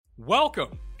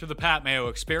Welcome to the Pat Mayo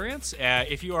Experience.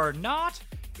 If you are not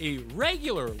a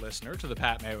regular listener to the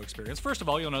Pat Mayo Experience, first of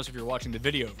all, you'll notice if you're watching the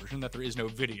video version that there is no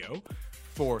video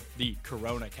for the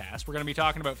Coronacast. We're going to be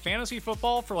talking about fantasy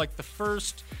football for like the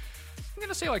first, I'm going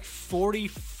to say like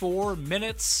 44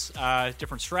 minutes,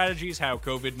 different strategies, how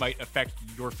COVID might affect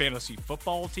your fantasy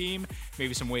football team,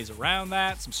 maybe some ways around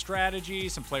that, some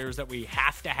strategies, some players that we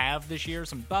have to have this year,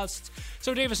 some busts.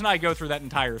 So Davis and I go through that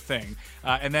entire thing.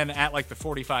 And then at like the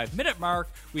 45-minute mark,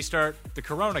 we start the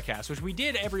Coronacast, which we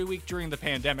did every week during the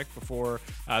pandemic before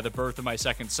the birth of my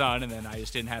second son. And then I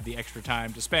just didn't have the extra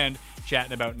time to spend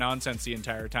chatting about nonsense the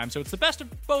entire time. So it's the best of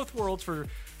both worlds for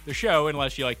the show,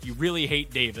 unless you really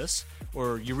hate Davis,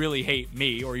 or you really hate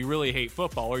me, or you really hate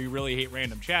football, or you really hate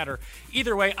random chatter.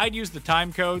 Either way, I'd use the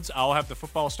time codes. I'll have the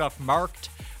football stuff marked.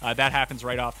 That happens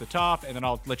right off the top, and then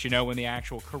I'll let you know when the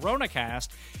actual Coronacast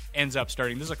ends up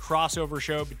starting. This is a crossover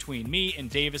show between me and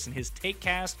Davis and his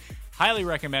TakeCast. Highly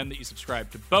recommend that you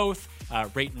subscribe to both,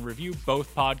 rate and review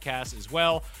both podcasts as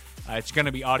well. It's going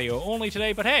to be audio only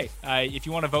today, but hey, if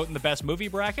you want to vote in the best movie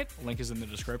bracket, link is in the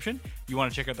description. You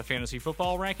want to check out the fantasy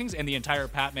football rankings and the entire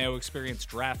Pat Mayo Experience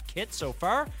draft kit so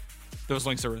far, those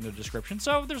links are in the description.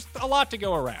 So there's a lot to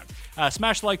go around.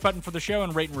 Smash the like button for the show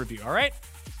and rate and review, all right?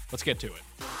 Let's get to it.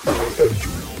 You're entering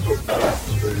the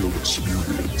Pat Mayo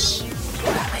Experience.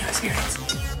 Pat Mayo Experience.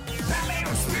 Pat Mayo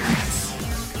Experience.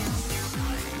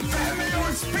 Pat Mayo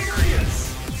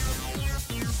Experience.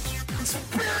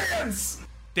 Experience.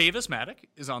 Davis Mattek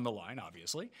is on the line,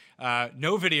 obviously.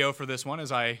 No video for this one,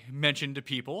 as I mentioned to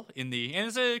people and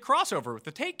it's a crossover with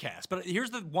the TakeCast. But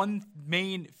here's the one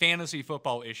main fantasy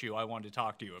football issue I wanted to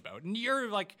talk to you about. And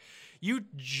you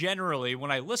generally, when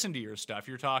I listen to your stuff,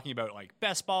 you're talking about like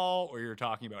best ball, or you're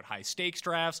talking about high stakes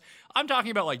drafts. I'm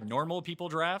talking about like normal people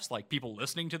drafts, like people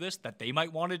listening to this that they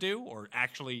might want to do or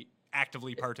actually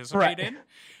actively participate in.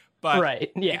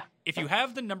 But if you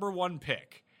have the number one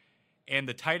pick and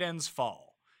the tight ends fall,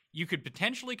 you could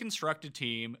potentially construct a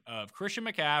team of Christian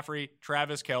McCaffrey,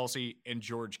 Travis Kelce, and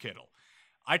George Kittle.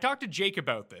 I talked to Jake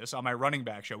about this on my running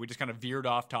back show. We just kind of veered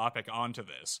off topic onto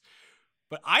this.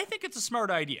 But I think it's a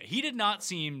smart idea. He did not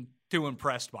seem too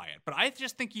impressed by it. But I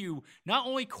just think you not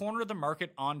only corner the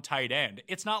market on tight end,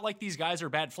 it's not like these guys are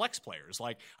bad flex players.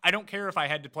 Like, I don't care if I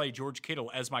had to play George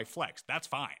Kittle as my flex. That's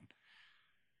fine.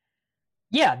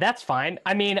 Yeah, that's fine.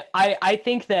 I mean, I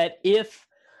think that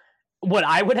what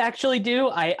I would actually do,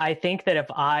 I think that if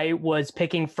I was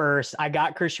picking first, I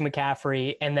got Christian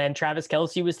McCaffrey, and then Travis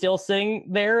Kelce was still sitting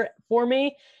there for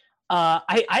me.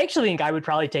 I actually think I would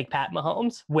probably take Pat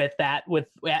Mahomes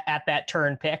at that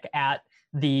turn pick at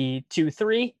the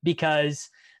 2-3,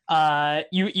 because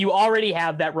you already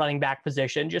have that running back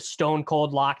position just stone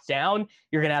cold locked down.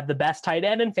 You're gonna have the best tight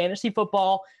end in fantasy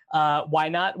football. Why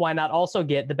not also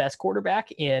get the best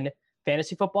quarterback in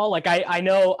fantasy football? Like I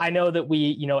know that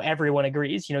we, everyone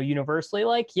agrees, universally,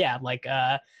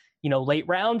 late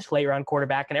round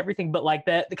quarterback and everything, but like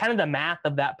the kind of the math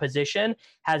of that position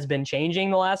has been changing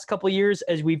the last couple of years,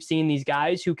 as we've seen these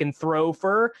guys who can throw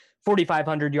for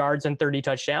 4,500 yards and 30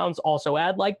 touchdowns also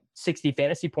add like 60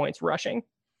 fantasy points rushing.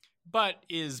 But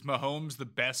is Mahomes the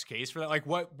best case for that? Like,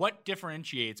 what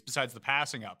differentiates, besides the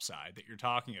passing upside that you're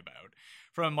talking about,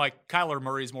 from like Kyler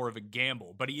Murray's more of a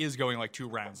gamble, but he is going like 2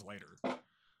 rounds later?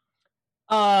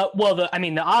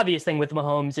 The obvious thing with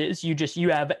Mahomes is you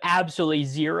have absolutely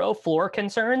zero floor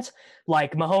concerns.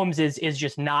 Like, Mahomes is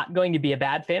just not going to be a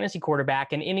bad fantasy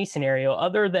quarterback in any scenario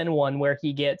other than one where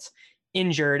he gets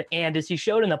injured. And as he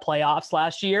showed in the playoffs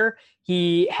last year,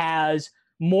 he has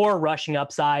more rushing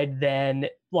upside than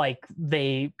like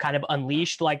they kind of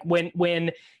unleashed. Like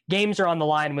when games are on the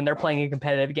line, when they're playing in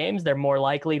competitive games, they're more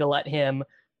likely to let him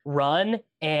run.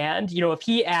 And, if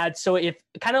he adds, so if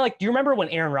kind of like, do you remember when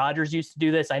Aaron Rodgers used to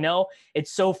do this? I know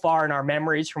it's so far in our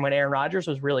memories from when Aaron Rodgers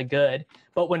was really good,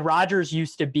 but when Rodgers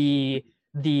used to be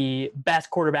the best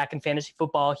quarterback in fantasy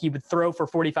football, he would throw for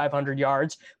 4,500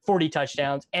 yards, 40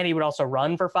 touchdowns, and he would also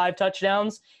run for 5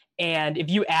 touchdowns. And if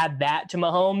you add that to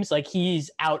Mahomes, like, he's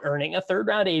out earning a 3rd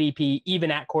round ADP, even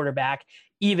at quarterback,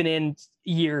 even in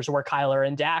years where Kyler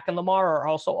and Dak and Lamar are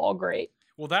also all great.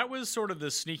 Well, that was sort of the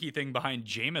sneaky thing behind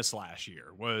Jameis last year,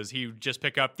 was he would just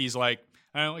pick up these like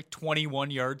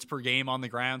 21 yards per game on the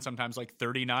ground, sometimes like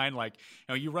 39. Like,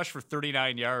 you rush for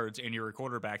 39 yards and you're a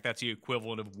quarterback, that's the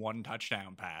equivalent of 1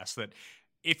 touchdown pass. That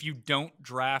if you don't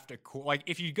draft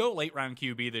if you go late round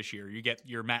QB this year, you get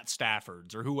your Matt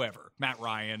Staffords or whoever, Matt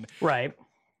Ryan. Right.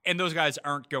 And those guys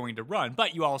aren't going to run,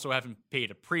 but you also haven't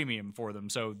paid a premium for them.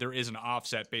 So there is an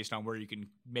offset based on where you can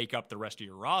make up the rest of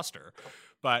your roster.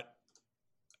 But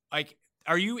like,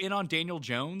 Are you in on Daniel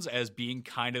Jones as being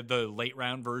kind of the late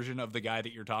round version of the guy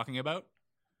that you're talking about?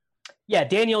 Yeah,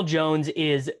 Daniel Jones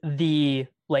is the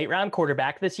late round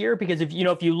quarterback this year because if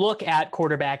you look at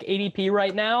quarterback ADP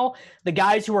right now, the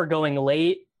guys who are going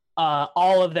late,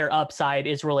 all of their upside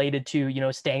is related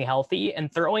to, staying healthy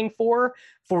and throwing for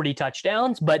 40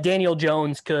 touchdowns. But Daniel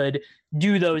Jones could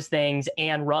do those things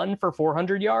and run for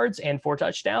 400 yards and 4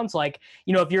 touchdowns. Like,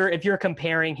 if you're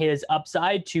comparing his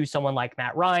upside to someone like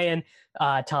Matt Ryan,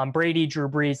 Tom Brady, Drew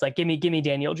Brees, like give me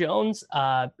Daniel Jones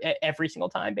every single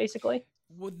time, basically.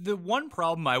 Well, the one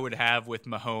problem I would have with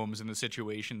Mahomes in the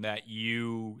situation that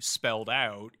you spelled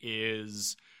out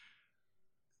is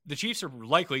the Chiefs are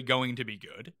likely going to be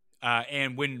good.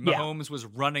 And when Mahomes was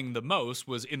running the most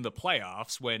was in the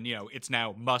playoffs when, it's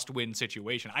now must-win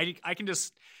situation. I can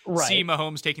just see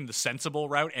Mahomes taking the sensible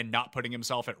route and not putting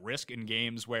himself at risk in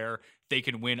games where they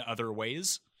can win other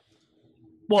ways.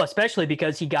 Well, especially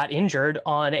because he got injured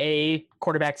on a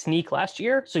quarterback sneak last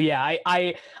year. So yeah,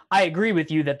 I agree with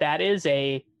you that is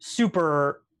a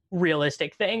super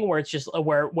realistic thing where it's just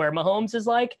where Mahomes is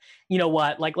like, you know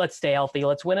what, like let's stay healthy,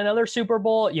 let's win another Super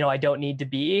Bowl. I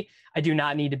do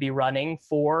not need to be running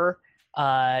for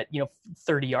 30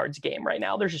 yards a game right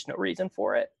now. There's just no reason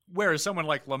for it. Whereas someone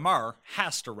like Lamar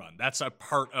has to run. That's a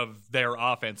part of their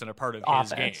offense and a part of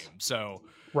his game. So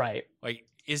right, like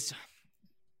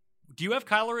do you have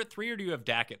Kyler at 3 or do you have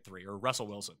Dak at 3 or Russell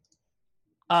Wilson?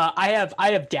 I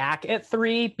have Dak at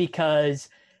 3 because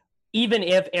even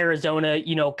if Arizona,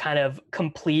 kind of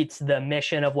completes the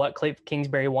mission of what Cliff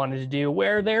Kingsbury wanted to do,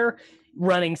 where they're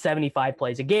running 75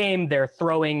 plays a game, they're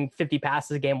throwing 50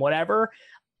 passes a game, whatever,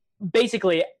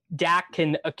 basically Dak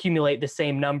can accumulate the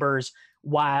same numbers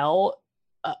while,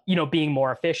 being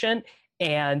more efficient.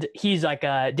 And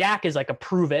Dak is like a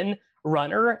proven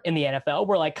runner in the NFL,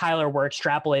 where like Kyler, we're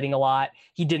extrapolating a lot.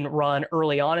 He didn't run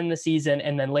early on in the season,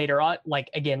 and then later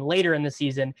in the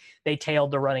season, they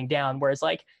tailed the running down. Whereas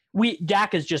like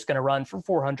Dak is just going to run for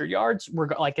 400 yards.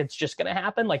 It's just going to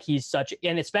happen. Like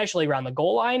and especially around the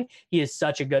goal line, he is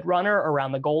such a good runner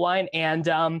around the goal line. And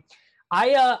I'm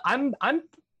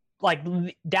like,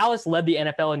 Dallas led the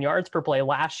NFL in yards per play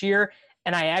last year,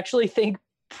 and I actually think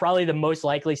probably the most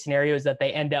likely scenario is that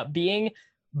they end up being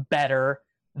better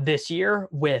this year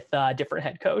with a different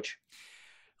head coach.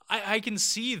 I can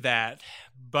see that,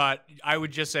 but I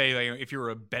would just say if you're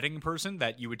a betting person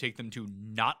that you would take them to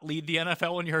not lead the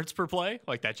NFL in yards per play.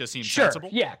 Like that just seems sensible.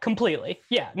 Yeah, completely.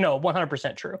 Yeah, no,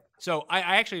 100% true. So I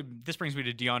actually, this brings me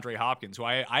to DeAndre Hopkins, who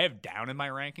I have down in my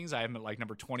rankings. I have him at like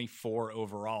number 24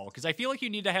 overall because I feel like you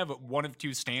need to have one of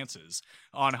two stances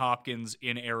on Hopkins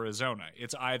in Arizona.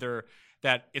 It's either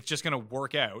that it's just going to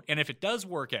work out. And if it does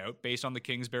work out based on the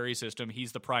Kingsbury system,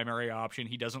 he's the primary option.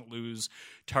 He doesn't lose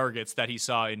targets that he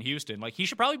saw in Houston. Like he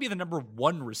should probably be the number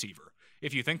 1 receiver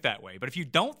if you think that way. But if you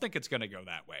don't think it's going to go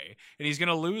that way and he's going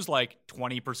to lose like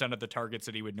 20% of the targets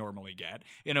that he would normally get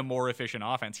in a more efficient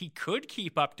offense, he could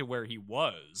keep up to where he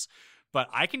was. But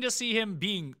I can just see him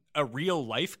being a real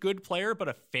life good player, but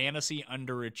a fantasy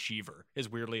underachiever, as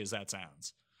weirdly as that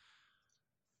sounds.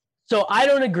 So I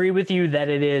don't agree with you that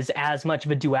it is as much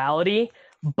of a duality,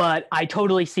 but I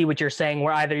totally see what you're saying,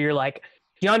 where either you're like,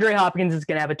 DeAndre Hopkins is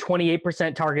going to have a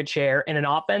 28% target share in an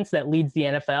offense that leads the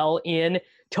NFL in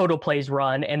total plays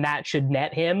run, and that should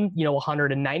net him,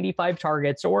 195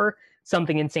 targets or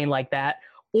something insane like that.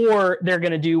 Or they're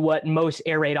going to do what most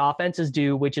air raid offenses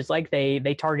do, which is like they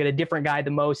target a different guy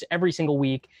the most every single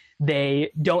week.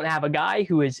 They don't have a guy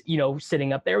who is,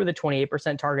 sitting up there with a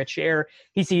 28% target share.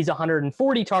 He sees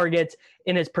 140 targets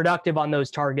and is productive on those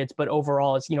targets, but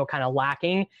overall is, kind of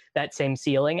lacking that same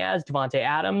ceiling as Devontae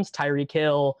Adams, Tyreek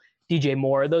Hill, DJ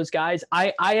Moore, those guys.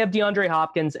 I have DeAndre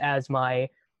Hopkins as my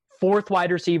 4th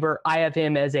wide receiver. I have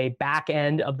him as a back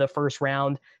end of the first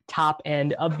round, top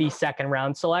end of the second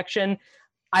round selection.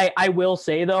 I will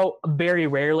say, though, very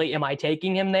rarely am I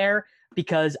taking him there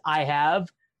because I have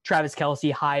Travis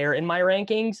Kelce higher in my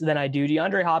rankings than I do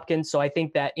DeAndre Hopkins. So I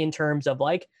think that in terms of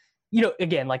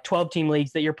again, like 12-team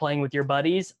leagues that you're playing with your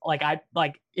buddies,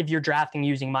 if you're drafting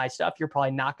using my stuff, you're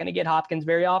probably not going to get Hopkins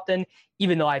very often,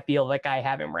 even though I feel like I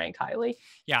have him ranked highly.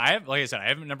 Yeah, I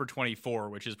have him number 24,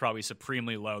 which is probably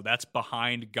supremely low. That's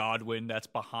behind Godwin. That's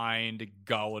behind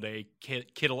Golladay,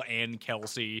 Kittle and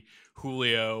Kelce,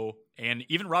 Julio, and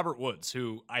even Robert Woods,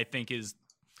 who I think is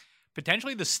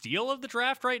potentially the steal of the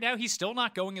draft right now. He's still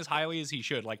not going as highly as he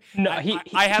should. Like, No,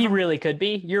 he really could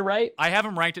be. You're right. I have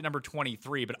him ranked at number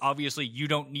 23, but obviously you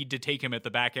don't need to take him at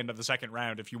the back end of the second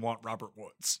round if you want Robert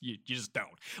Woods. You just don't.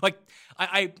 Like,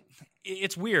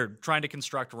 it's weird trying to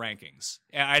construct rankings.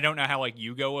 I don't know how like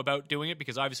you go about doing it,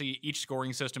 because obviously each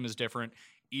scoring system is different.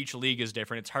 Each league is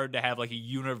different. It's hard to have like a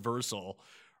universal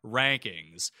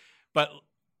rankings, but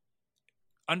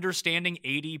understanding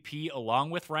ADP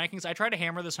along with rankings, I try to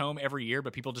hammer this home every year,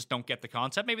 but people just don't get the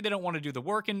concept. Maybe they don't want to do the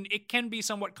work, and it can be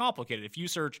somewhat complicated. If you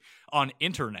search on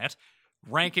internet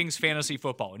rankings fantasy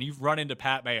football and you've run into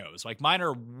Pat Mayo's, like mine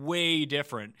are way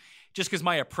different just because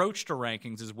my approach to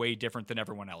rankings is way different than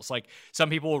everyone else. Like some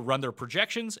people will run their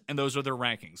projections and those are their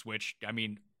rankings, which I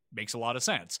mean makes a lot of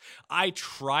sense. I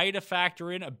try to factor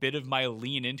in a bit of my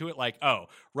lean into it, like, oh,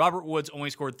 Robert Woods only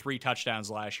scored 3 touchdowns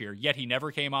last year, yet he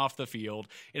never came off the field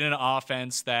in an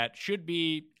offense that should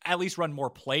be at least run more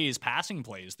plays, passing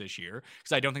plays this year,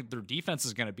 because I don't think their defense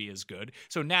is going to be as good.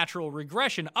 So natural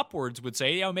regression upwards would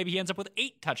say, maybe he ends up with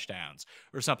 8 touchdowns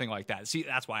or something like that. See,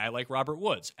 that's why I like Robert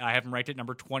Woods. I have him ranked at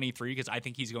number 23 because I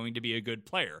think he's going to be a good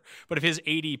player. But if his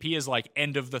ADP is like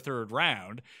end of the third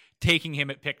round, taking him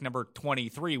at pick number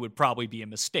 23 would probably be a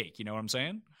mistake. You know what I'm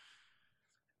saying?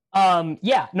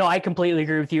 Yeah, no, I completely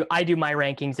agree with you. I do my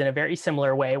rankings in a very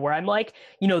similar way where I'm like,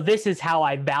 this is how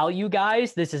I value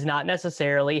guys. This is not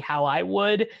necessarily how I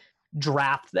would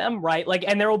draft them, right? Like,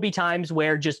 and there will be times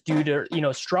where just due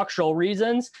to, structural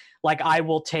reasons, like I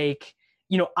will take,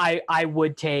 I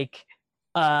would take,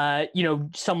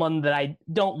 someone that I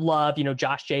don't love,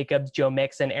 Josh Jacobs, Joe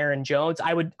Mixon, Aaron Jones.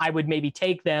 I would maybe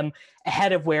take them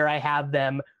ahead of where I have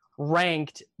them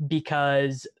ranked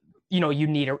because, you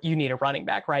need a running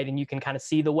back, right? And you can kind of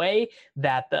see the way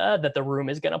that the room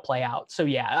is going to play out. So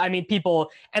yeah, I mean, people,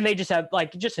 and they just have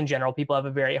just in general, people have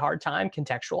a very hard time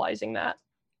contextualizing that.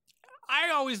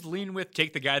 I always lean with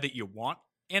take the guy that you want.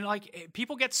 And like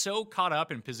people get so caught up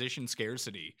in position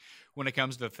scarcity when it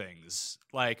comes to things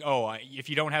like, if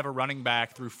you don't have a running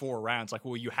back through 4 rounds, like,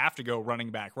 well, you have to go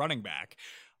running back.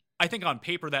 I think on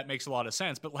paper that makes a lot of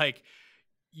sense, but like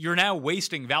you're now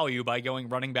wasting value by going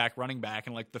running back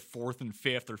in like the 4th and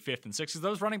 5th or 5th and 6th, because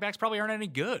those running backs probably aren't any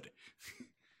good.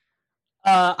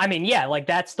 I mean, yeah, like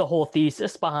that's the whole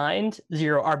thesis behind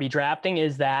zero RB drafting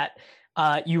is that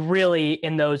you really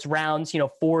in those rounds,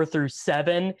 4 through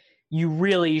 7, you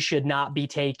really should not be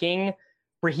taking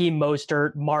Raheem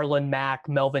Mostert, Marlon Mack,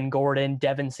 Melvin Gordon,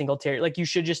 Devin Singletary. Like you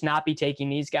should just not be taking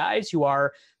these guys who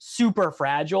are super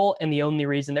fragile. And the only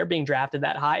reason they're being drafted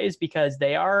that high is because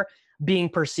they are being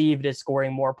perceived as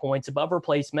scoring more points above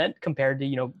replacement compared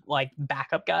to, like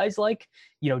backup guys like,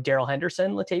 Darrell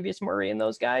Henderson, Latavius Murray, and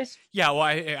those guys. Yeah, well,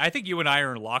 I think you and I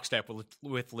are in lockstep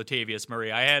with Latavius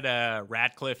Murray. I had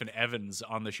Radcliffe and Evans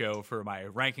on the show for my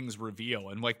rankings reveal.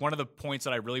 And like one of the points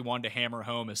that I really wanted to hammer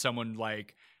home is someone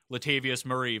like Latavius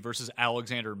Murray versus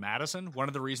Alexander Mattison. One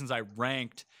of the reasons I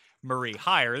ranked Murray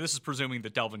higher, this is presuming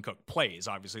that Delvin Cook plays.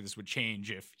 Obviously, this would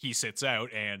change if he sits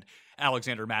out and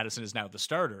Alexander Mattison is now the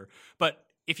starter. But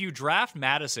if you draft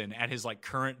Mattison at his like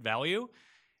current value,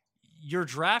 you're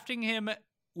drafting him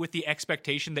with the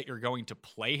expectation that you're going to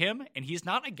play him, and he's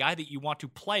not a guy that you want to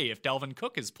play if Delvin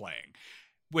Cook is playing.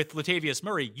 With Latavius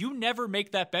Murray, you never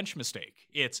make that bench mistake.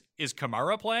 Is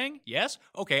Kamara playing? Yes.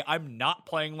 Okay, I'm not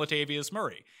playing Latavius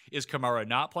Murray. Is Kamara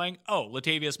not playing? Oh,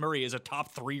 Latavius Murray is a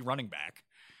top 3 running back.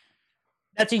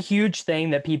 That's a huge thing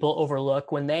that people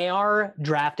overlook when they are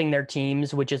drafting their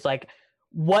teams, which is like,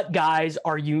 what guys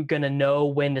are you going to know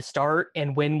when to start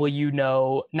and when will you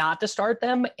know not to start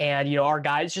them? And, are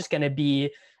guys just going to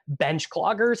be bench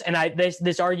cloggers? And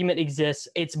this argument exists.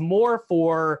 It's more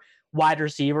for wide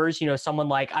receivers, someone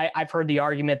like I've heard the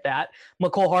argument that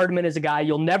McCole Hardman is a guy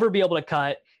you'll never be able to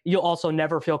cut. You'll also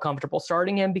never feel comfortable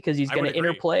starting him because he's going to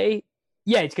interplay.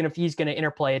 Yeah, he's going to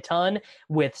interplay a ton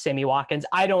with Sammy Watkins.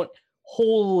 I don't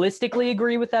holistically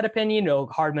agree with that opinion.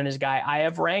 Hardman is a guy I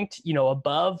have ranked,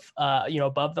 above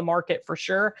the market for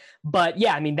sure. But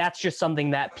yeah, I mean, that's just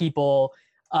something that people,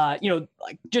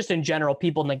 like just in general,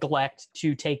 people neglect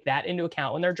to take that into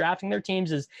account when they're drafting their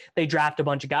teams. Is they draft a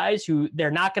bunch of guys who they're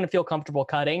not going to feel comfortable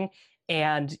cutting.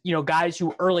 And, guys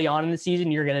who early on in the season,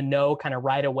 you're going to know kind of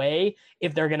right away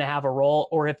if they're going to have a role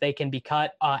or if they can be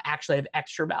cut, actually have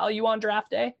extra value on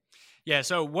draft day. Yeah,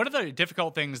 so one of the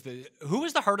difficult things, who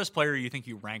is the hardest player you think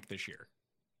you rank this year?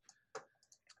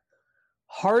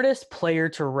 Hardest player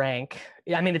to rank?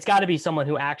 I mean, it's got to be someone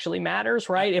who actually matters,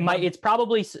 right? It's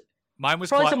probably mine was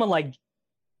probably someone like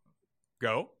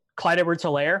Clyde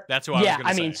Edwards-Helaire. That's who I was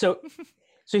going to say.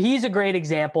 So he's a great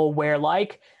example where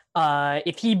like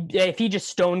If he just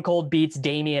stone cold beats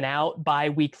Damian out by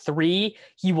week 3,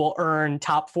 he will earn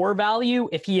top 4 value.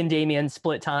 If he and Damian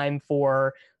split time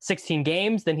for 16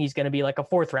 games, then he's going to be like a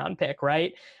 4th round pick,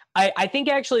 right? I think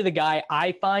actually the guy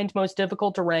I find most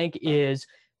difficult to rank is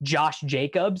Josh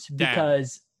Jacobs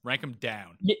because rank him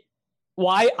down.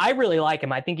 Well, I really like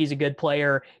him. I think he's a good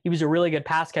player. He was a really good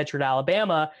pass catcher at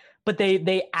Alabama, but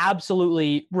they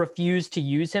absolutely refused to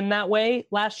use him that way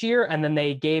last year. And then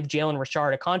they gave Jalen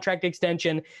Richard a contract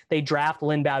extension. They draft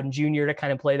Lynn Bowden Jr. to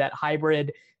kind of play that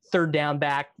hybrid third down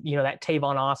back, that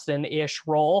Tavon Austin-ish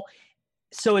role.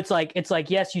 So it's like,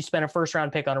 yes, you spent a 1st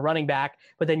round pick on a running back,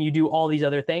 but then you do all these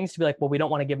other things to be like, well, we don't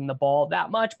want to give him the ball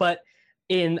that much. But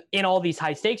in all these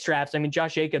high stakes drafts, I mean,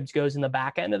 Josh Jacobs goes in the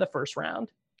back end of the 1st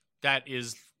round. That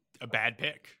is a bad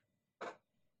pick.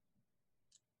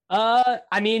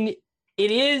 I mean,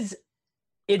 it's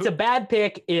a bad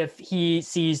pick if he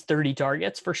sees 30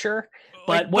 targets for sure.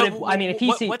 But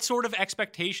what sort of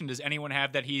expectation does anyone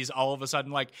have that he's all of a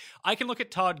sudden like, I can look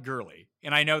at Todd Gurley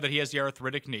and I know that he has the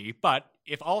arthritic knee, but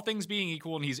if all things being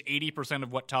equal and he's 80%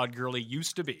 of what Todd Gurley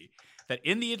used to be, that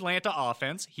in the Atlanta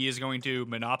offense, he is going to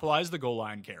monopolize the goal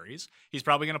line carries. He's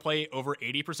probably going to play over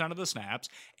 80% of the snaps,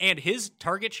 and his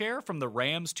target share from the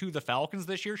Rams to the Falcons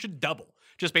this year should double,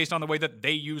 just based on the way that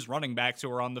they use running backs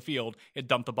who are on the field and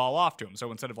dump the ball off to him.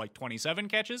 So instead of like 27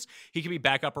 catches, he could be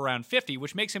back up around 50,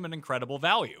 which makes him an incredible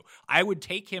value. I would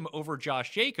take him over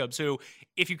Josh Jacobs, who,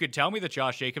 if you could tell me that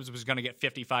Josh Jacobs was going to get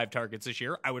 55 targets this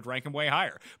year, I would rank him way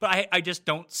higher. But I just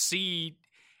don't see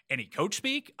any coach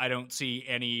speak. I don't see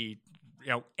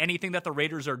anything that the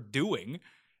Raiders are doing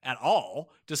at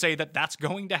all to say that that's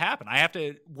going to happen. I have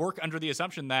to work under the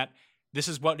assumption that this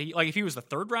is what if he was the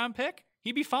 3rd round pick,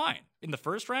 he'd be fine. In the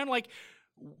 1st round,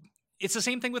 it's the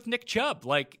same thing with Nick Chubb.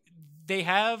 They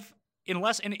have,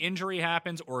 unless an injury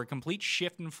happens or a complete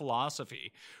shift in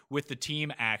philosophy with the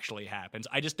team actually happens,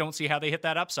 I just don't see how they hit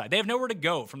that upside. They have nowhere to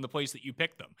go from the place that you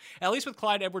picked them. At least with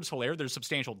Clyde Edwards-Helaire, there's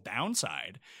substantial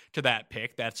downside to that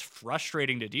pick that's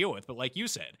frustrating to deal with. But like you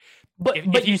said,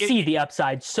 but you see the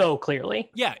upside so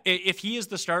clearly. Yeah, if he is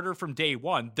the starter from day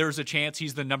one, there's a chance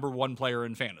he's the number 1 player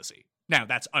in fantasy. Now,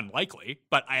 that's unlikely,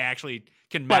 but I actually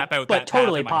can map out that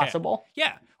totally path in my possible.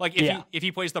 Head. Yeah, if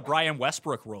he plays the Brian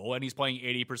Westbrook role and he's playing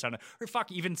 80%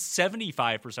 even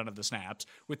 75% of the snaps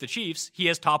with the Chiefs, he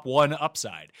has top 1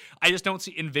 upside. I just don't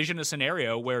envision a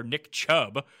scenario where Nick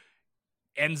Chubb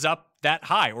ends up that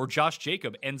high or Josh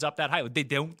Jacob ends up that high. They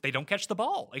don't catch the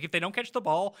ball. If they don't catch the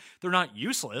ball, they're not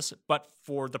useless, but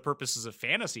for the purposes of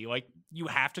fantasy, you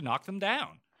have to knock them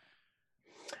down.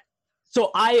 So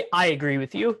I agree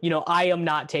with you. I am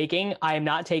not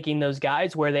taking those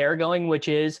guys where they're going, which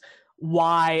is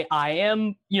why I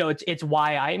am, it's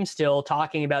why I am still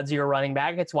talking about 0 running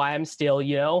back. It's why I'm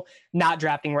still, not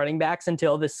drafting running backs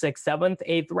until the 6th, 7th,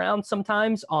 8th round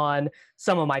sometimes on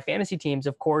some of my fantasy teams.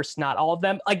 Of course, not all of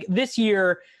them. This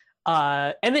year,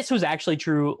 and this was actually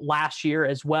true last year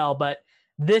as well, but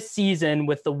this season,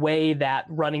 with the way that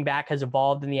running back has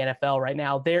evolved in the NFL right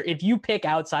now, if you pick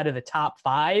outside of the top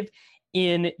 5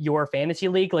 in your fantasy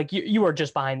league, you are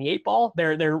just behind the 8 ball.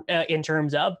 They're in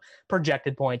terms of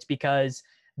projected points, because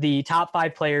the top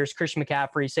 5 players, Christian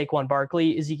McCaffrey, Saquon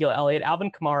Barkley, Ezekiel Elliott, Alvin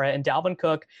Kamara, and Dalvin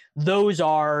Cook, those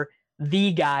are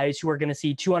the guys who are going to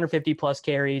see 250 plus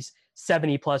carries,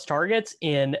 70 plus targets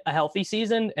in a healthy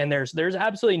season. And there's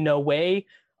absolutely no way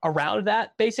around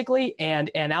that, basically. And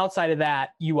outside of that,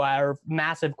 you are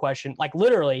massive question,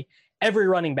 literally every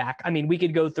running back. I mean, we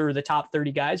could go through the top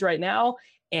 30 guys right now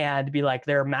and be like,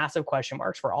 there are massive question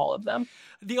marks for all of them.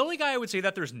 The only guy I would say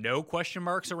that there's no question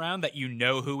marks around that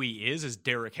who he is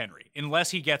Derrick Henry.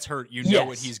 Unless he gets hurt,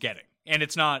 what he's getting. And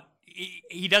it's not,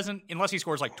 he doesn't, unless he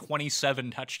scores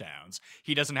 27 touchdowns,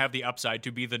 he doesn't have the upside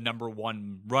to be the number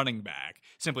 1 running back,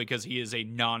 simply because he is a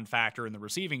non-factor in the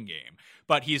receiving game.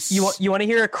 But he's... You want to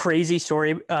hear a crazy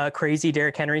story, crazy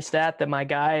Derrick Henry stat that my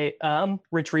guy,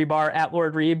 Rich Rebar at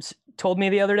Lord Reeves, told me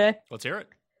the other day? Let's hear it.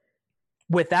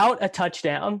 Without a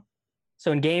touchdown,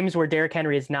 so in games where Derrick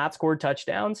Henry has not scored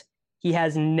touchdowns, he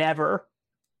has never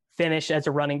finished as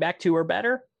a running back 2 or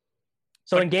better.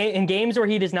 So in games where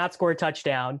he does not score a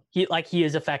touchdown, he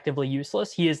is effectively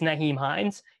useless. He is Naheem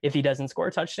Hines if he doesn't score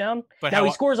a touchdown. But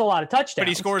he scores a lot of touchdowns. But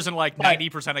he scores in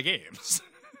 90% of games.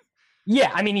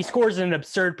 Yeah, I mean, he scores an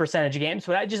absurd percentage of games,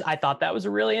 but I thought that was a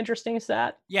really interesting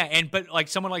stat. Yeah, but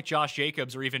someone like Josh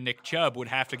Jacobs or even Nick Chubb would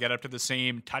have to get up to the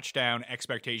same touchdown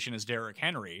expectation as Derrick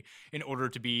Henry in order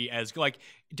to be as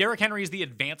Derrick Henry is the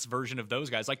advanced version of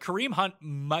those guys. Kareem Hunt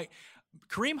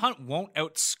won't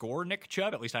outscore Nick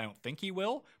Chubb. At least I don't think he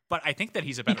will. But I think that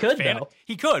he's a better.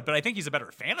 He could, but I think he's a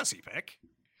better fantasy pick.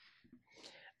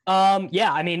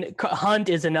 Yeah, I mean, Hunt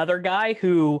is another guy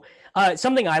who,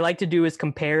 something I like to do is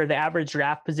compare the average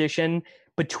draft position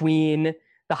between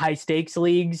the high stakes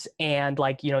leagues and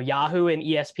like, Yahoo and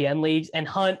ESPN leagues. And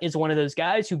Hunt is one of those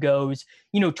guys who goes,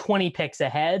 20 picks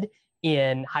ahead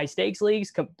in high stakes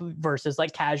leagues versus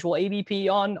like casual ADP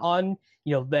on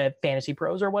the fantasy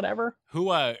pros or whatever. Who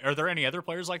are there any other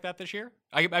players like that this year?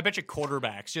 I bet you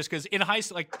quarterbacks, just because in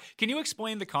can you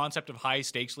explain the concept of high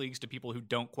stakes leagues to people who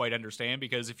don't quite understand?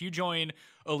 Because if you join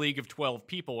a league of 12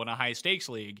 people in a high stakes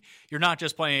league, you're not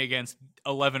just playing against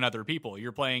 11 other people.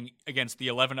 You're playing against the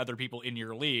 11 other people in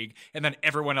your league and then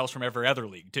everyone else from every other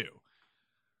league too.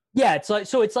 Yeah, it's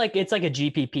like a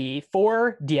GPP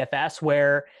for DFS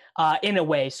where in a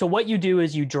way, so what you do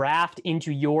is you draft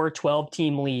into your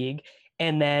 12-team league,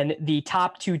 and then the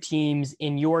top 2 teams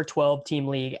in your 12-team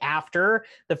league after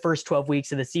the first 12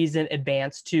 weeks of the season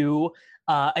advance to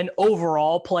an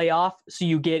overall playoff. So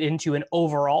you get into an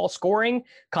overall scoring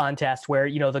contest where,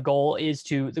 the goal is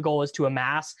to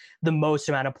amass the most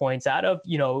amount of points out of,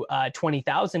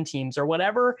 20,000 teams or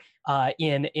whatever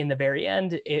in the very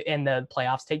end. And the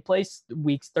playoffs take place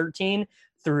weeks 13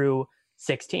 through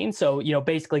 16. So,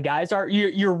 basically guys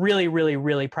you're really, really,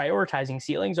 really prioritizing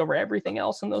ceilings over everything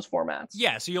else in those formats.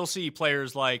 Yeah. So you'll see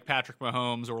players like Patrick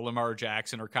Mahomes or Lamar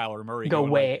Jackson or Kyler Murray go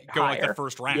like the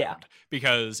first round. Yeah.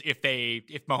 Because if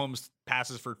Mahomes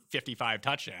passes for 55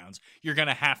 touchdowns, you're going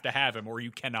to have him or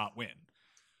you cannot win.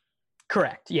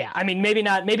 Correct. Yeah. I mean, maybe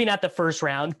not the first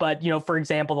round, but for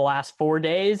example, the last 4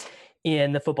 days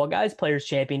in the Football Guys Players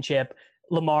Championship,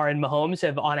 Lamar and Mahomes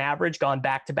have on average gone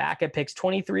back to back at picks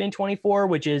 23 and 24,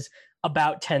 which is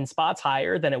about 10 spots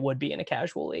higher than it would be in a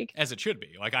casual league. As it should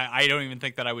be. Like, I don't even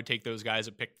think that I would take those guys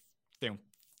at pick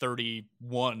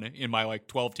 31 in my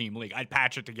 12-team league. I'd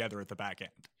patch it together at the back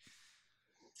end.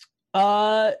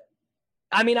 I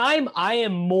mean, I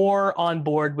am more on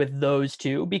board with those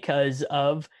two because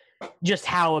of just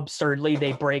how absurdly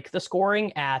they break the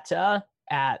scoring at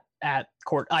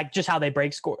court, like just how they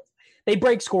break score. They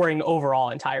break scoring overall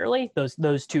entirely.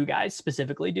 Those two guys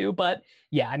specifically do. But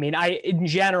yeah, I mean, in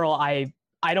general, I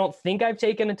don't think I've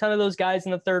taken a ton of those guys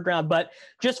in the third round. But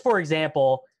just for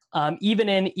example, even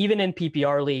in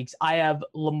PPR leagues, I have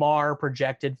Lamar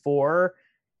projected for,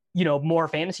 more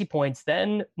fantasy points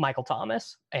than Michael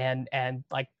Thomas. And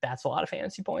like, that's a lot of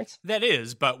fantasy points. That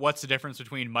is, but what's the difference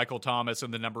between Michael Thomas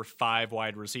and the number 5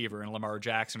 wide receiver and Lamar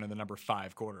Jackson and the number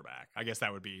 5 quarterback? I guess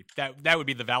that would be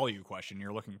the value question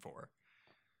you're looking for.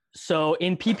 So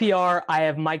in PPR, I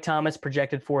have Mike Thomas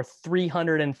projected for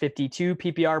 352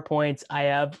 PPR points. I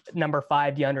have number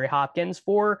 5 DeAndre Hopkins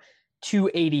for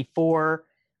 284.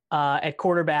 At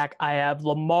quarterback, I have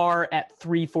Lamar at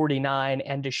 349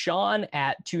 and Deshaun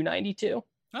at 292.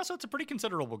 Oh, so it's a pretty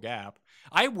considerable gap.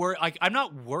 I'm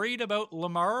not worried about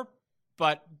Lamar,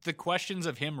 but the questions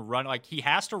of him he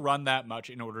has to run that much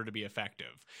in order to be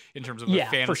effective in terms of a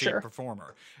fantasy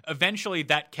performer. Eventually,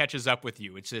 that catches up with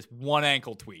you. It's this one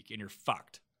ankle tweak, and you're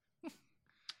fucked.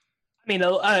 I mean,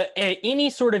 any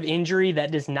sort of injury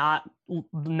that does not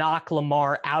knock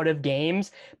Lamar out of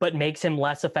games, but makes him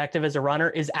less effective as a runner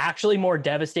is actually more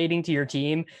devastating to your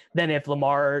team than if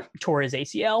Lamar tore his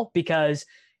ACL, because,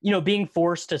 being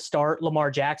forced to start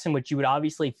Lamar Jackson, which you would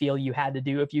obviously feel you had to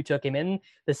do if you took him in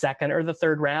the second or the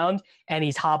third round, and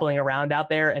he's hobbling around out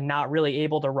there and not really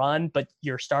able to run, but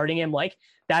you're starting him, like,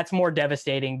 that's more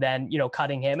devastating than,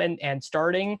 cutting him and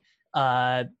starting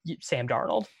Sam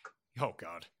Darnold. Oh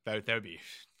God, that would be.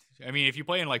 I mean, if you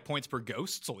play in points per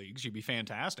ghosts leagues, you'd be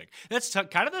fantastic. That's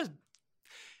kind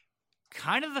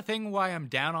of the thing why I'm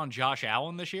down on Josh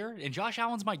Allen this year. And Josh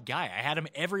Allen's my guy. I had him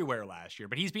everywhere last year,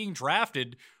 but he's being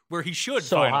drafted where he should.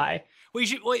 So finally. High.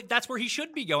 Well, that's where he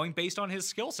should be going based on his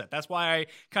skill set. That's why I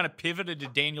kind of pivoted to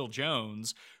Daniel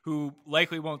Jones, who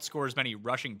likely won't score as many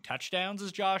rushing touchdowns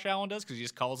as Josh Allen does because he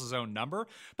just calls his own number.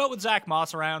 But with Zach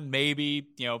Moss around, maybe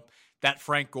that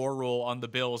Frank Gore rule on the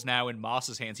Bills now in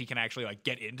Moss's hands, he can actually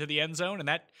get into the end zone. And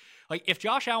that, if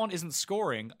Josh Allen isn't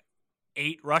scoring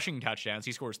 8 rushing touchdowns,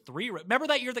 he scores 3. Remember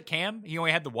that year that Cam, he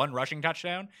only had the 1 rushing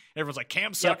touchdown? Everyone's like,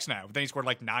 Cam sucks now. But then he scored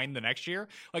 9 the next year.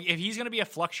 If he's going to be a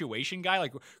fluctuation guy,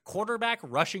 quarterback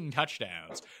rushing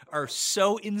touchdowns are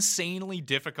so insanely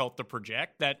difficult to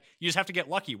project that you just have to get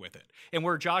lucky with it. And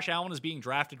where Josh Allen is being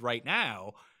drafted right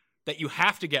now, that you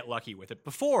have to get lucky with it.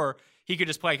 Before, he could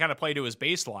just play to his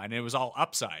baseline, and it was all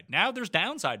upside. Now there's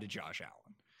downside to Josh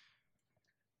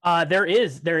Allen. There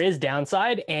is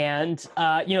downside, and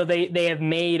they have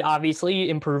made obviously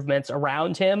improvements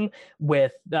around him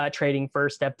with trading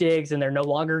first step Diggs, and they're no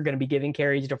longer going to be giving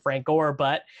carries to Frank Gore.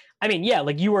 But I mean, yeah,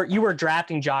 you were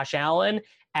drafting Josh Allen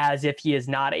as if he is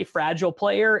not a fragile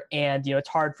player. And, it's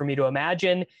hard for me to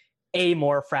imagine a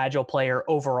more fragile player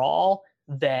overall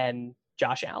than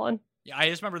Josh Allen. Yeah, I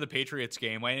just remember the Patriots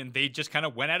game and they just kind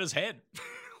of went at his head.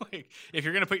 Like, if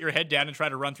you're going to put your head down and try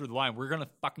to run through the line, we're going to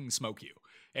fucking smoke you.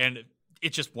 And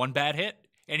it's just one bad hit.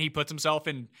 And he puts himself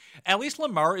in. At least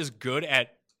Lamar is good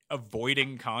at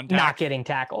avoiding contact. Not getting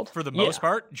tackled. For the most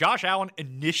part. Josh Allen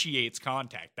initiates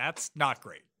contact. That's not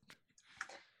great.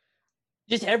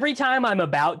 Just every time I'm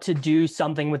about to do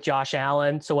something with Josh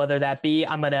Allen, so whether that be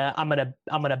I'm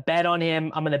gonna bet on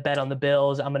him, I'm gonna bet on the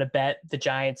Bills, I'm gonna bet the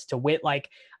Giants to win. Like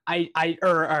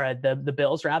the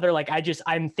Bills rather. Like I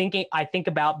think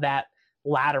about that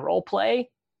lateral play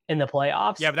in the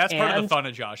playoffs. Yeah, but that's part of the fun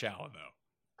of Josh Allen, though.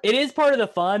 It is part of the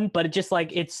fun, but it just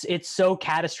like it's so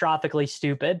catastrophically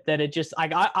stupid that it just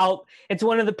like it's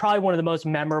probably one of the most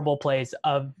memorable plays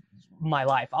of my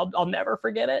life. I'll never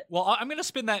forget it. Well, I'm going to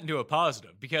spin that into a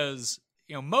positive because,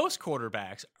 most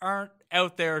quarterbacks aren't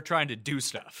out there trying to do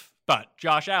stuff, but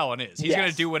Josh Allen is. He's going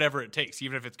to do whatever it takes,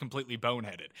 even if it's completely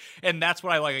boneheaded. And that's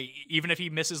what I like. Even if he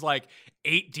misses like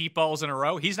 8 deep balls in a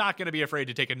row, he's not going to be afraid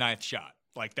to take a 9th shot.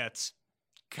 Like that's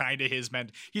kind of his men.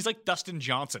 He's like Dustin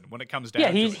Johnson when it comes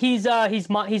down. Yeah,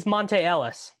 he's Monte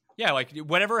Ellis. Yeah, like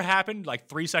whatever happened like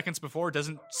 3 seconds before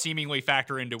doesn't seemingly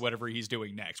factor into whatever he's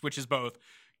doing next, which is both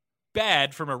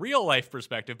bad from a real life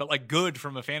perspective, but like good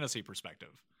from a fantasy perspective.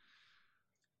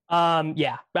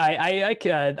 Yeah,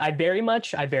 I very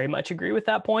much agree with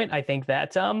that point. I think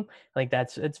that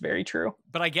it's very true.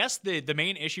 But I guess the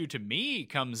main issue to me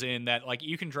comes in that like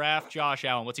you can draft Josh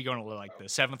Allen. What's he going to like the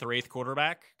 7th or 8th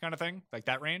quarterback kind of thing, like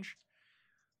that range?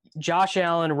 Josh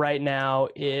Allen right now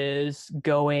is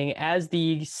going as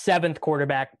the 7th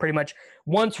quarterback. Pretty much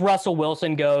once Russell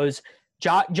Wilson goes,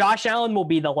 Josh Allen will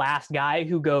be the last guy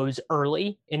who goes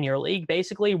early in your league,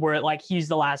 basically, where like he's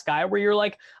the last guy where you're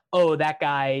like, oh, that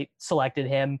guy selected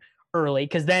him early.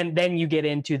 Because then you get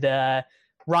into the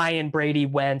Ryan, Brady,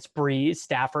 Wentz, Breeze,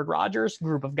 Stafford, Rodgers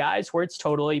group of guys where it's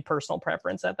totally personal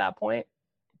preference at that point.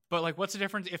 But like, what's the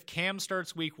difference if Cam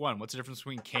starts week 1? What's the difference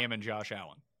between Cam and Josh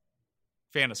Allen,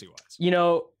 fantasy wise?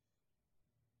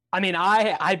 I mean,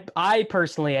 I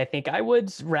personally, I think I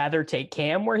would rather take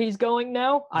Cam where he's going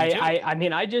now. I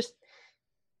mean,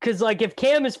 because like if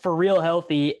Cam is for real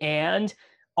healthy and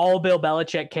all Bill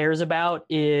Belichick cares about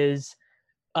is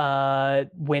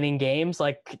winning games,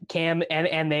 like Cam,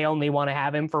 and they only want to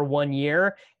have him for 1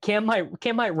 year, Cam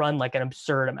might run like an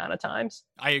absurd amount of times.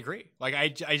 I agree. Like I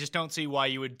just don't see why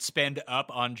you would spend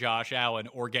up on Josh Allen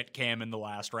or get Cam in the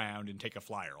last round and take a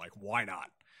flyer. Like why not?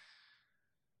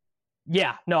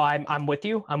 Yeah, no, I'm with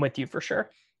you. I'm with you for sure.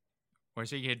 Or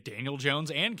so you get Daniel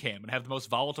Jones and Cam and have the most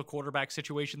volatile quarterback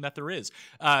situation that there is.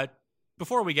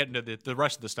 Before we get into the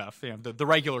rest of the stuff, the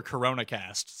regular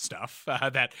Coronacast stuff,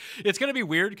 that it's going to be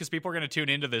weird because people are going to tune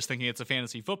into this thinking it's a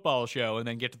fantasy football show and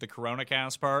then get to the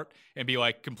Coronacast part and be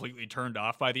like completely turned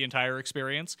off by the entire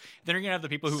experience. Then you're going to have the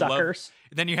people who Suckers.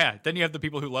 Then you have the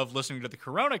people who love listening to the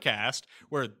Coronacast,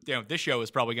 where this show is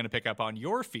probably going to pick up on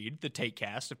your feed, the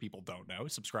Takecast. If people don't know,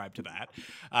 subscribe to that.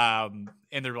 And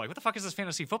they're like, "What the fuck is this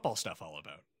fantasy football stuff all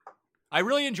about?" I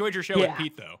really enjoyed your show with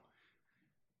Pete, though.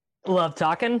 Love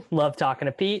talking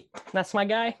to Pete. That's my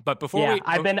guy. But before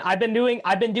I've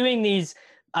been doing these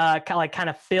kind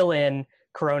of fill in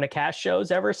Coronacast shows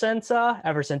ever since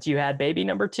you had baby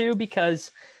number 2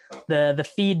 because the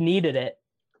feed needed it.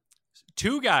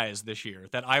 2 guys this year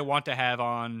that I want to have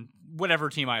on whatever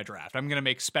team I draft. I'm going to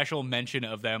make special mention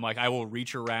of them. Like I will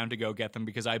reach around to go get them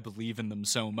because I believe in them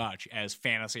so much as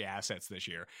fantasy assets this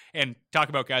year. And talk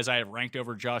about guys I have ranked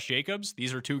over Josh Jacobs.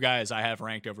 These are 2 guys I have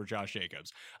ranked over Josh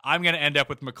Jacobs. I'm going to end up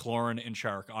with McLaurin and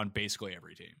Shark on basically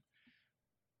every team.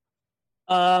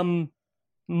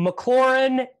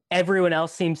 McLaurin, everyone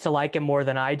else seems to like him more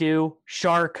than I do.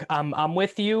 Shark, I'm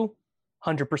with you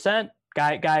 100%.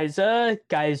 Guys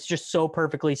just so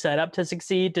perfectly set up to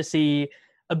succeed, to see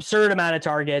absurd amount of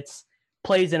targets,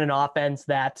 plays in an offense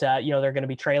that they're going to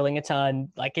be trailing a ton.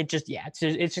 Like it's just going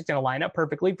to line up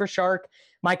perfectly for Shark.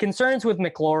 My concerns with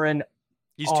McLaurin,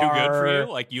 he's too good for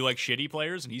you. Like you like shitty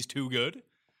players, and he's too good.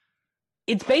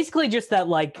 It's basically just that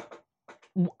like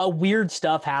a weird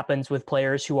stuff happens with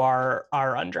players who are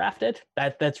undrafted.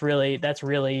 That's really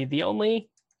the only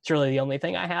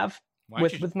thing I have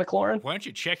with McLaurin. Why don't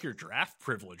you check your draft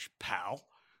privilege, pal?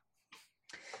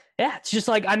 Yeah, it's just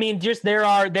like, I mean, just there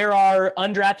are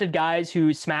undrafted guys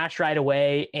who smash right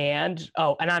away, and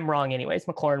I'm wrong anyways.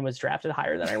 McLaurin was drafted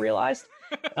higher than I realized.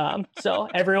 So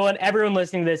everyone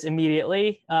listening to this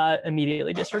immediately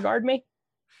disregard me.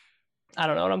 I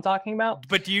don't know what I'm talking about.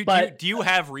 But do you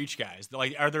have reach guys?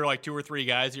 Like, are there like 2 or 3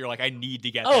 guys that you're like, I need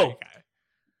to get that guy?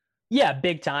 Yeah,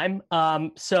 big time.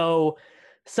 So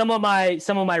some of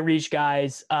my reach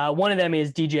guys, one of them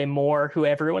is DJ Moore, who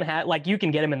everyone had. Like, you can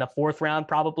get him in the 4th round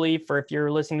probably for if you're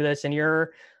listening to this and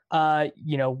you're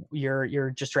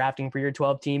you're just drafting for your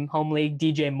 12 team home league.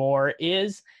 DJ Moore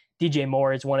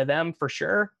is one of them for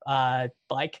sure.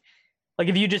 Like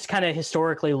if you just kind of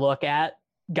historically look at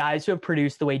guys who have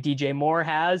produced the way DJ Moore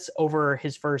has over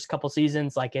his first couple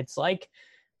seasons, like it's like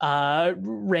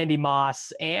Randy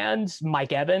Moss and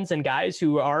Mike Evans and guys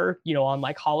who are, on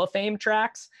like Hall of Fame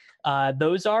tracks.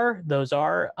 Those are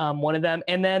one of them.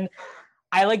 And then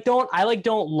I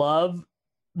don't love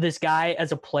this guy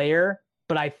as a player,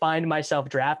 but I find myself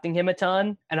drafting him a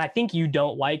ton, and I think you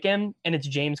don't like him, and it's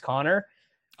James Conner.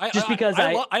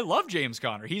 I love James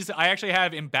Conner. I actually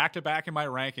have him back to back in my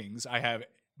rankings. I have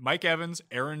Mike Evans,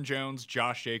 Aaron Jones,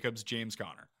 Josh Jacobs, James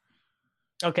Conner.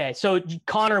 Okay, so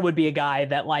Conner would be a guy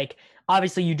that, like,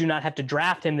 obviously you do not have to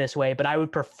draft him this way, but I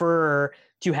would prefer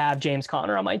to have James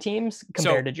Conner on my teams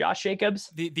compared to Josh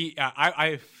Jacobs.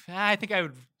 I think I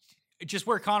would just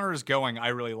where Conner is going. I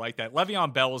really like that.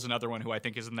 Le'Veon Bell is another one who I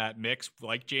think is in that mix,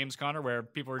 like James Conner, where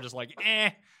people are just like,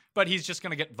 but he's just going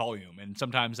to get volume, and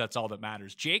sometimes that's all that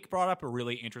matters. Jake brought up a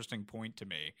really interesting point to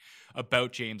me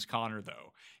about James Conner,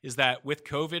 though, is that with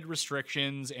COVID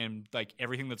restrictions and like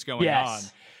everything that's going on,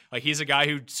 like he's a guy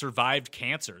who survived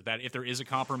cancer, that if there is a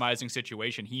compromising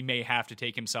situation, he may have to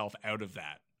take himself out of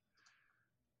that.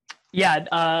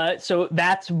 Yeah, so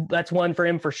that's one for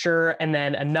him for sure. And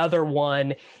then another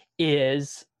one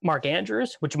is Mark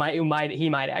Andrews, which he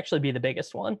might actually be the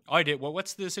biggest one. Oh, I did. Well,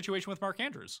 what's the situation with Mark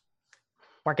Andrews?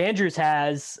 Mark Andrews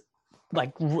has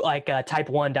like type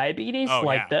 1 diabetes,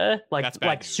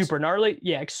 super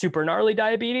gnarly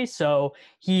diabetes. So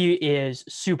he is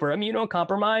super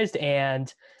immunocompromised,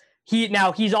 and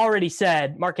he's already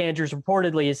said, Mark Andrews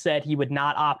reportedly has said he would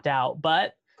not opt out,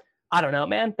 but I don't know,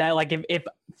 man. That, like, if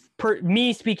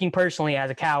me speaking personally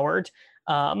as a coward,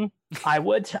 I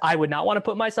would not want to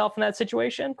put myself in that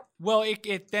situation. Well,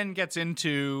 it then gets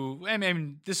into, I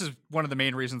mean, this is one of the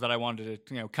main reasons that I wanted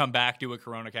to, come back to a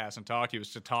Coronacast and talk to you,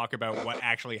 is to talk about what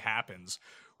actually happens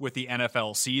with the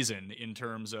NFL season in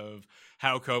terms of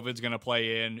how COVID's going to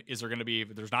play in. There's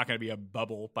not going to be a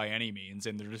bubble by any means,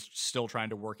 and they're just still trying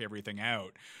to work everything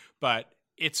out. But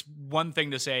it's one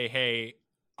thing to say, hey,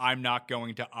 I'm not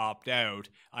going to opt out.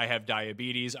 I have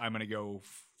diabetes. I'm going to go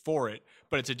for it.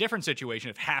 But it's a different situation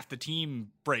if half the team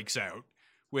breaks out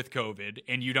with COVID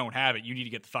and you don't have it. You need to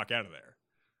get the fuck out of there.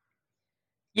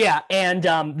 Yeah, and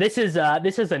this is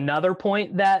another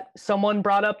point that someone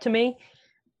brought up to me.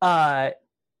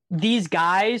 These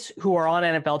guys who are on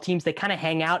NFL teams, they kind of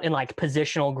hang out in like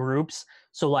positional groups.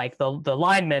 So like the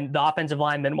linemen, the offensive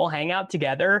linemen will hang out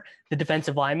together. The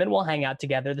defensive linemen will hang out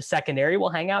together. The secondary will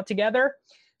hang out together.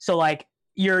 So like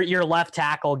your left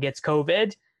tackle gets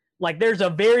COVID. Like, there's a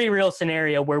very real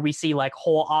scenario where we see like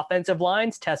whole offensive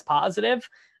lines test positive.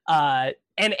 And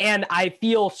I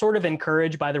feel sort of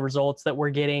encouraged by the results that we're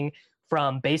getting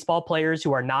from baseball players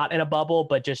who are not in a bubble,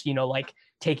 but just, like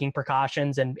taking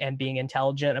precautions and being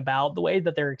intelligent about the way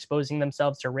that they're exposing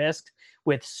themselves to risk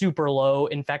with super low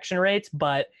infection rates.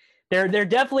 But there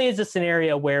definitely is a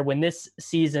scenario where when this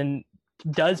season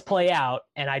does play out,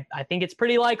 and I think it's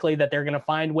pretty likely that they're going to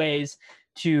find ways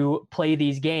to play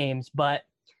these games, but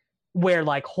where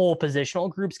like whole positional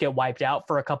groups get wiped out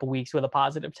for a couple weeks with a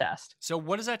positive test. So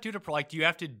what does that do to, like, do you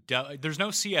have to, there's no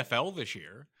CFL this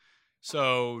year.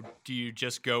 So do you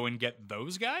just go and get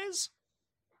those guys?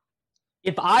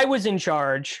 If I was in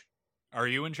charge. Are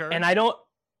you in charge? And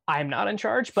I'm not in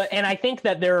charge, and I think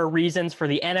that there are reasons for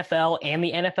the NFL and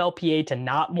the NFLPA to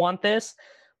not want this,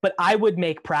 but I would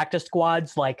make practice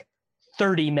squads like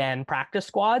 30-man practice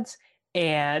squads,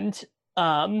 and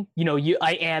you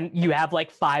have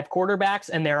like 5 quarterbacks,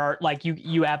 and there are like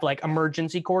you have like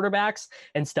emergency quarterbacks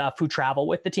and stuff who travel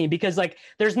with the team, because like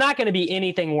there's not going to be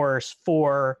anything worse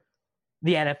for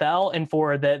the NFL and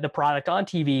for the product on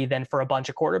TV than for a bunch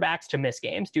of quarterbacks to miss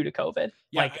games due to COVID.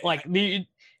 Yeah,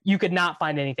 you could not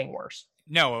find anything worse.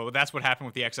 No, that's what happened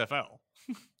with the XFL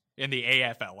and the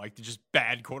AFL, like just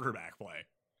bad quarterback play.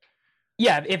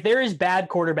 Yeah, if there is bad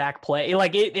quarterback play,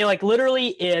 like literally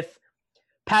if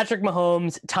Patrick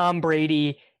Mahomes, Tom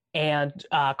Brady, and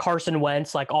Carson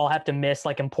Wentz like all have to miss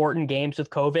like important games with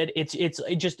COVID, it's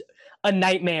just a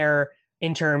nightmare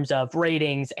in terms of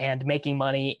ratings and making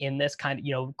money in this kind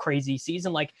of crazy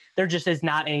season. Like, there just is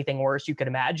not anything worse you could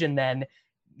imagine than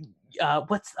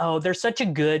there's such a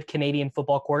good Canadian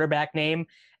football quarterback name,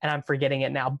 and I'm forgetting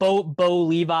it now. Bo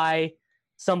Levi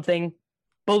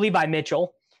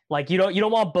Mitchell. Like, you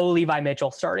don't want Bo Levi Mitchell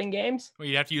starting games. Well,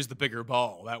 you'd have to use the bigger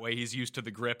ball. That way he's used to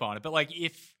the grip on it. But like,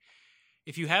 if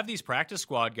if you have these practice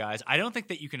squad guys, I don't think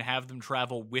that you can have them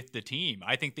travel with the team.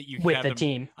 I think that you can With have the them,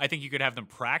 team. I think you could have them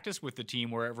practice with the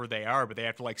team wherever they are, but they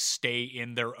have to like stay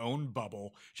in their own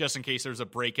bubble just in case there's a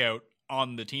breakout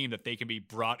on the team that they can be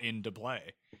brought into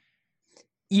play.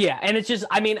 Yeah, and it's just,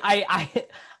 I mean,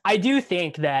 I do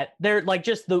think that they're like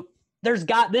just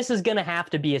this is going to have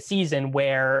to be a season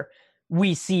where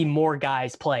we see more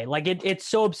guys play. Like it's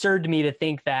so absurd to me to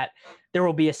think that there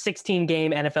will be a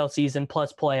 16-game NFL season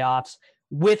plus playoffs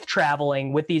with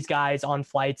traveling with these guys on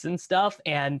flights and stuff.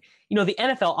 And, you know, the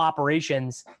NFL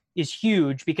operations is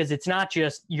huge because it's not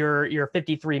just your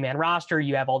 53-man roster.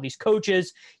 You have all these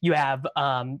coaches, you have,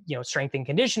 strength and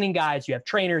conditioning guys, you have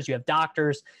trainers, you have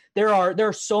doctors. There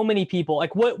are so many people.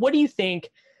 Like, what do you think?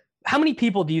 How many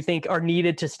people do you think are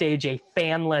needed to stage a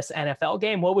fanless NFL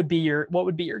game? What would be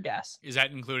your guess? Is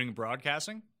that including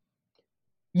broadcasting?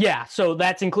 Yeah. So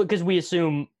that's because we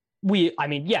assume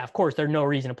of course, there's no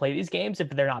reason to play these games if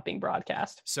they're not being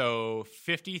broadcast. So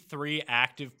 53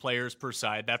 active players per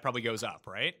side, that probably goes up,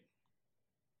 right?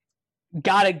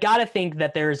 Gotta think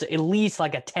that there's at least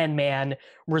like a 10-man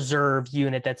reserve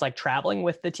unit that's like traveling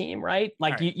with the team, right?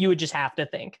 Like right. You would just have to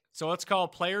think. So let's call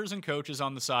players and coaches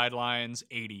on the sidelines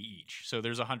 80 each. So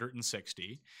there's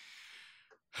 160.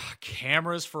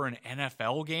 Cameras for an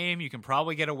NFL game, you can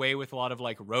probably get away with a lot of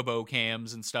like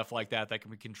robo-cams and stuff like that can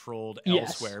be controlled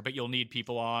elsewhere, but you'll need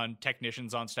people on,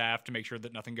 technicians on staff to make sure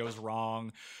that nothing goes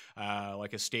wrong,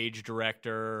 like a stage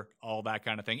director, all that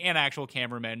kind of thing, and actual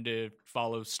cameramen to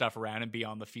follow stuff around and be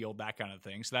on the field, that kind of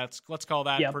thing. So let's call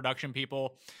that production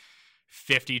people.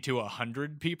 50 to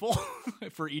 100 people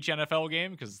for each NFL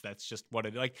game, because that's just what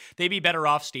it like. They'd be better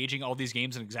off staging all these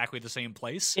games in exactly the same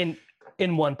place.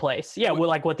 In one place. Yeah, well,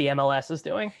 like what the MLS is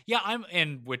doing. Yeah,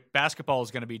 and what basketball is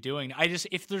going to be doing.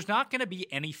 If there's not going to be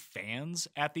any fans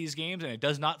at these games, and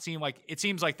it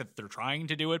seems like that they're trying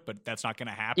to do it, but that's not going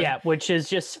to happen. Yeah, which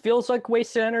feels like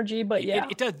wasted energy, but yeah.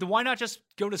 It does. Why not just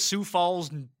go to Sioux Falls,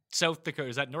 South Dakota?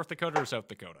 Is that North Dakota or South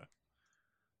Dakota?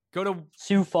 Go to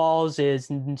Sioux Falls is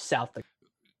in South Dakota.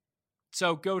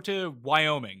 So go to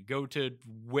Wyoming, go to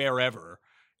wherever,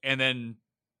 and then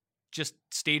just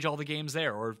stage all the games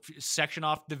there, or section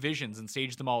off divisions and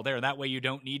stage them all there. That way you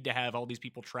don't need to have all these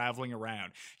people traveling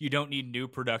around. You don't need new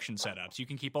production setups. You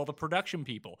can keep all the production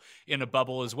people in a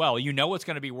bubble as well. You know it's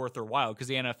going to be worth their while because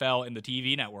the NFL and the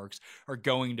TV networks are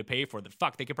going to pay for it.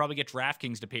 Fuck, they could probably get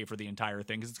DraftKings to pay for the entire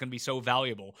thing because it's going to be so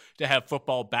valuable to have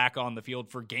football back on the field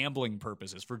for gambling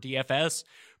purposes, for DFS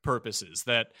purposes.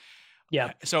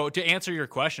 So to answer your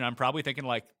question, I'm probably thinking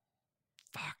like,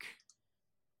 fuck.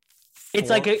 It's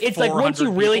like once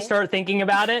you really start thinking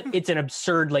about it, it's an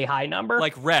absurdly high number.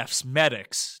 Like refs,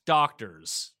 medics,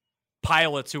 doctors,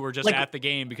 pilots who were just at the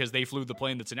game because they flew the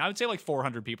plane that's in. I would say like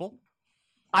 400 people.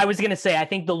 I was going to say, I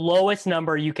think the lowest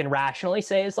number you can rationally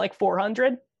say is like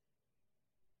 400.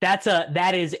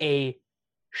 That is a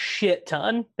shit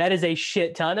ton. That is a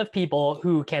shit ton of people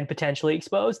who can potentially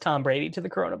expose Tom Brady to the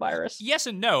coronavirus. Yes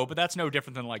and no, but that's no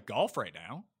different than like golf right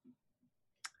now.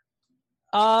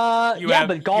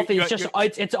 But golf is just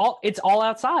it's all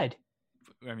outside.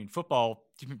 I mean, football,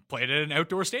 you can play it at an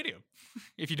outdoor stadium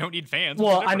if you don't need fans.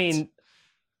 Well, I mean,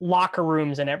 locker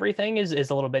rooms and everything is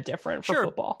a little bit different for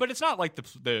football. But it's not like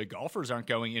the golfers aren't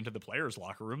going into the players'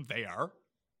 locker room. They are,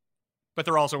 but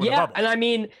they're also in the bubble. And I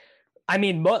mean,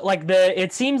 like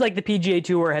it seems like the PGA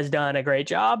Tour has done a great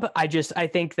job. I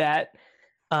think that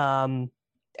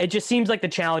it just seems like the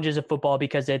challenges of football,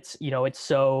 because it's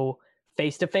so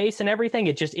face-to-face and everything,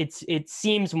 it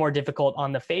seems more difficult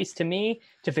on the face to me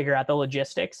to figure out the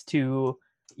logistics to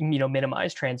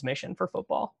minimize transmission for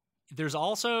football. There's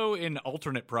also an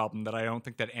alternate problem that I don't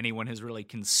think that anyone has really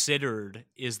considered,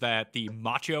 is that the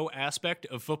macho aspect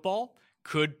of football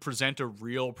could present a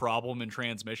real problem in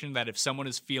transmission, that if someone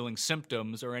is feeling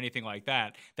symptoms or anything like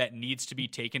that needs to be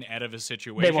taken out of a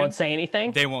situation, they won't say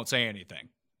anything.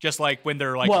 Just like when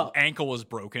their ankle is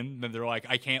broken, then they're like,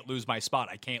 I can't lose my spot.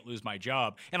 I can't lose my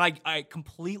job. And I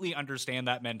completely understand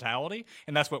that mentality.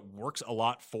 And that's what works a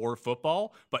lot for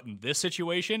football. But in this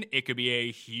situation, it could be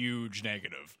a huge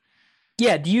negative.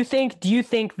 Yeah. Do you think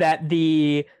that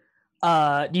a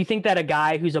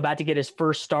guy who's about to get his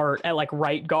first start at like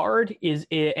right guard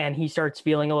and he starts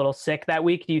feeling a little sick that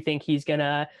week, do you think he's going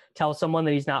to tell someone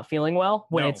that he's not feeling well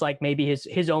when it's like maybe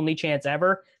his only chance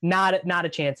ever? Not a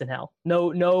chance in hell.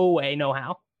 No way, no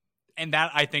how. And that,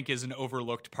 I think, is an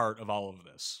overlooked part of all of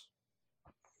this.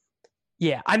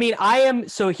 Yeah. I mean,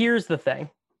 so here's the thing.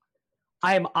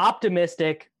 I am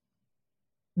optimistic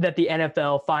that the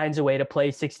NFL finds a way to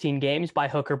play 16 games by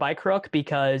hook or by crook,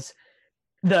 because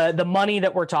the money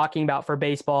that we're talking about for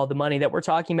baseball, the money that we're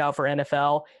talking about for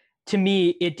NFL, to me,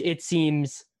 it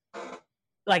seems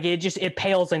like it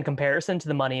pales in comparison to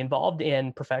the money involved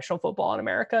in professional football in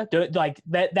America. Like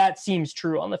that seems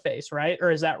true on the face, right?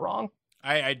 Or is that wrong?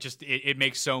 I just it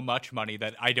makes so much money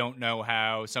that I don't know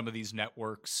how some of these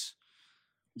networks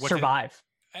survive.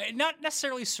 Not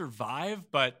necessarily survive,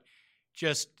 but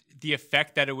just the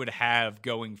effect that it would have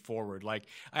going forward. Like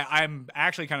I'm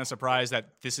actually kind of surprised that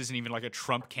this isn't even like a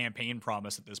Trump campaign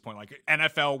promise at this point. Like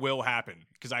NFL will happen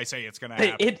because I say it's going to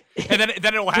happen, and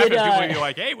then it'll happen. People will be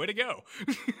like, "Hey, way to go!"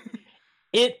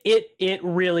 It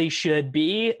really should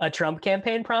be a Trump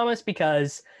campaign promise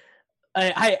because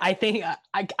I think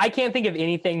I can't think of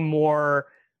anything more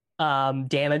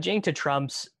damaging to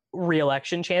Trump's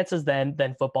re-election chances than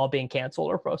football being canceled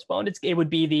or postponed. It would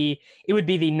be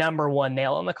the number one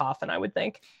nail in the coffin, I would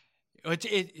think.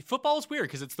 Football is weird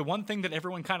because it's the one thing that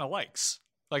everyone kind of likes,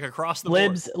 like across the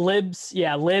board. Libs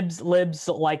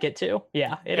like it too.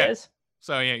 Yeah, it is.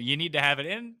 So yeah, you need to have it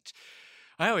in.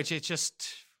 It's just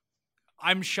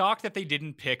I'm shocked that they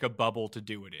didn't pick a bubble to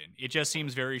do it in. It just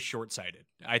seems very short-sighted,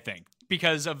 I think,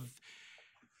 because of.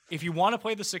 If you want to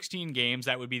play the 16 games,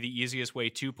 that would be the easiest way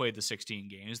to play the 16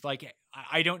 games. Like,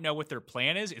 I don't know what their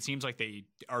plan is. It seems like they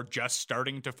are just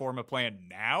starting to form a plan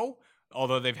now,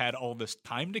 although they've had all this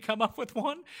time to come up with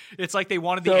one. It's like they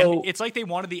wanted the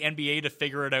NBA to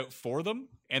figure it out for them,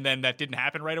 and then that didn't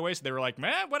happen right away. So they were like,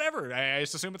 "Man, whatever. I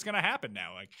just assume it's going to happen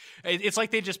now." Like, it's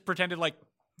like they just pretended like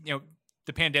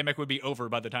the pandemic would be over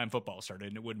by the time football started,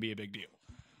 and it wouldn't be a big deal.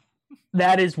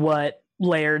 That is what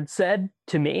Laird said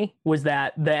to me, was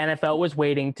that the NFL was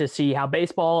waiting to see how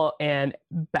baseball and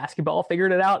basketball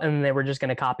figured it out, and they were just going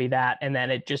to copy that, and then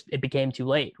it became too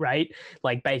late, right?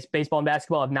 Like baseball and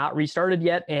basketball have not restarted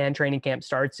yet, and training camp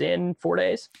starts in 4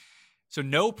 days. So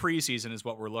no preseason is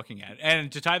what we're looking at.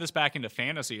 And to tie this back into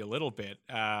fantasy a little bit,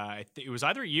 it was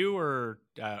either you or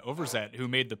Overzet who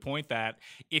made the point that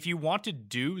if you want to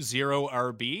do zero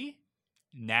RB,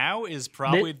 now is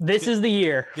probably this is the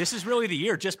year. This is really the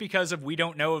year, just because we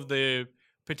don't know of the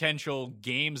potential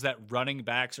games that running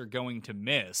backs are going to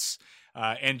miss,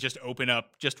 and just open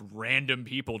up just random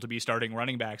people to be starting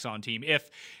running backs on team.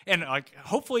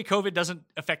 Hopefully COVID doesn't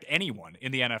affect anyone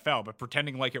in the NFL, but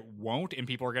pretending like it won't and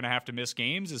people are going to have to miss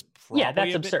games is probably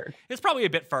that's absurd. It's probably a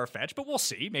bit far fetched, but we'll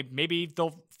see. Maybe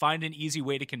they'll find an easy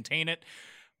way to contain it.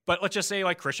 But let's just say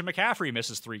like Christian McCaffrey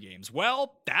misses 3 games.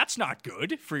 Well, that's not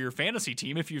good for your fantasy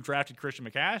team if you've drafted Christian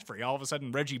McCaffrey. All of a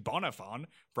sudden, Reggie Bonifon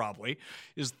probably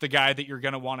is the guy that you're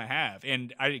going to want to have.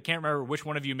 And I can't remember which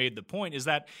one of you made the point, is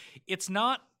that it's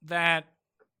not that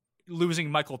losing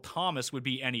Michael Thomas would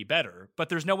be any better, but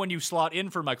there's no one you slot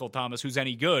in for Michael Thomas who's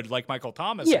any good like Michael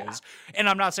Thomas is. And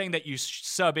I'm not saying that you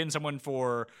sub in someone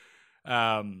for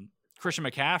Christian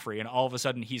McCaffrey and all of a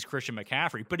sudden he's Christian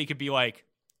McCaffrey, but he could be like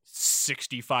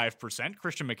 65%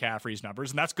 Christian McCaffrey's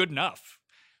numbers, and that's good enough.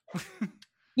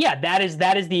 Yeah, that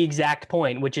is the exact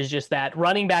point, which is just that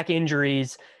running back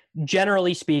injuries,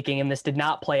 generally speaking, and this did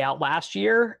not play out last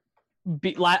year.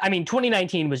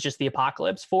 2019 was just the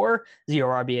apocalypse for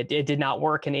zero RB. It did not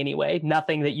work in any way.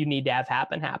 Nothing that you need to have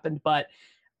happened. But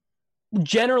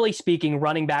generally speaking,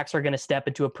 running backs are going to step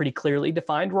into a pretty clearly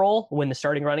defined role when the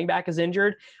starting running back is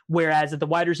injured, whereas at the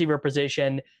wide receiver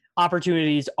position,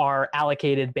 opportunities are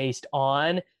allocated based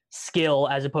on skill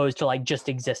as opposed to like just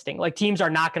existing. Like teams are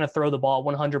not going to throw the ball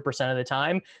 100% of the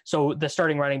time. So the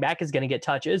starting running back is going to get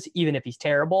touches, even if he's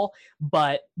terrible.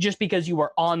 But just because you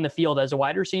are on the field as a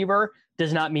wide receiver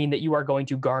does not mean that you are going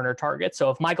to garner targets. So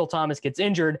if Michael Thomas gets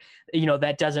injured,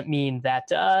 that doesn't mean that,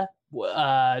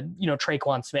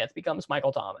 Traquan Smith becomes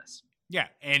Michael Thomas. Yeah,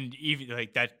 and even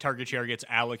like that target share gets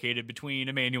allocated between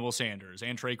Emmanuel Sanders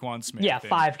and Traquan Smith. Yeah,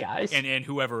 5 guys. And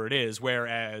whoever it is.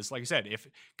 Whereas, like I said, if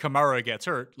Kamara gets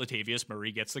hurt, Latavius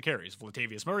Murray gets the carries. If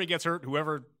Latavius Murray gets hurt,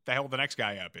 whoever the hell the next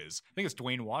guy up is. I think it's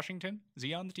Dwayne Washington. Is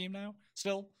he on the team now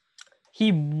still?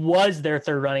 He was their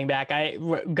third running back.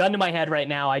 Gun to my head right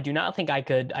now, I do not think I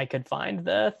could find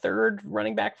the third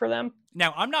running back for them.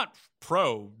 Now, I'm not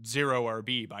pro zero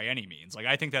RB by any means. Like,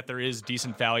 I think that there is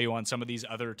decent value on some of these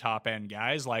other top end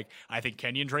guys. Like, I think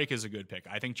Kenyon Drake is a good pick.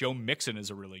 I think Joe Mixon is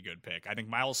a really good pick. I think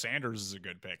Miles Sanders is a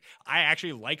good pick. I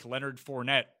actually like Leonard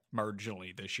Fournette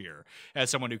marginally this year as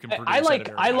someone who can produce. I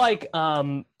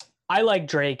like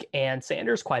Drake and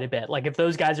Sanders quite a bit. Like, if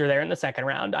those guys are there in the second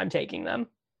round, I'm taking them.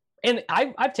 And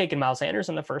I've taken Miles Sanders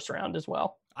in the first round as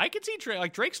well. I could see Drake.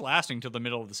 Like, Drake's lasting till the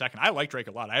middle of the second. I like Drake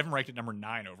a lot. I have him ranked at number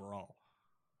 9 overall.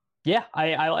 Yeah,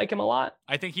 I like him a lot.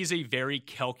 I think he's a very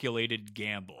calculated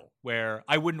gamble where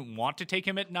I wouldn't want to take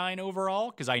him at 9 overall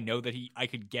because I know that I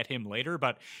could get him later.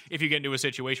 But if you get into a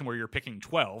situation where you're picking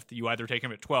 12th, you either take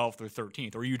him at 12th or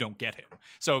 13th, or you don't get him.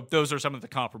 So those are some of the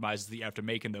compromises that you have to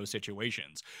make in those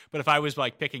situations. But if I was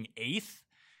like picking 8th,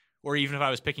 or even if I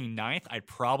was picking 9th, I'd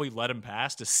probably let him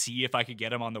pass to see if I could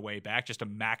get him on the way back just to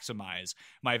maximize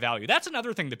my value. That's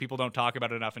another thing that people don't talk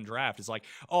about enough in draft is like,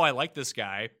 oh, I like this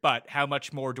guy, but how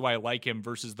much more do I like him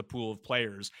versus the pool of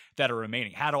players that are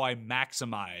remaining? How do I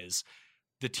maximize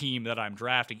the team that I'm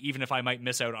drafting, even if I might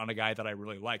miss out on a guy that I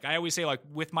really like? I always say, like,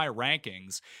 with my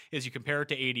rankings is you compare it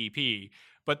to ADP,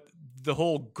 but the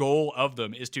whole goal of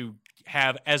them is to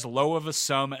have as low of a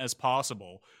sum as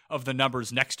possible of the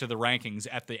numbers next to the rankings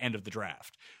at the end of the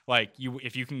draft. Like,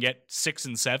 if you can get 6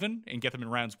 and 7 and get them in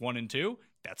rounds 1 and 2,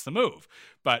 that's the move.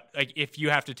 But like, if you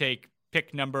have to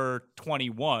pick number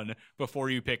 21 before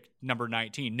you pick number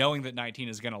 19, knowing that 19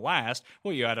 is going to last,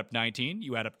 well, you add up 19,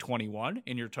 you add up 21,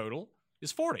 and your total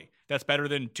is 40. That's better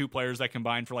than 2 players that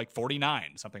combine for like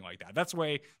 49, something like that. That's the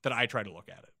way that I try to look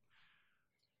at it.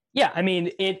 Yeah, I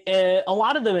mean, a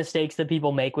lot of the mistakes that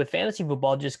people make with fantasy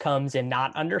football just comes in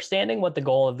not understanding what the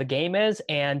goal of the game is,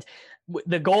 and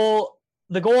the goal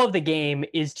of the game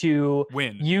is to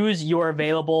win. Use your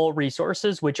available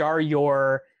resources, which are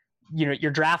your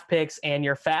draft picks and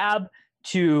your fab,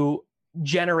 to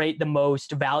generate the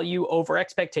most value over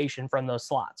expectation from those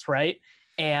slots, right?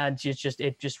 And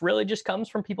it just really just comes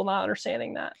from people not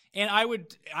understanding that. And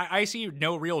I see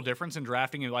no real difference in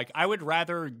drafting. Like, I would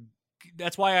rather.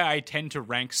 That's why I tend to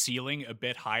rank ceiling a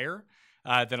bit higher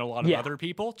than a lot of other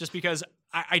people, just because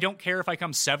I don't care if I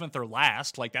come 7th or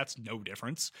last. Like, that's no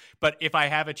difference. But if I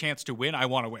have a chance to win, I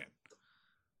want to win.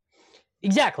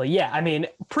 Exactly. Yeah. I mean,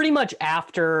 pretty much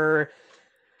after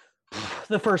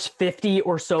the first 50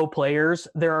 or so players,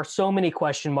 there are so many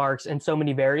question marks and so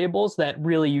many variables that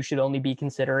really you should only be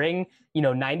considering,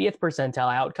 90th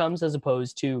percentile outcomes as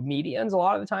opposed to medians a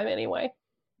lot of the time anyway.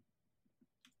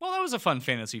 Well, that was a fun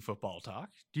fantasy football talk.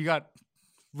 Do you got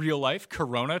real life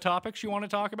Corona topics you want to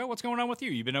talk about? What's going on with you?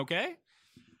 You been okay?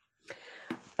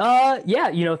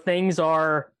 Yeah, things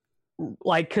are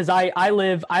like, cause I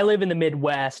live in the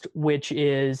Midwest, which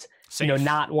is, safe.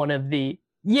 Not one of the,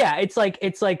 it's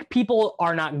like people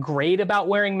are not great about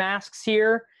wearing masks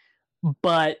here,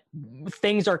 but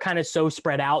things are kind of so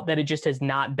spread out that it just has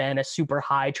not been a super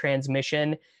high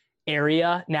transmission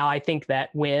area. Now, I think that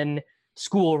when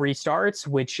school restarts,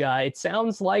 which it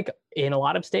sounds like in a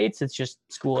lot of states, it's just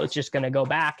school is just going to go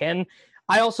back. And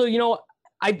I also,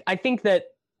 I think that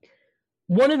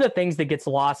one of the things that gets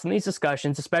lost in these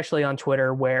discussions, especially on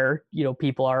Twitter, where,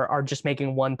 people are just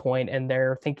making one point and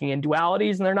they're thinking in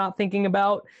dualities and they're not thinking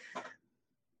about,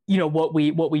 what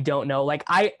we don't know. Like,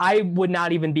 I would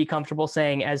not even be comfortable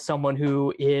saying, as someone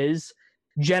who is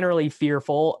generally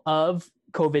fearful of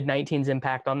COVID-19's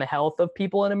impact on the health of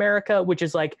people in America, which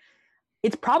is like,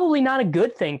 it's probably not a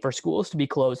good thing for schools to be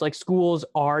closed. Like, schools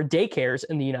are daycares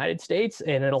in the United States,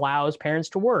 and it allows parents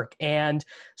to work. And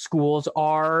schools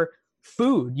are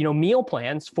food, meal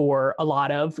plans for a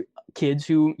lot of kids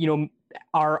who,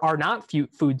 are not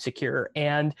food secure.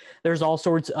 And there's all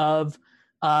sorts of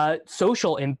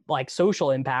social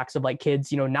impacts of like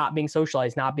kids, not being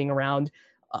socialized, not being around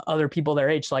other people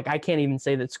their age. So like, I can't even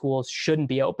say that schools shouldn't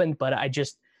be open, but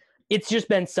it's just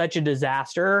been such a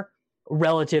disaster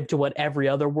relative to what every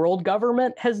other world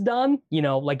government has done.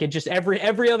 Like, it just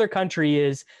every other country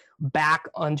is back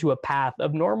onto a path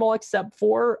of normal except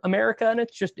for America, and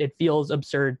it feels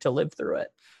absurd to live through it.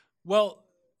 Well,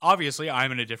 obviously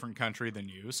I'm in a different country than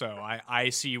you, so I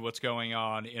see what's going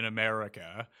on in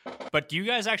America. But do you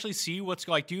guys actually see what's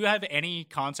like? Do you have any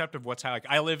concept of what's like?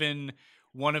 I live in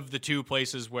one of the 2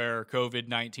 places where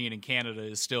COVID-19 in Canada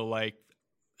is still like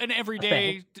an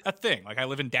everyday thing. Like, I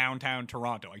live in downtown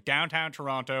Toronto. Like, downtown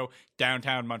Toronto,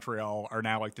 downtown Montreal are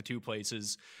now like the 2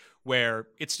 places where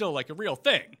it's still like a real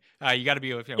thing. You got to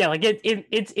be, like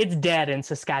it's dead in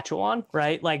Saskatchewan,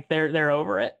 right? Like, they're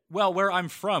over it. Well, where I'm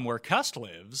from, where Cust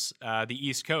lives, the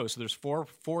East Coast, so there's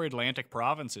four Atlantic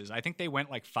provinces. I think they went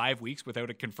like 5 weeks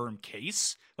without a confirmed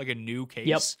case, like a new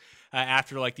case,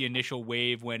 after like the initial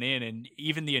wave went in. And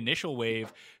even the initial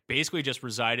wave basically just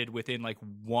resided within like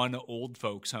one old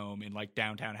folks home in like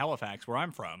downtown Halifax, where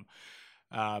I'm from.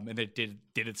 And it did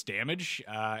its damage.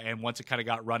 And once it kind of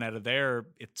got run out of there,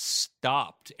 it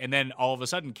stopped. And then all of a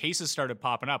sudden, cases started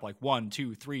popping up, like 1,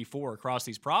 2, 3, 4 across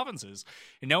these provinces.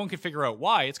 And no one could figure out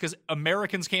why. It's because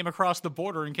Americans came across the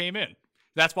border and came in.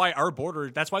 That's why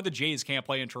that's why the Jays can't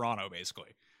play in Toronto,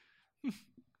 basically.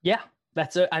 Yeah,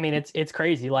 it's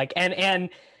crazy. Like, and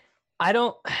I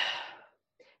don't,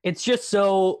 it's just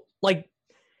so like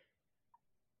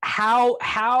how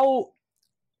I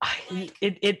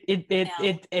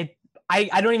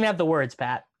don't even have the words,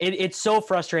 Pat. It's so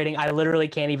frustrating. I literally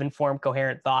can't even form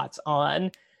coherent thoughts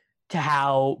on to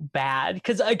how bad,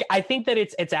 because I think that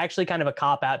it's actually kind of a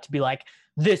cop out to be like,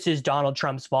 this is Donald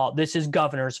Trump's fault, this is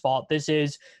governor's fault, this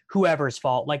is whoever's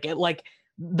fault. Like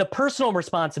the personal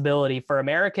responsibility for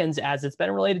Americans, as it's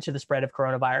been related to the spread of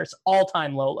coronavirus,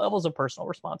 all-time low levels of personal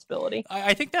responsibility.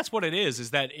 I think that's what it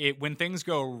is that when things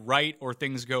go right or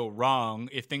things go wrong,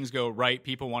 if things go right,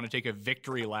 people want to take a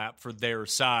victory lap for their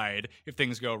side. If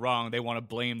things go wrong, they want to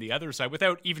blame the other side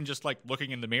without even just like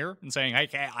looking in the mirror and saying,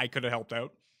 hey, I could have helped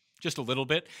out just a little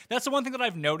bit. That's the one thing that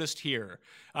I've noticed here.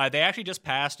 They actually just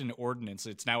passed an ordinance.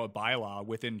 It's now a bylaw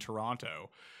within Toronto.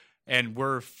 And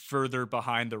we're further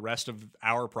behind the rest of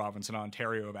our province in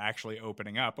Ontario of actually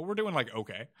opening up. But we're doing like,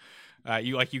 okay.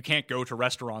 You can't go to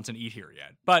restaurants and eat here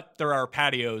yet. But there are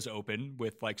patios open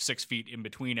with like 6 feet in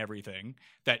between everything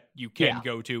that you can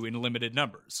go to in limited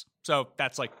numbers. So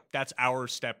that's our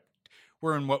step.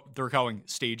 We're in what they're calling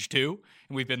stage 2.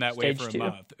 And we've been that way for a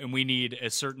month. And we need a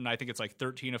certain, I think it's like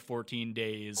 13 to 14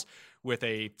 days with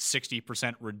a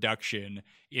 60% reduction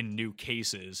in new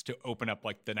cases to open up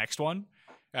like the next one.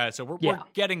 So we're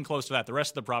getting close to that. The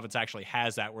rest of the province actually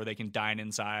has that where they can dine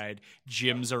inside.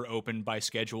 Gyms are open by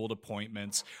scheduled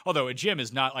appointments. Although a gym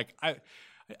is not like I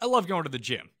love going to the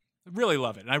gym. I really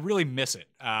love it. And I really miss it.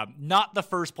 Not the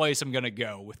first place I'm going to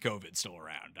go with COVID still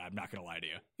around. I'm not going to lie to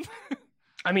you.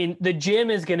 I mean, the gym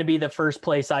is going to be the first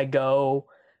place I go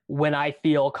when I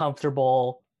feel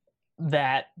comfortable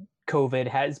that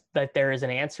that there is an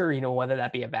answer, whether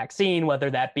that be a vaccine, whether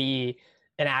that be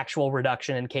an actual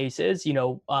reduction in cases,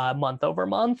 month over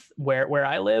month where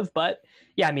I live. But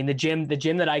yeah, I mean, the gym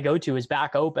that I go to is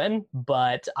back open,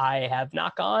 but I have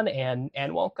not gone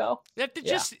and won't go.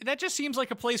 That just seems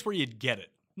like a place where you'd get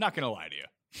it. Not going to lie to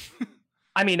you.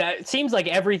 I mean, it seems like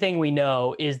everything we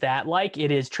know is that like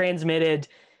it is transmitted,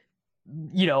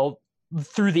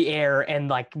 through the air, and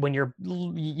like when you're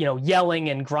yelling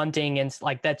and grunting and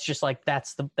like that's just like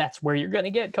that's where you're gonna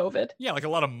get COVID. Yeah, like a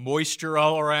lot of moisture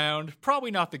all around.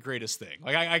 Probably not the greatest thing.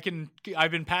 Like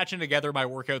I've been patching together my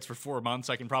workouts for 4 months.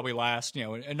 I can probably last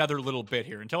another little bit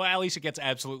here until at least it gets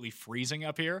absolutely freezing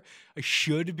up here. I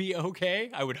should be okay,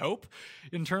 I would hope,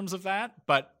 in terms of that.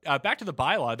 But back to the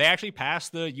bylaw, they actually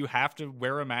passed you have to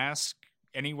wear a mask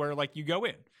anywhere like you go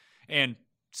in, and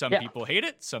some people hate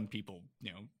it. Some people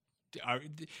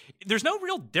there's no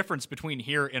real difference between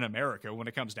here in America when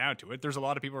it comes down to it. There's a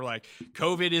lot of people who are like,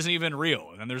 COVID isn't even real.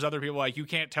 And then there's other people like, you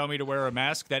can't tell me to wear a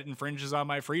mask, that infringes on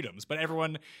my freedoms. But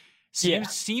everyone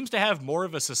seems to have more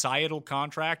of a societal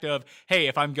contract of, hey,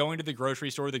 if I'm going to the grocery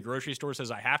store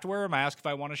says I have to wear a mask if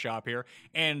I want to shop here.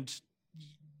 And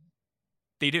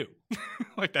they do.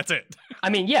 Like, that's it. I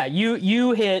mean, yeah,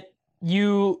 you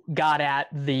got at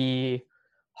the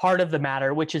heart of the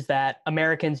matter, which is that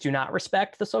Americans do not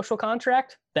respect the social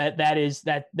contract. That is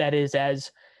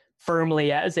as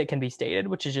firmly as it can be stated,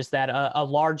 which is just that a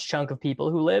large chunk of people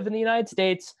who live in the United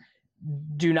States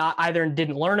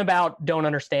didn't learn about, don't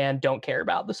understand, don't care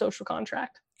about the social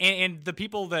contract. And the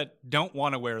people that don't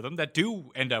want to wear them, that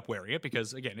do end up wearing it,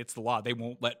 because again, it's the law, they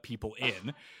won't let people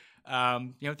in.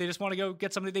 If they just want to go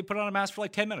get something, they put on a mask for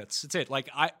like 10 minutes. That's it. Like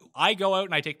I go out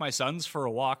and I take my sons for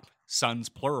a walk, sons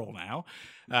plural now,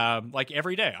 like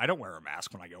every day. I don't wear a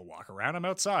mask when I go walk around. I'm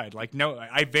outside. Like, no,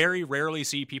 I very rarely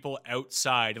see people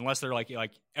outside unless they're like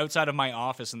outside of my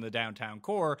office in the downtown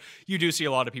core. You do see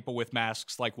a lot of people with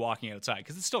masks, like walking outside,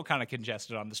 because it's still kind of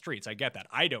congested on the streets. I get that.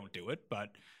 I don't do it, but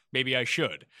maybe I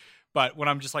should. But when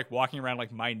I'm just like walking around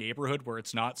like my neighborhood where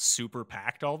it's not super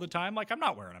packed all the time, like I'm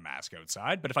not wearing a mask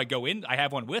outside. But if I go in, I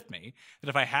have one with me, that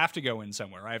if I have to go in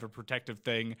somewhere, I have a protective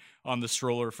thing on the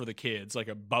stroller for the kids, like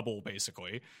a bubble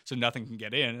basically, so nothing can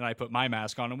get in. And I put my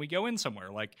mask on and we go in somewhere.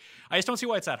 Like, I just don't see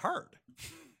why it's that hard.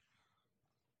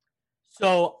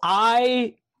 So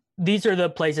these are the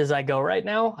places I go right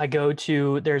now. I go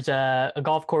to, there's a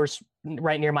golf course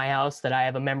right near my house that I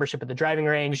have a membership at the driving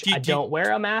range. I don't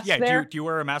wear a mask there. Do you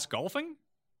wear a mask golfing?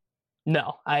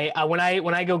 No, when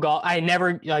I go golf, I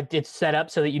never, it's set up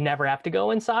so that you never have to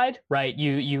go inside, right?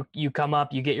 You come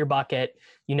up, you get your bucket,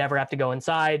 you never have to go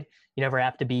inside. You never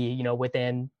have to be,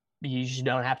 within, you just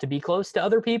don't have to be close to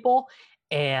other people.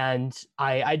 And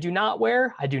I do not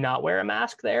wear a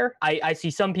mask there. I see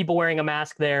some people wearing a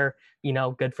mask there,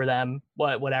 good for them,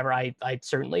 whatever. I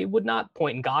certainly would not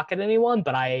point and gawk at anyone,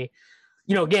 but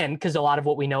again, because a lot of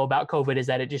what we know about COVID is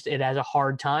that it has a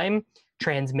hard time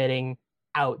transmitting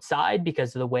outside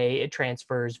because of the way it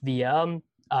transfers via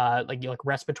like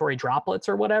respiratory droplets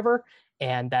or whatever,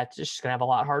 and that's just gonna have a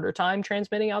lot harder time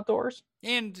transmitting outdoors.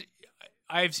 And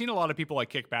I've seen a lot of people like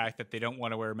kick back that they don't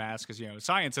want to wear masks because, you know,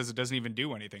 science says it doesn't even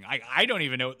do anything. I don't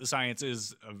even know what the science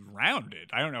is around it.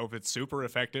 I don't know if it's super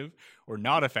effective or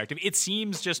not effective. It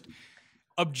seems just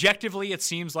objectively, it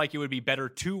seems like it would be better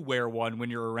to wear one when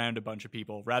you're around a bunch of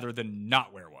people rather than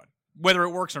not wear one. Whether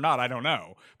it works or not, I don't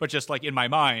know. But just like in my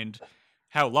mind,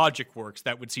 how logic works,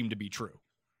 that would seem to be true.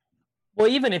 Well,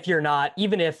 even if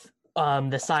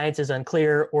the science is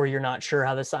unclear or you're not sure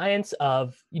how the science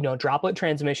of, you know, droplet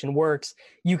transmission works,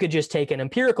 you could just take an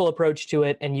empirical approach to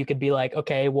it, and you could be like,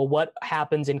 okay, well, what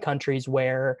happens in countries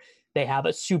where they have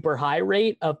a super high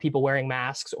rate of people wearing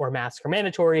masks or masks are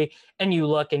mandatory, and you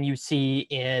look and you see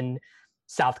in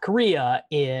South Korea,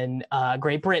 in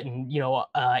Great Britain, you know,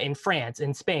 in France,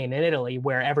 in Spain, in Italy,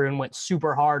 where everyone went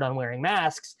super hard on wearing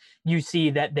masks, you see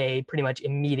that they pretty much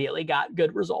immediately got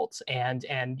good results, and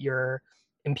your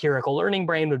empirical learning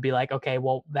brain would be like, okay,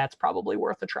 well, that's probably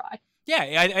worth a try. Yeah,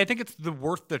 I think it's the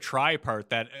worth the try part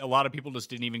that a lot of people just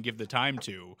didn't even give the time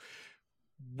to,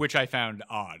 which I found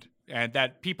odd. And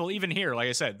that people even here, like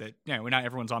I said, that, you know, not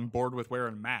everyone's on board with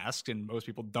wearing masks, and most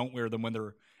people don't wear them when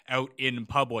they're out in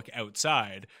public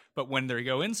outside. But when they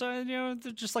go inside, you know,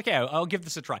 they're just like, yeah, I'll give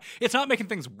this a try. It's not making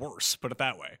things worse, put it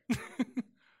that way.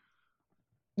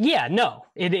 Yeah, no,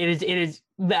 it is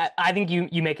that I think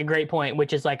you make a great point,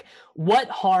 which is like, what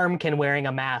harm can wearing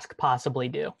a mask possibly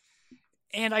do?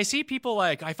 And I see people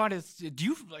like, I find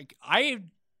I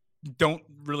don't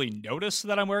really notice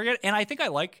that I'm wearing it. And I think I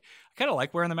kind of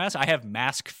like wearing the mask. I have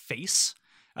mask face.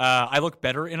 I look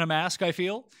better in a mask, I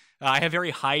feel. I have very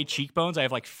high cheekbones. I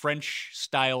have like French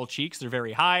style cheeks. They're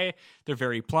very high. They're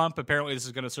very plump. Apparently this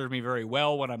is going to serve me very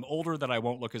well when I'm older, that I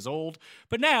won't look as old.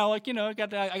 But now, like, you know, I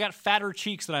got fatter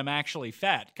cheeks than I'm actually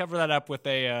fat. Cover that up with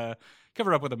a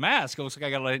mask. It looks like I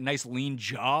got a nice lean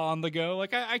jaw on the go.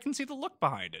 Like I can see the look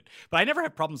behind it. But I never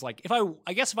have problems. Like if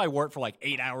I wore it for like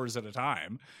 8 hours at a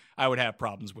time, I would have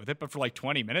problems with it. But for like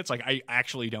 20 minutes, like I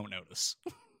actually don't notice.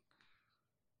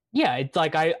 Yeah, it's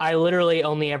like I literally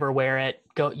only ever wear it,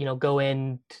 go pick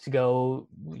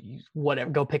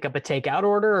up a takeout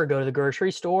order or go to the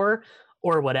grocery store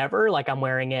or whatever. Like I'm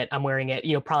wearing it,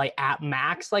 you know, probably at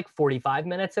max like 45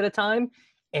 minutes at a time.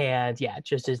 And yeah, it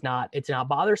just it's not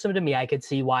bothersome to me. I could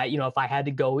see why, you know, if I had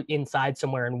to go inside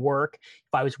somewhere and work,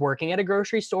 if I was working at a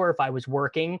grocery store, if I was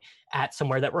working at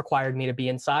somewhere that required me to be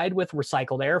inside with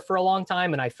recycled air for a long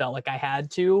time, and I felt like I had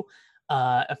to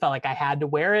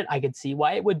wear it, I could see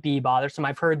why it would be bothersome.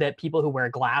 I've heard that people who wear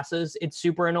glasses, it's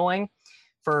super annoying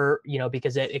for, you know,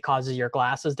 because it causes your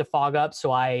glasses to fog up.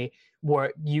 So I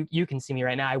wore, you can see me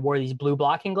right now, I wore these blue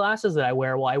blocking glasses that I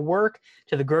wear while I work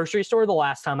to the grocery store the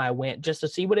last time I went, just to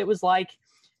see what it was like.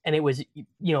 And it was, you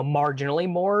know, marginally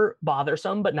more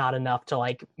bothersome, but not enough to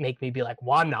like make me be like,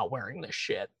 well, I'm not wearing this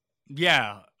shit.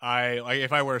 Yeah,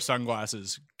 if I wear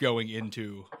sunglasses going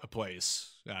into a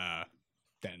place,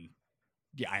 then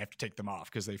yeah, I have to take them off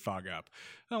because they fog up.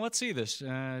 Now, let's see this.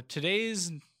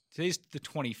 Today's the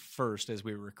 21st as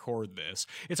we record this.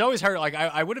 It's always hard. Like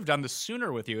I would have done this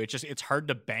sooner with you. It's hard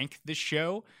to bank this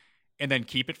show and then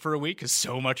keep it for a week because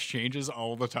so much changes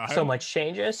all the time. So much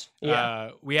changes. Yeah.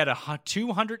 We had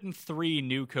 203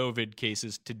 new COVID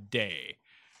cases today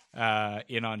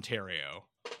in Ontario.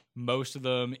 Most of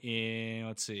them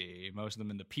in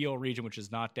the Peel region, which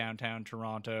is not downtown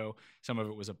Toronto. Some of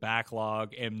it was a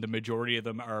backlog, and the majority of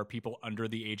them are people under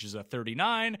the ages of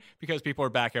 39 because people are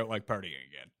back out like partying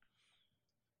again.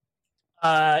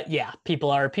 Yeah, people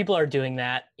are doing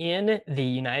that in the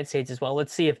United States as well.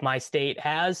 Let's see if my state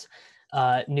has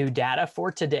new data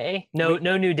for today. No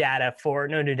new data for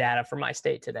my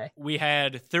state today. We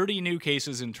had 30 new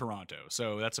cases in Toronto,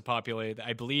 so that's a population.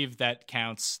 I believe that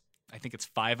counts. I think it's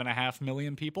 5.5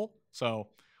 million people. So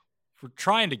we're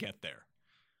trying to get there.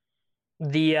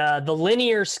 The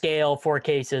linear scale for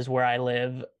cases where I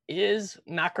live is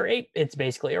not great. It's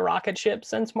basically a rocket ship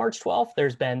since March 12th.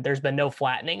 There's been no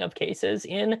flattening of cases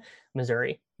in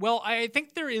Missouri. Well, I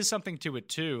think there is something to it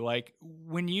too. Like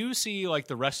when you see like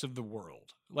the rest of the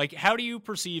world, like how do you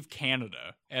perceive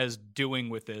Canada as doing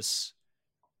with this?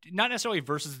 Not necessarily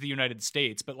versus the United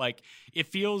States, but like it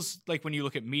feels like when you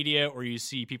look at media or you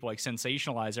see people like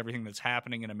sensationalize everything that's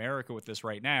happening in America with this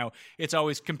right now, it's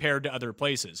always compared to other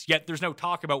places. Yet there's no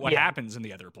talk about what happens in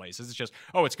the other places. It's just,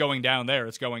 oh, it's going down there,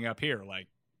 it's going up here. Like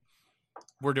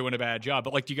we're doing a bad job.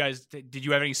 But like, did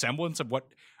you have any semblance of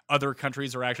what other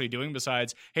countries are actually doing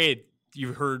besides, hey,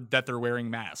 you heard that they're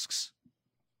wearing masks?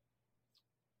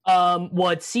 Well,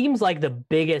 it seems like the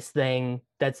biggest thing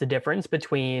that's the difference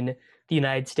between the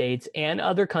United States and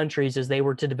other countries is they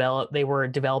were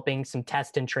developing some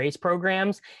test and trace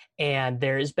programs, and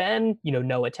there's been,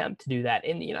 no attempt to do that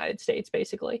in the United States,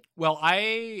 basically. Well,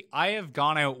 I have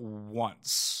gone out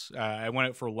once. I went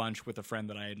out for lunch with a friend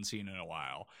that I hadn't seen in a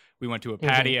while. We went to a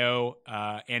patio,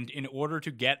 and in order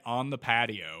to get on the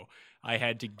patio, I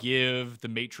had to give the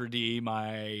maitre d'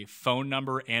 my phone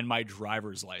number and my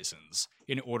driver's license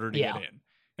in order to get in.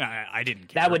 I didn't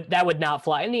care. That would not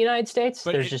fly in the United States.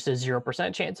 But there's just a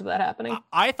 0% chance of that happening.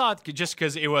 I thought just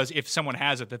because it was, if someone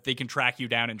has it, that they can track you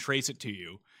down and trace it to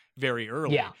you very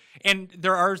early. Yeah. And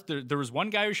there was one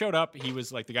guy who showed up. He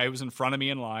was like the guy who was in front of me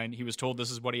in line. He was told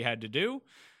this is what he had to do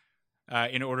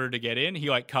in order to get in. He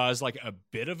caused a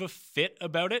bit of a fit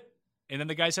about it. And then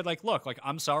the guy said, look,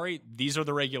 I'm sorry, these are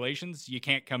the regulations. You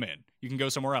can't come in. You can go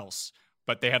somewhere else,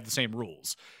 but they have the same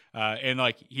rules. And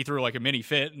he threw a mini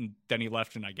fit, and then he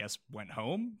left and I guess went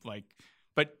home.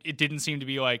 But it didn't seem to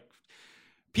be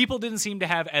people didn't seem to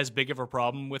have as big of a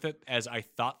problem with it as I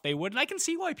thought they would. And I can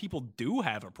see why people do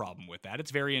have a problem with that.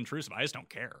 It's very intrusive. I just don't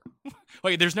care.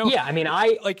 There's no. Yeah, I mean,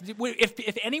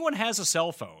 if anyone has a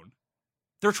cell phone,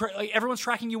 they're everyone's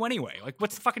tracking you anyway.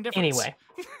 What's the fucking difference? Anyway.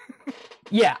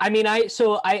 Yeah, I mean,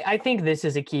 I think this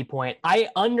is a key point. I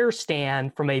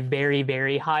understand from a very,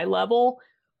 very high level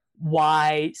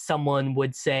why someone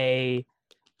would say,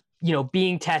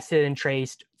 being tested and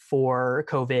traced for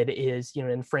COVID is, an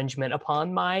infringement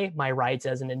upon my rights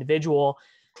as an individual.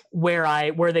 Where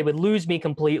they would lose me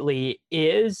completely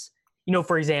is,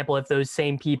 for example, if those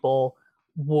same people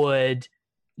would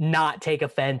not take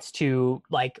offense to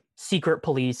secret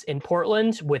police in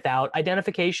Portland without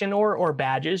identification or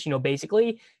badges,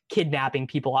 basically kidnapping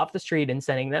people off the street and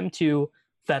sending them to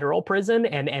federal prison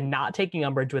and not taking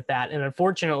umbrage with that. And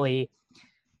unfortunately,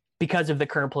 because of the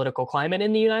current political climate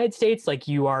in the United States,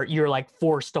 you're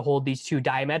forced to hold these two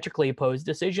diametrically opposed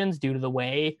decisions due to the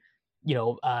way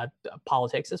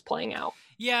politics is playing out.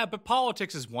 Yeah, but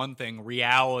politics is one thing.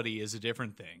 Reality is a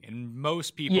different thing. And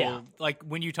most people,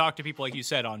 when you talk to people, like you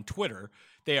said, on Twitter,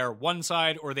 they are one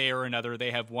side or they are another. They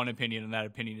have one opinion, and that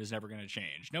opinion is never going to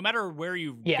change. No matter where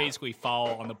you basically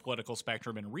fall on the political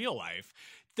spectrum in real life,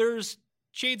 there's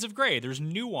shades of gray. There's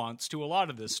nuance to a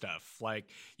lot of this stuff.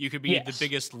 You could be the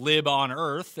biggest lib on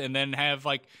earth and then have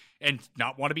and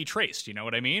not want to be traced, you know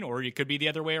what I mean? Or you could be the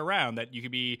other way around, that you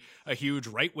could be a huge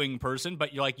right-wing person,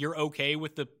 but you're okay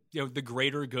with the the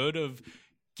greater good of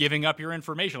giving up your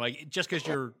information. Just because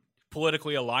you're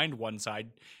politically aligned one side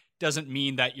doesn't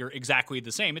mean that you're exactly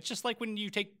the same. It's just when you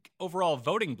take overall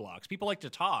voting blocks. People like to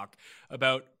talk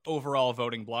about overall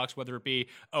voting blocks, whether it be,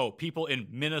 people in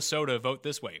Minnesota vote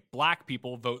this way, black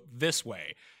people vote this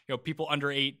way, people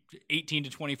under 18 to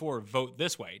 24 vote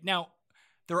this way. Now,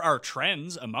 there are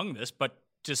trends among this, but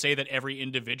to say that every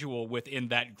individual within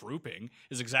that grouping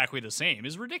is exactly the same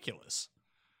is ridiculous.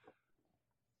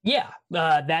 Yeah,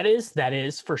 that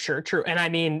is for sure true. And I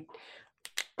mean,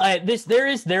 there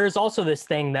is also this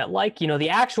thing that the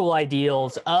actual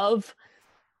ideals of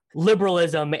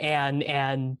liberalism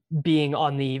and being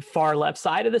on the far left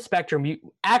side of the spectrum,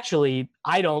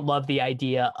 I don't love the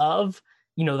idea of,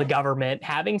 the government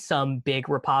having some big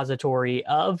repository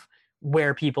of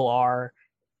where people are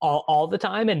all the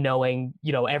time and knowing,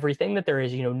 everything that there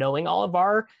is, knowing all of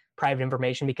our private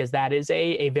information, because that is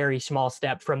a very small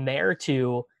step from there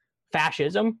to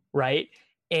fascism, right?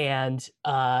 And,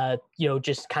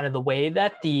 just kind of the way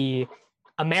that the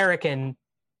American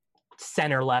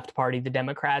center-left party, the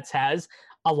Democrats, has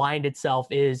aligned itself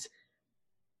is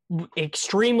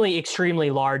extremely, extremely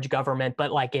large government,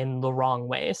 but in the wrong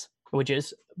ways, which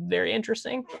is very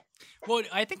interesting. Well,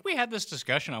 I think we had this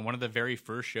discussion on one of the very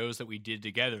first shows that we did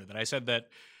together, that I said that,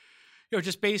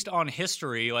 just based on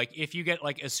history, if you get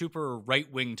a super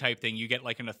right-wing type thing, you get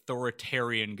an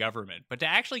authoritarian government. But to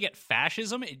actually get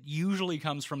fascism, it usually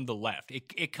comes from the left.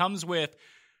 It comes with,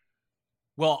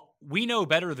 well, we know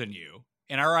better than you,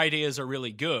 and our ideas are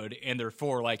really good, and they're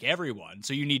for everyone,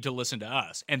 so you need to listen to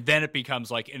us. And then it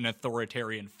becomes an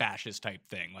authoritarian fascist type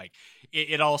thing.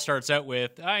 It all starts out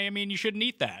with, I mean, you shouldn't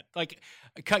eat that.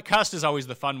 Cust is always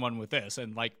the fun one with this,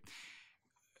 and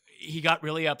he got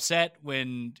really upset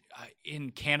when in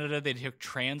Canada they took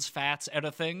trans fats out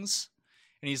of things.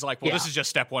 And he's like, well, this is just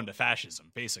step one to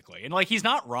fascism, basically. And he's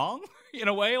not wrong in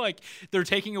a way. They're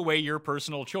taking away your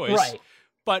personal choice. Right.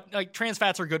 But trans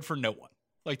fats are good for no one.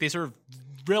 They serve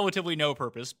relatively no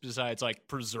purpose besides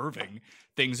preserving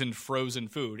things in frozen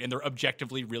food. And they're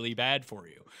objectively really bad for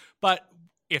you. But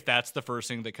if that's the first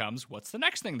thing that comes, what's the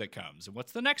next thing that comes? And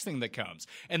what's the next thing that comes?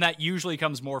 And that usually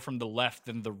comes more from the left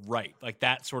than the right,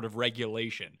 that sort of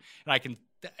regulation. And I can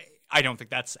I don't think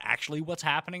that's actually what's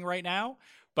happening right now,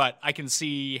 but I can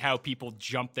see how people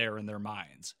jump there in their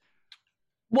minds.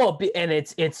 Well, and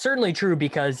it's certainly true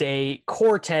because a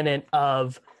core tenet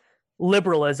of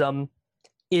liberalism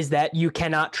is that you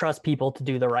cannot trust people to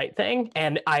do the right thing,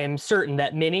 and I am certain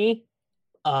that many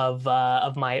of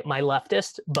my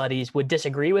leftist buddies would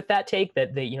disagree with that take,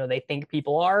 that they think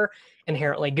people are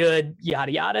inherently good,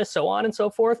 yada yada, so on and so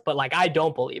forth. But like, I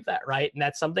don't believe that, right? And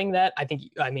that's something that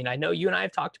I know you and I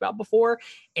have talked about before,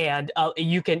 and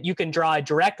you can draw a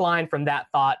direct line from that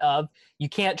thought of you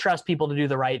can't trust people to do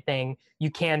the right thing. You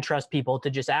can trust people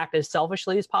to just act as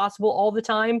selfishly as possible all the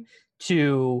time,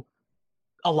 to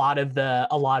a lot of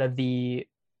the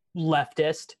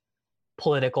leftist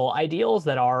political ideals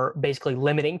that are basically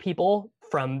limiting people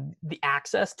from the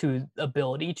access to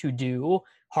ability to do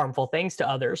harmful things to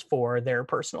others for their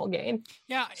personal gain.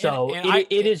 Yeah. So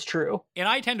it is true. And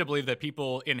I tend to believe that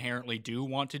people inherently do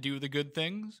want to do the good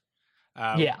things.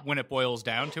 When it boils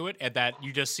down to it, and that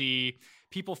you just see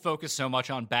people focus so much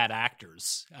on bad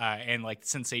actors and like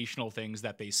sensational things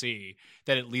that they see,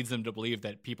 that it leads them to believe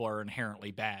that people are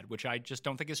inherently bad, which I just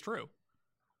don't think is true.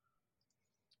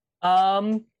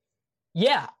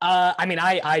 Yeah,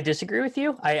 I disagree with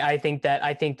you. I think that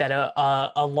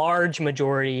a large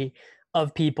majority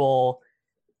of people,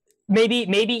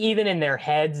 maybe even in their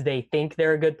heads, they think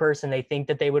they're a good person. They think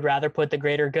that they would rather put the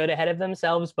greater good ahead of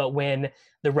themselves. But when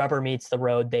the rubber meets the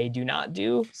road, they do not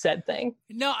do said thing.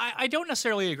 No, I don't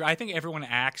necessarily agree. I think everyone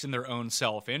acts in their own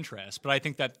self-interest, but I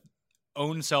think that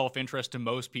own self-interest to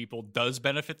most people does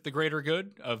benefit the greater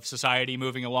good of society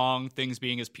moving along, things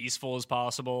being as peaceful as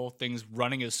possible, things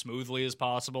running as smoothly as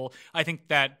possible. I think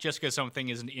that just because something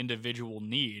is an individual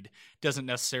need doesn't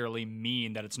necessarily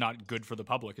mean that it's not good for the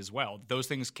public as well. Those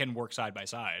things can work side by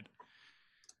side.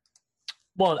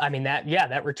 Well, I mean that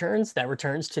returns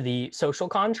to the social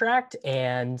contract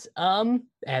and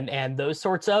those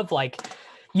sorts of, like,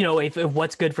 if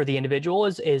what's good for the individual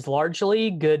is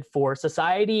largely good for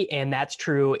society, and that's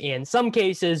true in some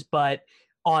cases, but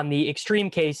on the extreme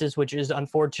cases, which is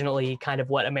unfortunately kind of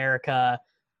what America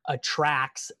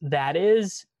attracts, that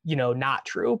is, not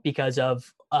true because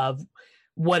of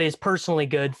what is personally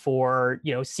good for,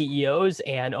 CEOs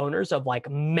and owners of like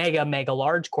mega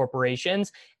large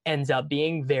corporations ends up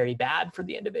being very bad for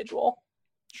the individual.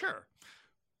 Sure.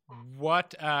 What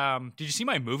did you see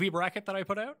my movie bracket that I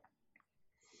put out?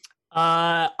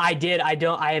 I did. I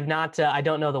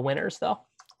don't know the winners though.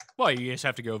 Well, you just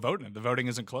have to go vote in it. The voting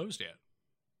isn't closed yet.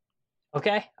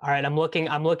 Okay. All right. I'm looking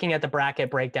at the bracket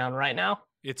breakdown right now.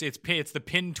 It's the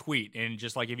pinned tweet, and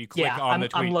just like if you click on the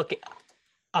tweet,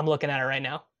 I'm looking at it right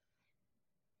now.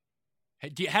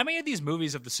 How many of these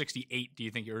movies of the 68 do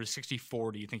you think, or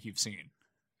 64 do you think you've seen?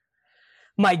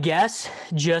 My guess,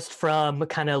 just from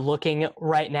kind of looking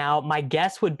right now, my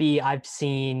guess would be I've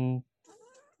seen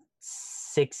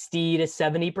 60 to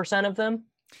 70% of them.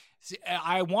 See,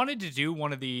 I wanted to do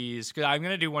one of these because I'm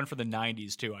going to do one for the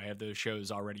 90s too. I have those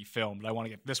shows already filmed. I want to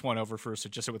get this one over first,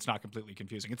 just so it's not completely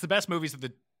confusing. It's the best movies of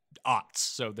the aughts,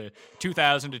 so the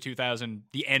 2000 to 2000,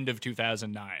 the end of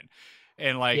 2009.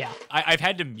 And I've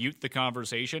had to mute the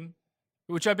conversation,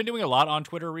 which I've been doing a lot on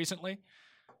Twitter recently.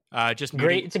 Just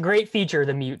muting. It's a great feature,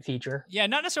 the mute feature. Yeah,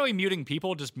 not necessarily muting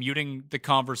people, just muting the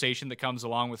conversation that comes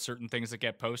along with certain things that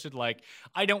get posted. Like,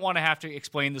 I don't want to have to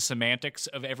explain the semantics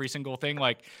of every single thing.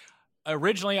 Like,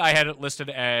 originally I had it listed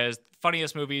as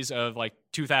funniest movies of like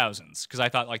 2000s because I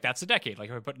thought like that's the decade. Like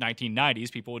if I put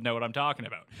 1990s, people would know what I'm talking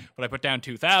about. But I put down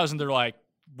 2000, they're like,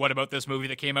 what about this movie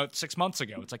that came out 6 months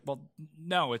ago? It's like, well,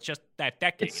 no, it's just that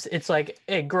decade. It's like,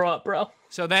 hey, grow up, bro.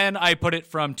 So then I put it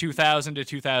from 2000 to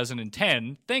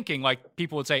 2010, thinking like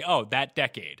people would say, oh, that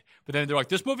decade. But then they're like,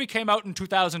 this movie came out in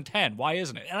 2010. Why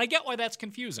isn't it? And I get why that's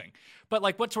confusing. But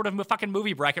like, what sort of fucking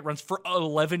movie bracket runs for an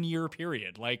 11-year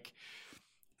period? Like,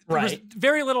 right.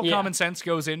 Very little common sense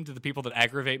goes into the people that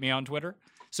aggravate me on Twitter.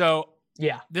 So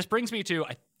this brings me to,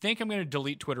 I think I'm going to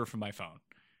delete Twitter from my phone.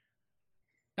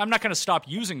 I'm not going to stop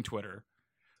using Twitter,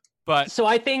 but so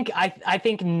I think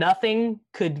nothing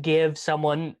could give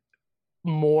someone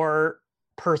more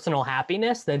personal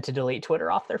happiness than to delete Twitter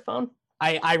off their phone.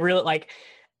 I really like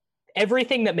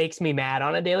everything that makes me mad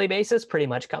on a daily basis pretty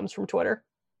much comes from Twitter.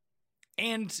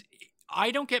 And I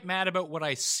don't get mad about what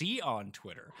I see on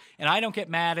Twitter, and I don't get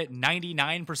mad at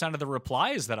 99% of the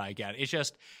replies that I get. It's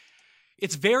just,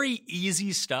 it's very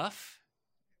easy stuff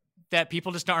that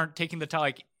people just aren't taking the time.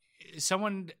 Like,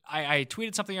 I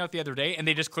tweeted something out the other day, and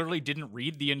they just clearly didn't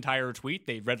read the entire tweet.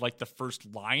 They read like the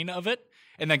first line of it,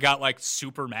 and then got like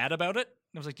super mad about it.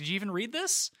 And I was like, "Did you even read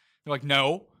this?" They're like,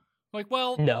 "No." I'm like,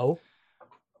 well, no.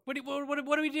 What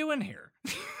are we doing here?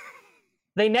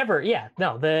 They never, yeah,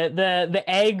 no, the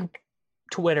egg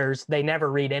Twitters, they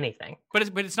never read anything. But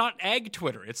it's not egg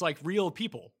Twitter. It's like real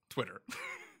people Twitter.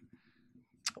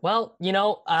 Well,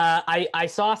 I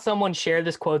saw someone share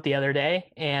this quote the other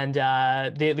day, and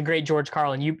the great George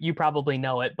Carlin, you probably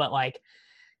know it, but like,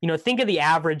 think of the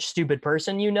average stupid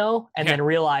person, and then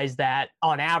realize that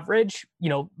on average,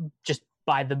 just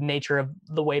by the nature of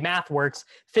the way math works,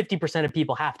 50% of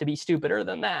people have to be stupider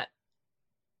than that.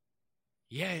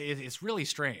 Yeah, it's really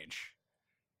strange.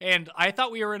 And I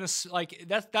thought we were in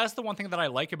that's the one thing that I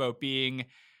like about being.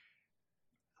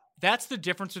 That's the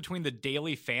difference between the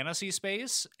daily fantasy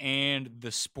space and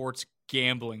the sports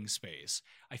gambling space.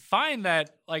 I find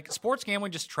that like sports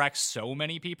gambling just tracks so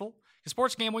many people.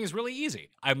 Sports gambling is really easy.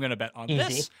 I'm going to bet on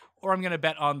this or I'm going to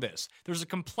bet on this. There's a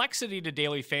complexity to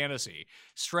daily fantasy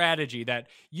strategy that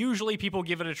usually people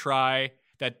give it a try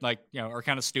that are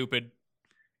kind of stupid.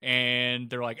 And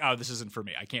they're like, oh, this isn't for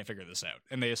me. I can't figure this out.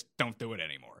 And they just don't do it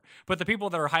anymore. But the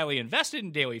people that are highly invested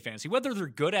in daily fantasy, whether they're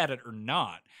good at it or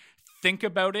not, think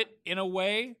about it in a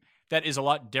way that is a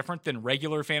lot different than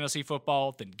regular fantasy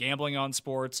football, than gambling on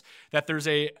sports, that there's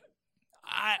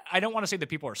I don't want to say that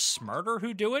people are smarter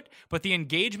who do it, but the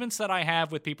engagements that I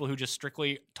have with people who just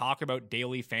strictly talk about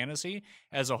daily fantasy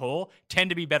as a whole tend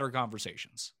to be better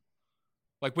conversations.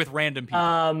 Like with random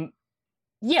people.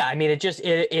 Yeah, I mean, it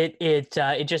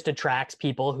just attracts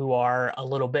people who are a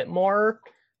little bit more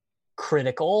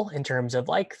critical in terms of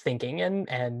like thinking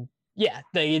and yeah,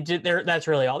 that's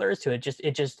really all there is to it.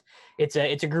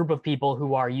 It's a group of people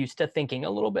who are used to thinking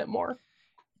a little bit more.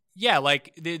 Yeah,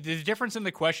 like the difference in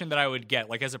the question that I would get,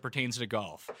 like as it pertains to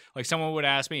golf, like someone would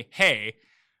ask me, "Hey,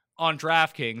 on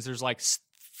DraftKings, there's like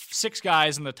 6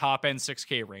 guys in the top end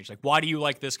 6K range. Like, why do you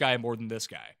like this guy more than this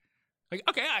guy?" Like,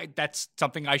 okay, that's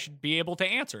something I should be able to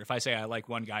answer if I say I like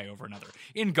one guy over another.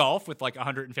 In golf, with like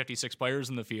 156 players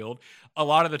in the field, a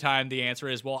lot of the time the answer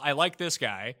is, well, I like this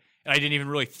guy, and I didn't even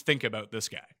really think about this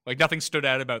guy. Like, nothing stood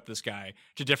out about this guy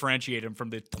to differentiate him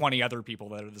from the 20 other people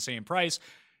that are the same price,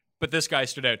 but this guy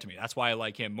stood out to me. That's why I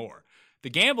like him more. The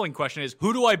gambling question is,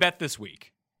 who do I bet this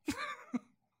week?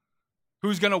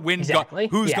 Who's going to win? Exactly.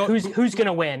 Who's going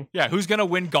to win? Yeah, who's going to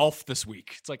win golf this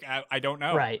week? It's like, I don't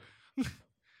know. Right.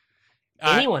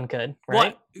 Anyone could,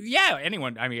 right? Well, yeah,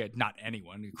 anyone. I mean, not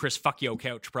anyone. Chris Fuck Yo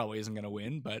Couch probably isn't going to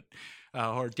win, but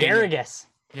or Garrigus.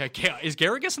 Yeah, is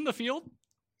Garrigus in the field?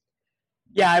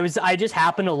 Yeah, I just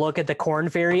happened to look at the Corn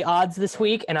Ferry odds this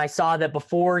week, and I saw that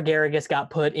before Garrigus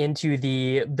got put into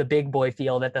the big boy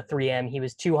field at the 3M, he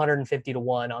was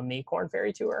 250-1 on the Corn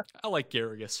Ferry Tour. I like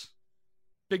Garrigus.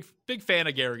 Big fan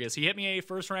of Garrigus. He hit me a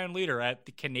first round leader at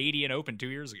the Canadian Open 2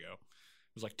 years ago.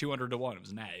 It was like 200-1. It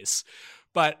was nice,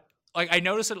 but. Like I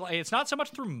notice it, it's not so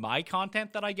much through my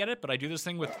content that I get it, but I do this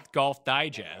thing with Golf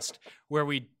Digest where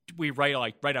we write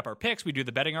up our picks. We do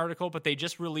the betting article, but they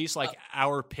just release like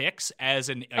our picks as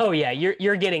an. Oh yeah,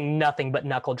 you're getting nothing but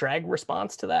knuckle drag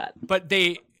response to that. But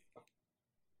they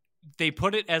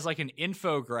put it as like an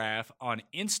infograph on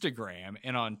Instagram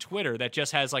and on Twitter that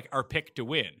just has like our pick to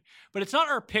win. But it's not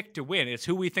our pick to win. It's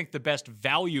who we think the best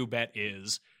value bet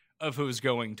is of who's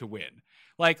going to win.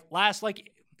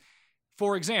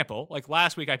 For example, like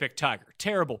last week I picked Tiger.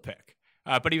 Terrible pick.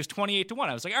 But he was 28-1.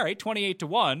 I was like, all right,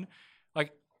 28-1.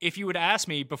 Like, if you would ask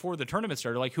me before the tournament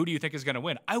started, like, who do you think is going to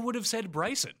win? I would have said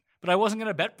Bryson. But I wasn't going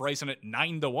to bet Bryson at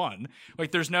 9-1.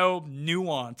 Like, there's no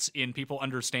nuance in people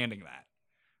understanding that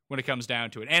when it comes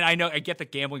down to it. And I get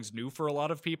that gambling's new for a lot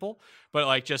of people, but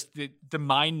like just the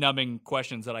mind-numbing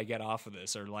questions that I get off of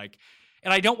this are like,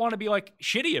 and I don't want to be like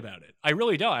shitty about it. I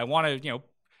really don't. I want to,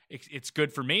 it's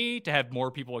good for me to have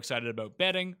more people excited about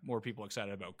betting, more people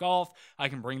excited about golf. I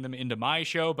can bring them into my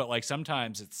show, but like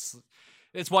sometimes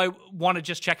it's why I want to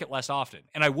just check it less often.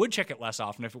 And I would check it less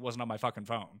often if it wasn't on my fucking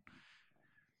phone.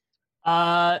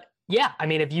 Yeah. I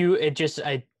mean,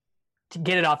 to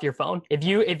get it off your phone. If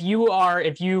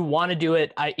you want to do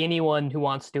it, anyone who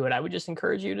wants to do it, I would just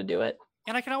encourage you to do it.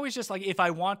 And I can always just like, if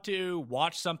I want to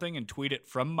watch something and tweet it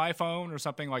from my phone or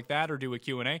something like that, or do a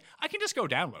Q&A, I can just go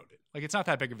download it. Like, it's not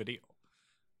that big of a deal.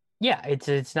 Yeah,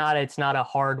 it's not a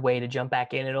hard way to jump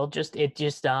back in.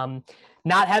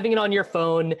 Not having it on your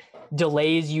phone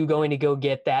delays you going to go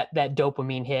get that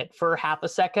dopamine hit for half a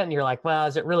second. You're like, well,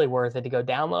 is it really worth it to go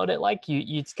download it? Like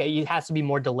it has to be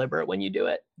more deliberate when you do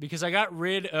it. Because I got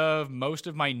rid of most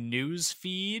of my news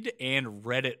feed and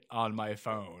Reddit on my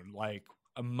phone like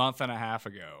a month and a half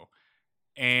ago.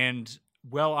 And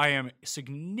while I am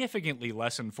significantly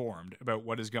less informed about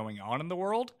what is going on in the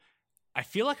world, I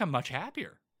feel like I'm much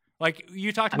happier. Like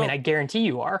you talked I about, mean, I guarantee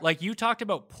you are. like you talked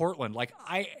about Portland. Like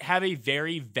I have a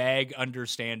very vague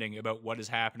understanding about what is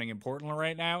happening in Portland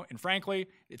right now, and frankly,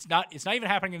 it's not even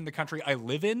happening in the country I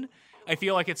live in. I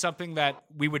feel like it's something that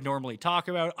we would normally talk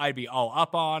about. I'd be all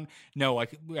up on. No,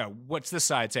 like, you know, what's this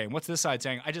side saying? What's this side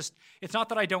saying? It's not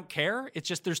that I don't care. It's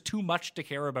just there's too much to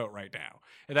care about right now.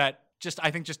 That I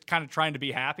think just kind of trying to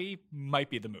be happy might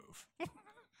be the move.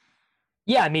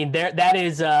 Yeah, I mean,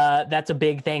 that's a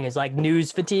big thing, is like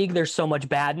news fatigue. There's so much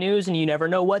bad news and you never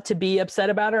know what to be upset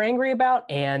about or angry about.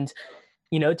 And,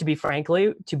 you know, to be frank,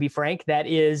 that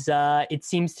is, it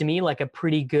seems to me like a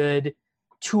pretty good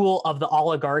tool of the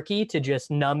oligarchy to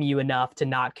just numb you enough to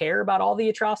not care about all the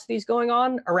atrocities going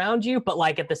on around you. But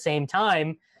like at the same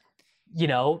time, you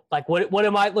know, like what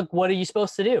are you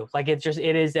supposed to do? Like it's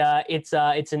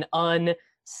an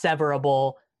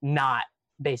unseverable knot,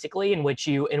 basically, in which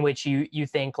you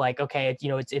think like, okay, you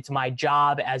know, it's my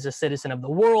job as a citizen of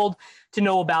the world to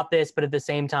know about this, but at the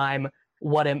same time,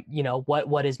 what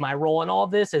is my role in all of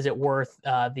this? Is it worth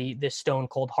the stone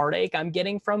cold heartache I'm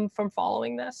getting from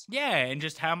following this? Yeah, and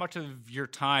just how much of your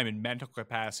time and mental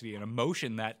capacity and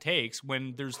emotion that takes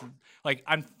when there's like,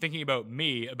 I'm thinking about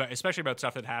especially about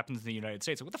stuff that happens in the United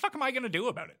States. What the fuck am I going to do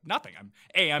about it? Nothing.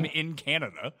 I'm in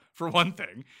Canada for one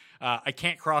thing. I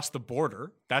can't cross the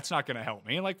border. That's not going to help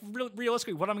me. And like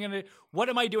realistically, what am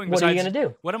I doing? What are you going to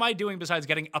do? What am I doing besides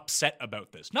getting upset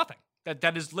about this? Nothing.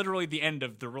 That is literally the end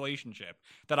of the relationship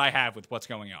that I have with what's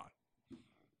going on.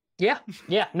 Yeah,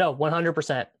 no,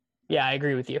 100%. Yeah, I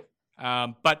agree with you.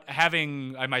 But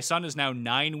having my son is now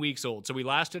 9 weeks old, so we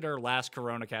lasted our last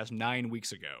Coronacast 9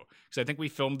 weeks ago because I think we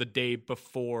filmed the day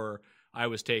before I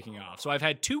was taking off. So I've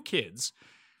had 2 kids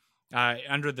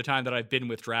under the time that I've been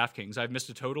with DraftKings. I've missed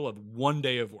a total of 1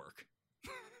 day of work.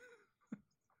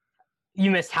 You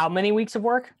missed how many weeks of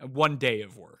work? 1 day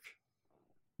of work.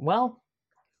 Well,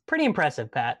 pretty impressive,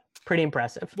 Pat. Pretty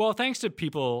impressive. Well, thanks to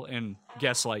people and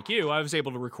guests like you, I was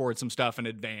able to record some stuff in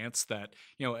advance that,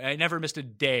 you know, I never missed a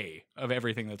day of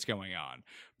everything that's going on.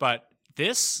 But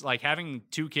this, like having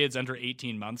 2 kids under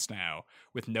 18 months now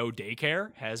with no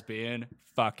daycare has been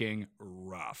fucking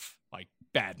rough. Like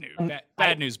bad news.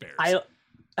 Bad news bears.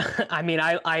 I mean,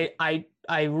 I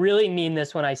really mean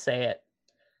this when I say it.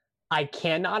 I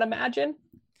cannot imagine.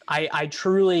 I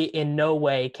truly in no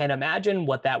way can imagine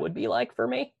what that would be like for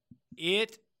me.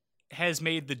 It has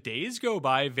made the days go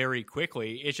by very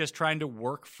quickly. It's just trying to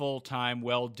work full time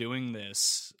while doing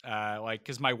this.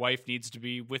 Because my wife needs to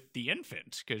be with the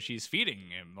infant because she's feeding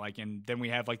him. And then we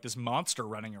have like this monster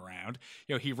running around.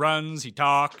 You know, he runs, he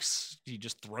talks, he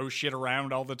just throws shit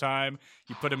around all the time.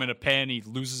 You put him in a pen, he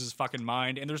loses his fucking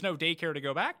mind, and there's no daycare to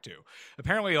go back to.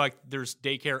 Apparently, like there's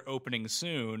daycare opening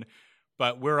soon,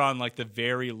 but we're on like the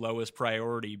very lowest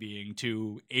priority, being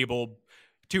two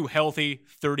healthy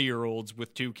 30-year-olds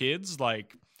with 2 kids.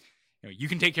 Like, you know, you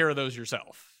can take care of those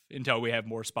yourself until we have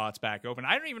more spots back open.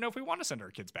 I don't even know if we want to send our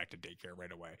kids back to daycare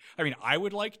right away. I mean, I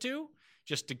would like to,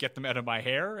 just to get them out of my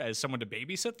hair as someone to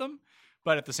babysit them.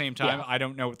 But at the same time, yeah. I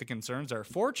don't know what the concerns are.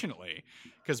 Fortunately,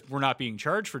 because we're not being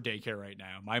charged for daycare right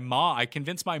now, I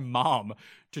convinced my mom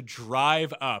to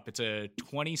drive up. It's a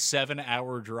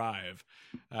 27-hour drive.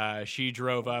 She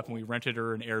drove up and we rented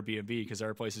her an Airbnb because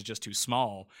our place is just too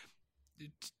small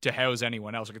to house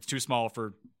anyone else. Like, it's too small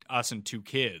for us and 2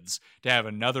 kids. To have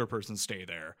another person stay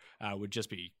there would just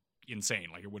be insane.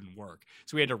 Like, it wouldn't work.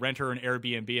 So we had to rent her an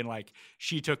Airbnb, and like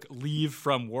she took leave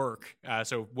from work.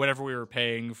 So whatever we were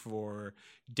paying for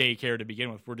daycare to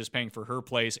begin with, we're just paying for her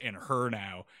place and her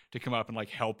now to come up and like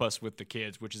help us with the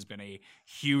kids, which has been a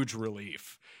huge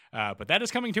relief. But that is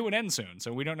coming to an end soon,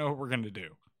 so we don't know what we're going to do.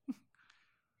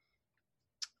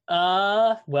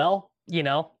 Well, you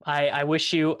know, I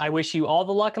wish you all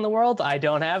the luck in the world. I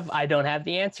don't have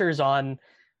the answers on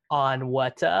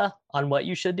what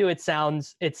you should do. It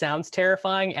sounds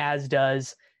terrifying, as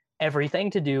does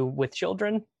everything to do with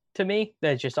children to me.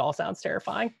 That just all sounds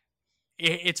terrifying.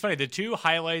 It's funny. The 2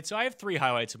 highlights, so I have 3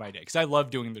 highlights of my day because I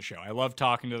love doing the show. I love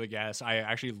talking to the guests. I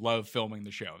actually love filming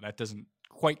the show. That doesn't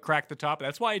quite crack the top.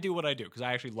 That's why I do what I do, because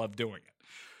I actually love doing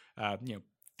it. You know,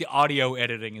 the audio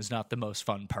editing is not the most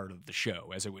fun part of the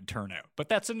show, as it would turn out. But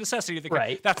that's a necessity.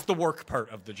 Right. That's the work part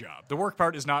of the job. The work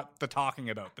part is not the talking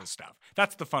about this stuff.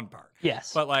 That's the fun part.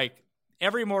 Yes. But like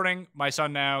every morning, my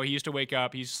son now, he used to wake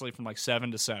up, he used to sleep from like 7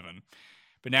 to 7.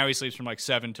 But now he sleeps from like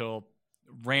 7 till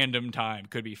random time.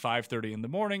 Could be 5:30 in the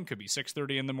morning, could be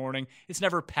 6:30 in the morning. It's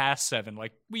never past 7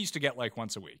 like we used to get like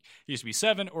once a week. It used to be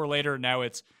 7 or later. Now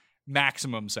it's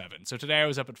maximum 7. So today I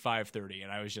was up at 5:30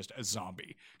 and I was just a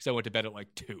zombie because I went to bed at like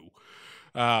 2.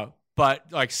 But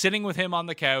But like sitting with him on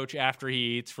the couch after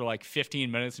he eats for like 15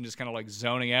 minutes and just kind of like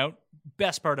zoning out,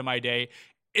 best part of my day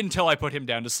until I put him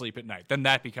down to sleep at night. Then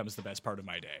that becomes the best part of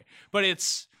my day. But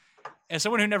it's, as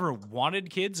someone who never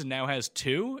wanted kids and now has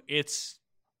two, it's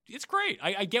great.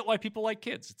 I get why people like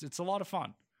kids. It's a lot of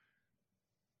fun.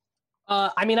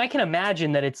 I mean, I can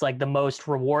imagine that it's like the most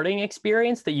rewarding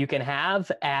experience that you can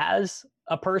have as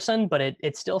a person, but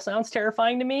it still sounds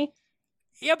terrifying to me.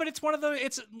 Yeah, but it's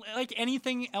like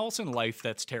anything else in life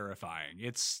that's terrifying.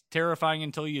 It's terrifying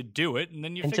until you do it, and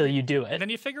then you do it, and then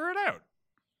you figure it out.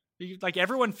 Like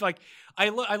everyone, like I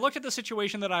looked at the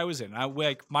situation that I was in.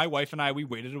 Like my wife and I, we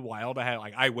waited a while to have.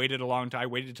 Like I waited a long time. I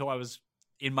waited until I was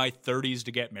in my 30s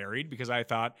to get married because I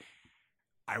thought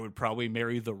I would probably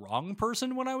marry the wrong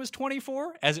person when I was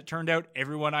 24. As it turned out,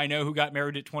 everyone I know who got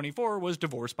married at 24 was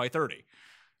divorced by 30.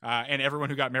 And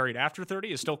everyone who got married after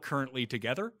 30 is still currently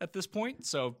together at this point.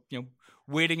 So,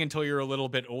 waiting until you're a little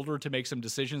bit older to make some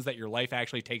decisions that your life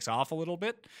actually takes off a little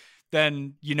bit,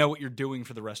 then you know what you're doing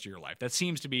for the rest of your life. That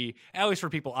seems to be, at least for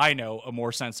people I know, a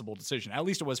more sensible decision. At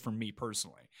least it was for me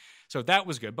personally. So that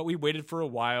was good. But we waited for a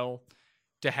while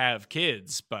to have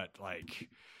kids. But, like,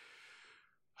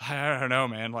 I don't know,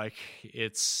 man. Like,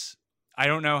 I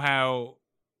don't know how,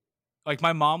 like,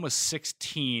 my mom was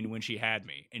 16 when she had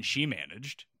me, and she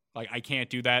managed. Like, I can't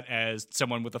do that as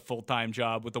someone with a full-time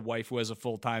job, with a wife who has a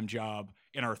full-time job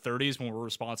in our 30s when we're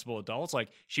responsible adults. Like,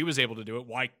 she was able to do it.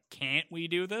 Why can't we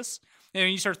do this?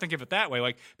 And you start thinking of it that way.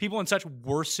 Like, people in such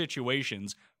worse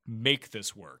situations make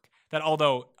this work. That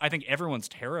although I think everyone's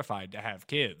terrified to have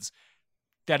kids,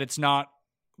 that it's not,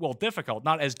 well, difficult.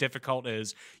 Not as difficult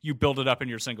as you build it up in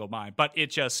your single mind. But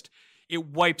it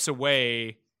wipes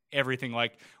away everything.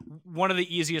 Like, one of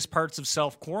the easiest parts of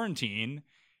self-quarantine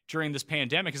during this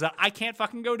pandemic is that I can't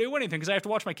fucking go do anything because I have to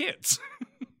watch my kids.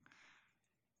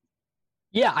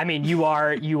 Yeah, I mean, you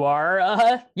are,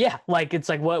 yeah. Like, it's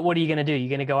like, what are you gonna do? You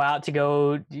gonna go out to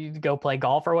go play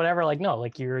golf or whatever? Like, no,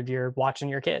 like you're watching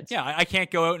your kids. Yeah, I can't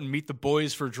go out and meet the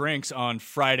boys for drinks on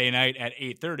Friday night at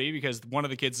 8:30 because one of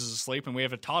the kids is asleep and we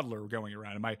have a toddler going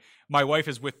around. And my wife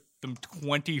is with them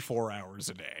 24 hours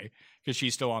a day because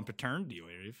she's still on paternity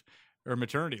leave. Or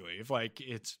maternity leave. Like,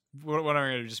 it's what am I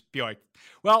going to just be like?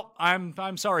 Well,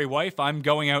 I'm sorry, wife. I'm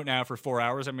going out now for 4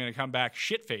 hours. I'm going to come back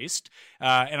shit faced,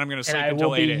 and I'm going to sleep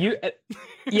until 8 a.m.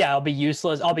 Yeah, I'll be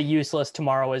useless. I'll be useless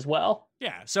tomorrow as well.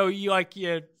 Yeah. So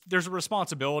there's a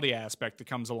responsibility aspect that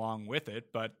comes along with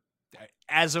it, but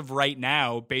as of right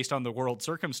now, based on the world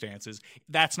circumstances,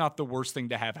 that's not the worst thing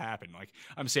to have happen. Like,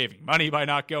 I'm saving money by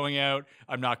not going out.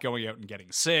 I'm not going out and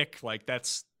getting sick. Like,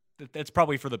 that's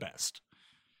probably for the best.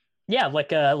 Yeah,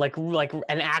 like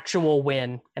an actual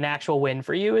win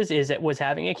for you was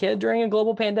having a kid during a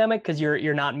global pandemic because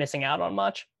you're not missing out on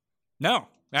much. No,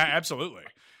 absolutely.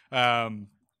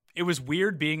 It was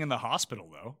weird being in the hospital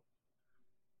though.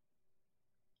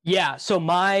 Yeah, so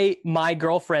my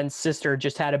girlfriend's sister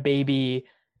just had a baby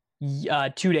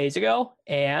 2 days ago,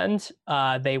 and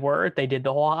they did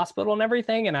the whole hospital and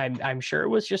everything, and I'm sure it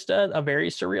was just a very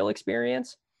surreal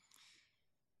experience.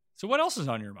 So what else is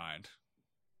on your mind?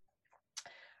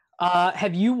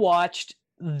 Have you watched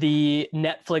the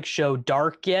Netflix show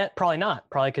Dark yet? Probably not.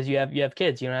 Probably because you have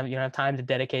kids. You don't have time to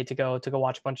dedicate to go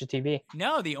watch a bunch of TV.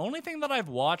 No, the only thing that I've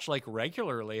watched like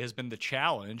regularly has been The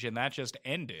Challenge, and that just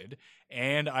ended.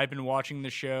 And I've been watching the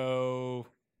show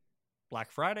Black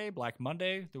Friday, Black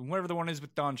Monday, whatever the one is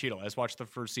with Don Cheadle. I just watched the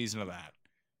first season of that,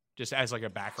 just as like a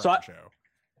background show.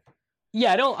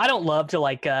 Yeah, I don't love to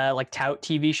like tout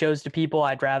TV shows to people.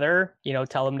 I'd rather,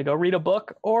 tell them to go read a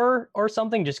book or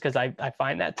something, just because I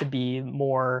find that to be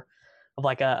more of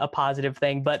like a positive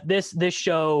thing. But this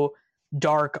show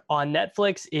Dark on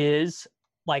Netflix is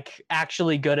like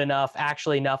actually good enough,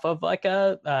 enough of like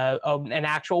an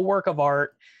actual work of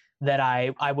art that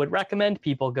I would recommend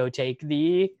people go take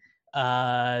the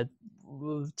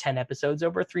 10 episodes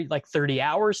over 30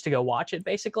 hours to go watch it,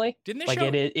 basically. Didn't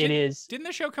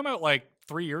the show come out like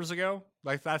 3 years ago?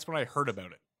 Like, that's when I heard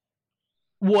about it.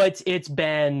 Well, it's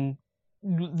been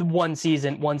one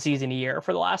season a year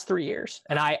for the last 3 years,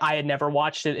 and I had never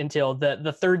watched it until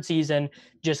the third season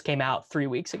just came out 3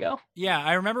 weeks ago. Yeah,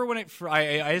 I remember when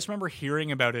I just remember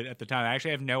hearing about it at the time. I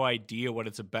actually have no idea what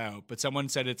it's about, but someone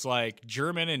said it's like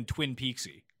German and Twin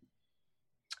Peaksy.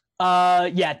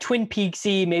 Yeah, Twin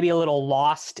Peaksy, maybe a little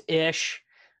Lost-ish.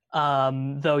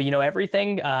 Though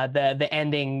everything. The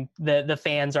ending, the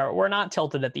fans were not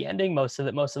tilted at the ending. Most of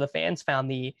the fans found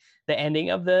the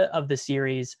ending of the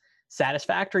series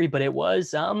satisfactory, but it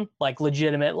was like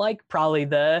legitimate, like probably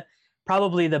the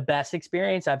best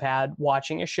experience I've had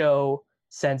watching a show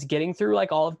since getting through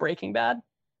like all of Breaking Bad.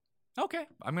 Okay,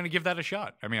 I'm going to give that a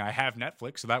shot. I mean, I have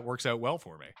Netflix, so that works out well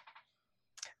for me.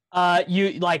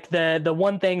 You like the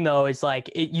one thing though is like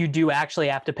you do actually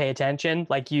have to pay attention.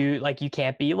 Like you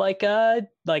can't be like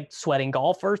sweating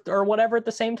golf or whatever at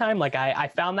the same time. Like I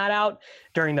found that out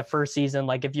during the first season.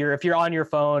 Like if you're on your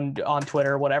phone, on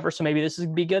Twitter, whatever. So maybe this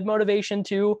would be good motivation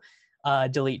to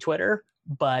delete Twitter.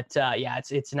 But yeah,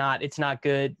 it's not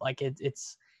good. Like it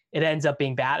ends up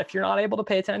being bad if you're not able to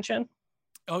pay attention.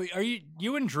 Oh, are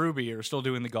you and Drewby are still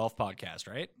doing the golf podcast,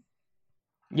 right?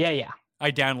 Yeah. I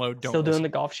download, don't still listen. doing the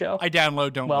golf show. I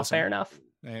download, don't well, listen. Fair enough.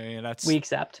 We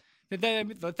accept.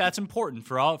 That's important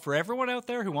for everyone out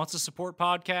there who wants to support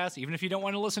podcasts. Even if you don't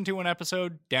want to listen to an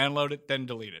episode, download it, then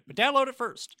delete it. But download it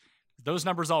first. Those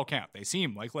numbers all count. They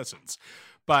seem like listens.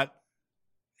 But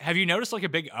have you noticed like a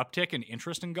big uptick in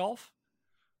interest in golf?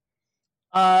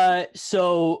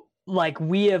 So like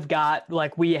we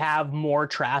have more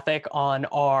traffic on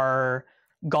our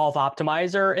golf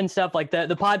optimizer and stuff. Like the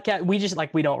podcast,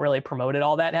 we don't really promote it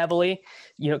all that heavily,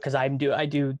 because I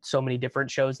do so many different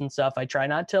shows and stuff. I try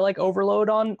not to like overload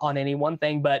on any one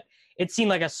thing, but it seemed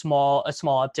like a small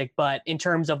uptick. But in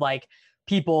terms of like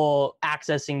people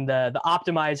accessing the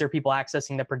optimizer, people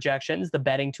accessing the projections, the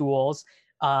betting tools,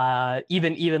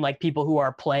 even like people who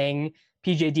are playing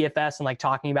PGA DFS and like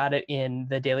talking about it in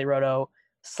the Daily Roto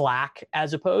Slack,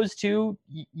 as opposed to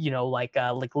like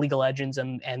League of Legends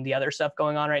and the other stuff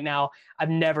going on right now.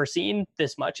 I've never seen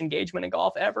this much engagement in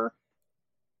golf ever.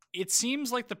 It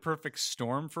seems like the perfect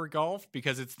storm for golf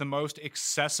because it's the most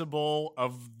accessible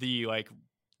of the like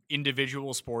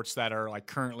individual sports that are like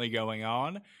currently going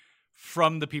on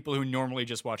from the people who normally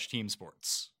just watch team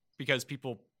sports, because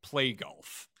people play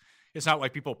golf. It's not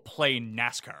like people play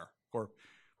NASCAR, or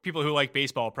people who like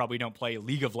baseball probably don't play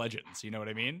League of Legends, you know what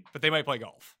I mean? But they might play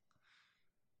golf.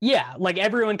 Yeah, like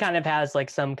everyone kind of has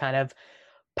like some kind of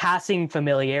passing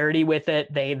familiarity with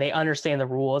it. They understand the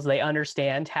rules. They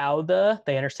understand how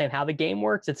the game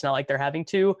works. It's not like they're having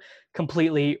to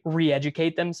completely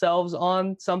re-educate themselves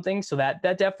on something. So that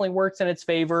definitely works in its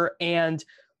favor. And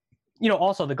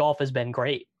also the golf has been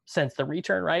great since the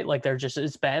return, right? Like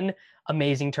it's been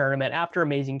amazing tournament after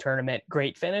amazing tournament,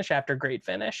 great finish after great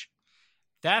finish.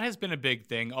 That has been a big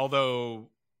thing,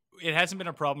 although it hasn't been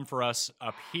a problem for us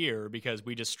up here because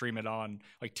we just stream it on,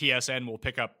 like TSN will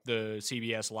pick up the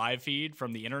CBS live feed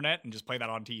from the internet and just play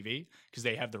that on TV because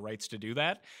they have the rights to do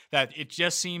that. That it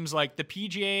just seems like the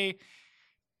PGA,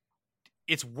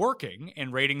 it's working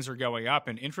and ratings are going up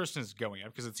and interest is going up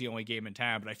because it's the only game in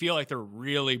town, but I feel like they're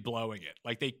really blowing it.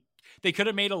 Like they could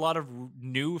have made a lot of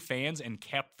new fans and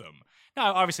kept them.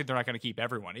 Now, obviously, they're not going to keep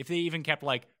everyone. If they even kept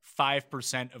like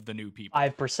 5% of the new people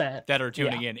 5% that are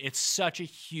tuning in, it's such a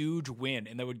huge win,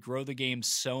 and that would grow the game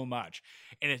so much.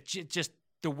 And it's just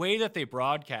the way that they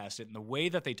broadcast it and the way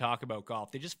that they talk about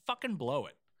golf, they just fucking blow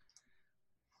it.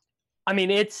 I mean,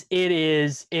 it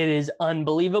is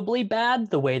unbelievably bad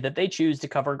the way that they choose to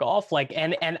cover golf. Like,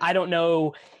 and I don't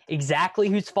know exactly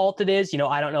whose fault it is.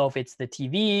 I don't know if it's the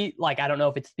TV. Like, I don't know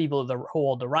if it's people who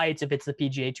hold the rights, if it's the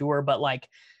PGA Tour, but like,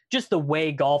 just the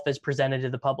way golf is presented to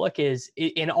the public is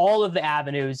in all of the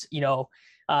avenues.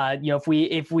 If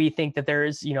we think that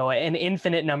there's an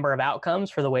infinite number of outcomes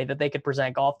for the way that they could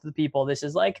present golf to the people, this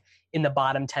is like in the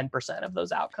bottom 10% of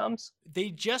those outcomes. They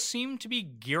just seem to be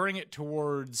gearing it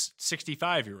towards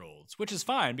 65-year-olds, which is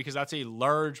fine because that's a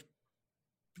large.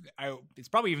 It's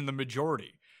probably even the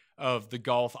majority of the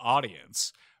golf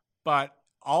audience, but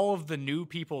all of the new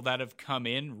people that have come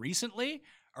in recently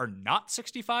are not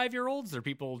 65-year-olds. They're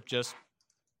people just,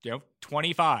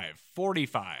 25,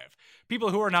 45. People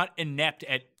who are not inept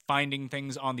at finding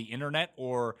things on the internet,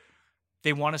 or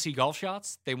they want to see golf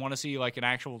shots. They want to see like an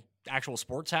actual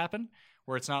sports happen,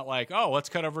 where it's not like, oh, let's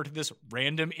cut over to this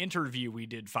random interview we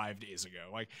did 5 days ago.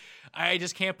 Like, I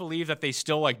just can't believe that they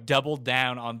still like doubled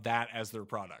down on that as their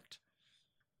product.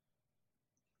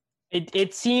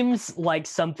 It seems like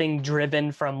something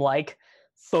driven from like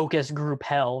focus group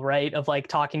hell, right? Of like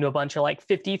talking to a bunch of like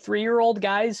 53-year-old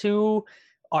guys who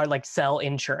are like sell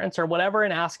insurance or whatever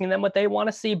and asking them what they want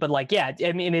to see. But like, yeah,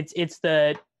 I mean, it's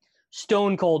the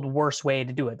stone cold worst way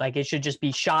to do it. Like, it should just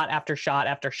be shot after shot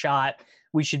after shot.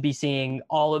 We should be seeing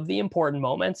all of the important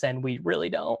moments, and we really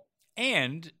don't.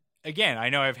 And again, I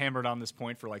know I've hammered on this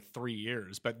point for like 3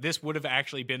 years, but this would have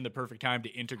actually been the perfect time to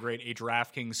integrate a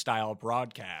DraftKings style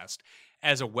broadcast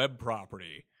as a web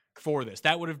property for this.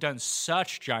 That would have done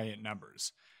such giant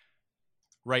numbers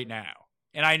right now.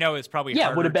 And I know it's probably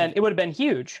it would have been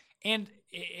huge. And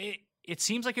it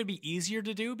seems like it'd be easier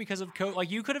to do because of code.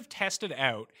 Like, you could have tested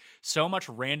out so much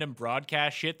random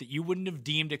broadcast shit that you wouldn't have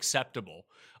deemed acceptable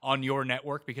on your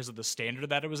network because of the standard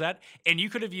that it was at. And you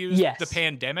could have used the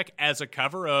pandemic as a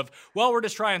cover of, well, we're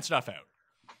just trying stuff out.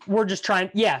 We're just trying.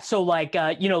 Yeah. So like,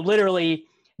 literally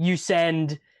you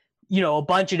send, a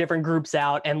bunch of different groups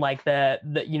out, and like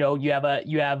you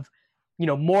have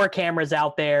more cameras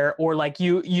out there, or like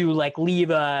you like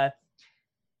leave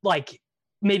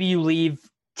maybe you leave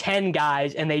 10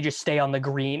 guys and they just stay on the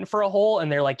green for a hole,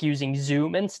 and they're like using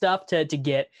Zoom and stuff to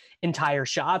get entire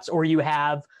shots. Or you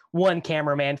have one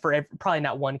cameraman for probably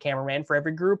not one cameraman for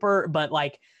every grouper, but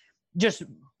like just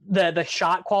the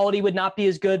shot quality would not be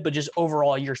as good, but just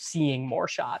overall you're seeing more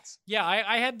shots. Yeah,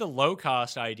 I had the low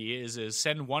cost idea is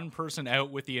send one person out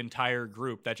with the entire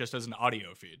group that just does an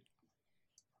audio feed.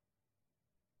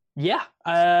 Yeah.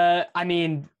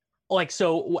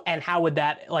 So, and how would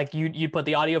that, like, you put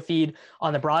the audio feed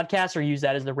on the broadcast, or use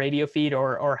that as the radio feed,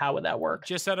 or how would that work?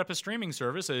 Just set up a streaming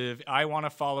service. If I want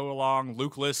to follow along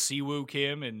Luke List, Siwoo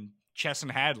Kim, and Chess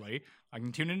and Hadley, I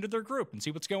can tune into their group and see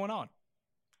what's going on.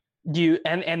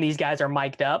 And these guys are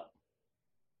mic'd up?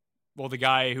 Well, the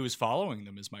guy who's following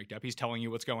them is mic'd up. He's telling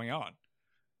you what's going on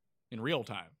in real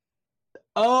time.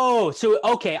 Oh, so,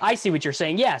 okay. I see what you're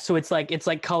saying. Yeah. So it's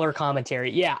like color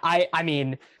commentary. Yeah. I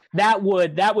mean, that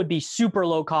would be super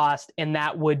low cost, and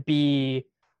that would be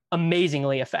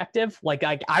amazingly effective. Like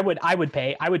I would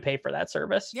pay for that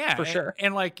service. Yeah, for sure.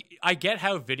 And like, I get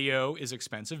how video is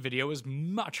expensive. Video is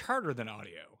much harder than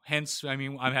audio. Hence, I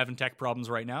mean, I'm having tech problems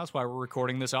right now. That's why we're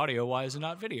recording this audio wise and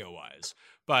not video wise.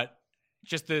 But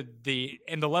just the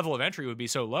level of entry would be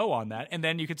so low on that. And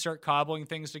then you could start cobbling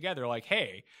things together. Like,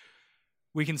 hey,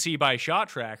 we can see by Shot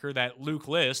Tracker that Luke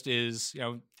List is,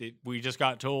 we just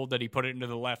got told that he put it into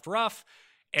the left rough.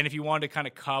 And if you wanted to kind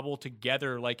of cobble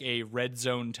together like a red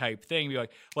zone type thing, be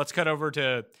like, let's cut over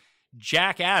to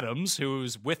Jack Adams,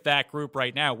 who's with that group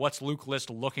right now. What's Luke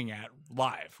List looking at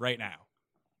live right now?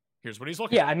 Here's what he's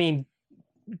looking at. Yeah, I mean,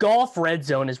 golf red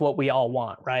zone is what we all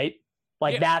want, right?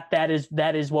 Like that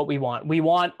is what we want. We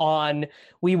want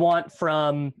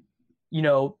from,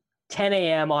 10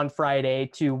 a.m. on Friday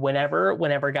to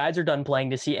whenever guys are done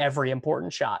playing, to see every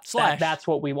important shot. That's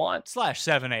what we want. /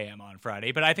 7 a.m. on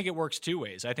Friday. But I think it works two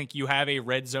ways. I think you have a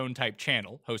red zone type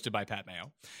channel hosted by Pat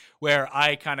Mayo, where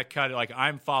I kind of cut it, like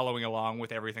I'm following along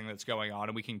with everything that's going on,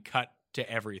 and we can cut to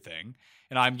everything.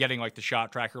 And I'm getting like the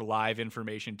Shot Tracker live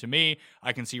information to me.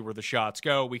 I can see where the shots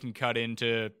go. We can cut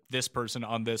into this person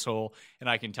on this hole, and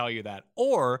I can tell you that.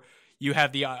 Or you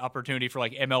have the opportunity for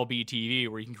like MLB TV,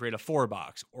 where you can create a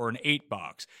 4-box or an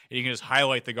 8-box, and you can just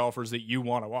highlight the golfers that you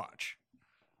want to watch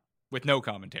with no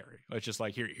commentary. It's just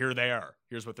like, here they are.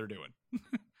 Here's what they're doing.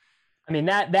 I mean,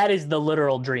 that is the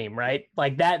literal dream, right?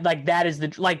 Like that is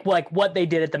the like what they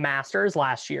did at the Masters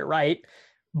last year, right?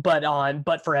 But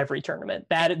for every tournament,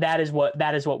 that is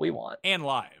what we want. And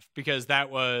live, because that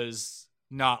was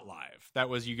not live. That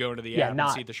was you go into the app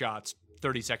and see the shots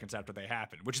 30 seconds after they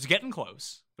happen, which is getting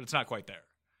close, but it's not quite there.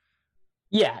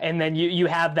 Yeah, and then you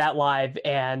have that live,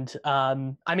 and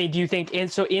I mean, do you think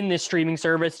in this streaming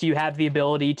service, do you have the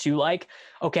ability to like,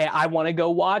 okay, I want to go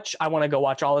watch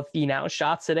all of Finau's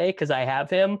shots today because I have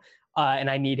him, and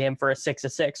I need him for a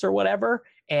 6-6 or whatever,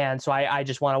 and so I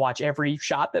just want to watch every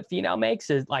shot that Finau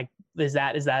makes. Is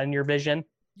that in your vision?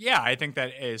 Yeah, I think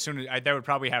that as soon as that would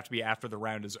probably have to be after the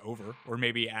round is over, or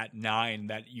maybe at 9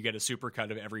 that you get a supercut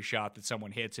of every shot that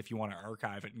someone hits if you want to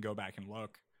archive it and go back and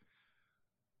look.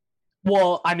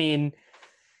 Well, I mean,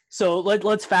 so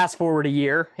let's fast forward a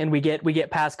year, and we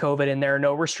get past COVID, and there are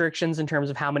no restrictions in terms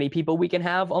of how many people we can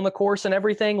have on the course and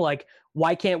everything. Like,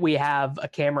 why can't we have a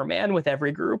cameraman with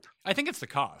every group? I think it's the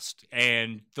cost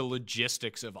and the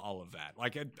logistics of all of that.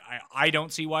 Like, I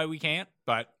don't see why we can't,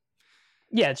 but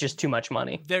yeah, it's just too much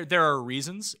money. There are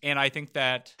reasons, and I think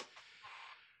that,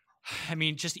 I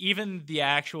mean, just even the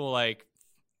actual, like,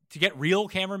 to get real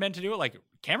cameramen to do it, like,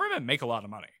 cameramen make a lot of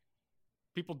money.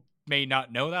 People may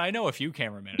not know that. I know a few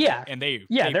cameramen. Yeah, and they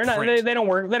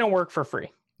don't work for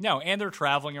free. No, and they're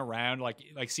traveling around. Like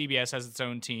CBS has its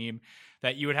own team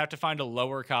that you would have to find a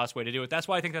lower cost way to do it. That's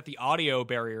why I think that the audio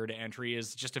barrier to entry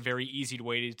is just a very easy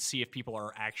way to see if people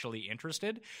are actually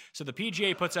interested. So the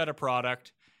PGA puts out a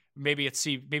product. Maybe it's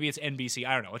NBC.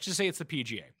 I don't know. Let's just say it's the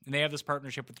PGA, and they have this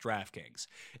partnership with DraftKings,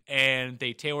 and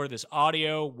they tailor this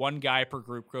audio. One guy per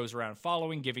group goes around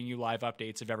following, giving you live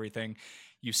updates of everything.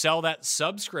 You sell that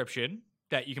subscription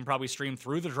that you can probably stream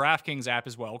through the DraftKings app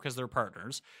as well, because they're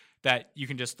partners, that you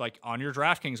can just like on your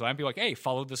DraftKings line be like, hey,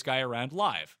 follow this guy around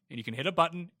live. And you can hit a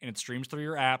button and it streams through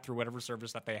your app through whatever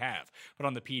service that they have. But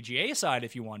on the PGA side,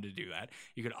 if you wanted to do that,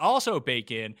 you could also bake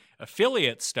in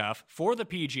affiliate stuff for the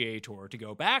PGA Tour to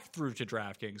go back through to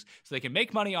DraftKings so they can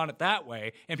make money on it that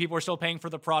way. And people are still paying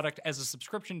for the product as a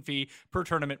subscription fee per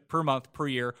tournament, per month, per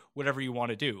year, whatever you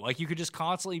want to do. Like you could just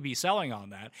constantly be selling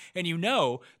on that. And you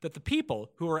know that the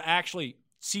people who are actually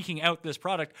seeking out this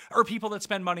product are people that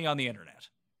spend money on the internet.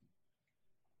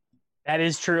 That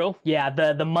is true. Yeah,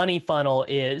 the money funnel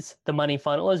is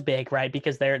big, right?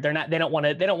 Because they don't want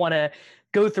to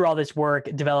go through all this work,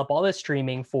 develop all this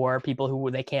streaming for people who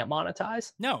they can't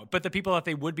monetize. No, but the people that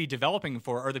they would be developing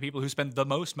for are the people who spend the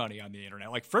most money on the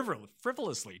internet, like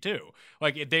frivolously too.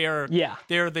 Like they're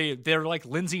like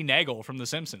Lindsay Nagel from The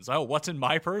Simpsons. Oh, what's in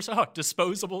my purse? Oh,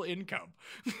 disposable income.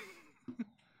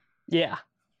 Yeah.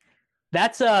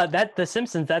 That's The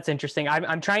Simpsons. That's interesting.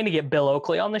 I'm trying to get Bill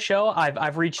Oakley on the show.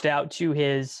 I've reached out to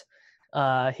his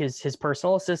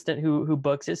personal assistant who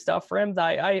books his stuff for him.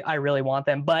 I really want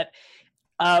them, but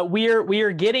we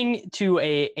are getting to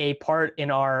a part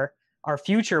in our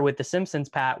future with The Simpsons,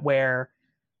 Pat, where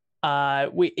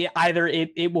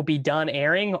it will be done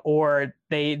airing, or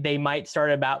they might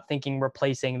start about thinking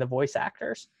replacing the voice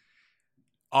actors.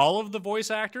 All of the voice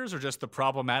actors, or just the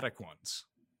problematic ones?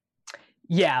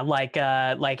 Yeah, like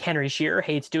Henry Shearer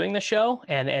hates doing the show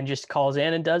and just calls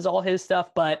in and does all his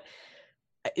stuff. But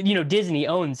Disney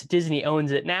owns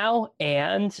it now,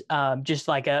 and just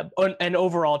like an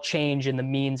overall change in the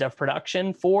means of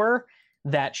production for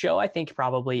that show, I think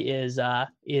probably is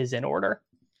in order.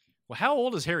 Well, how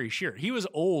old is Harry Shearer? He was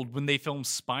old when they filmed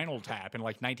Spinal Tap in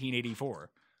like 1984.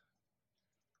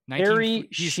 Harry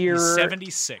Shearer, he's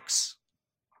 76.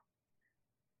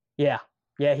 Yeah,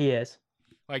 he is.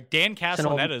 Like Dan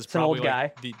Castellaneta is probably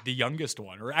like the youngest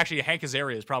one, or actually Hank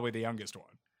Azaria is probably the youngest one.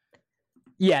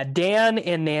 Yeah, Dan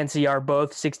and Nancy are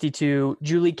both 62.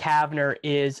 Julie Kavner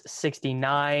is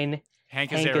 69.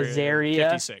 Hank Azaria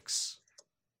 56.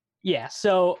 Yeah.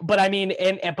 So, but I mean,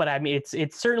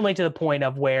 it's certainly to the point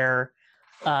of where,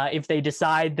 if they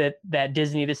decide that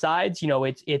Disney decides,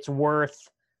 it's worth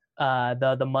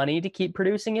the money to keep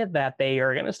producing it, that they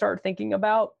are going to start thinking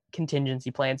about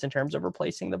contingency plans in terms of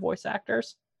replacing the voice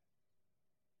actors.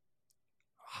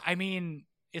 I mean,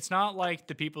 it's not like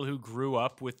the people who grew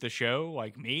up with the show,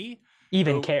 like me,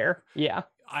 even care. Yeah.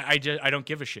 I don't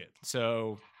give a shit.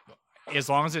 So as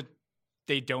long as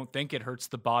they don't think it hurts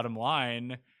the bottom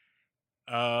line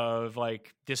of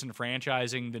like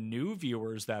disenfranchising the new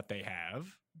viewers that they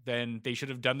have, then they should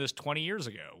have done this 20 years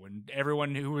ago when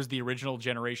everyone who was the original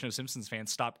generation of Simpsons fans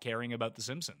stopped caring about The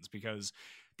Simpsons, because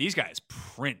these guys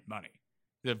print money,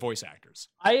 the voice actors.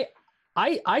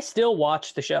 I still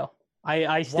watch the show.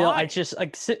 I just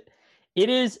like it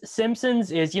is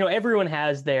Simpsons is, everyone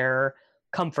has their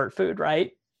comfort food,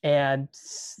 right? And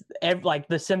like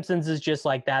The Simpsons is just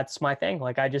like, that's my thing.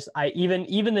 Like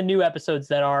even the new episodes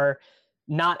that are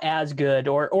not as good,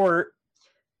 or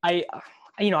I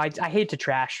hate to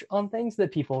trash on things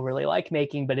that people really like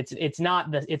making, but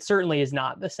it certainly is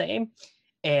not the same.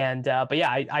 And but yeah,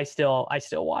 I still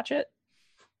watch it.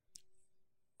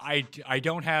 I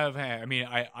don't have,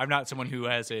 I'm not someone who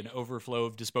has an overflow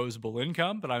of disposable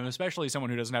income, but I'm especially someone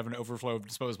who doesn't have an overflow of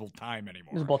disposable time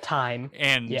anymore. Disposable time.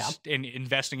 And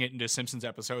investing it into Simpsons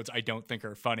episodes I don't think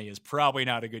are funny is probably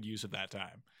not a good use of that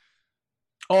time.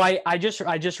 Oh, I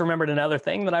just remembered another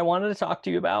thing that I wanted to talk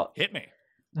to you about. Hit me.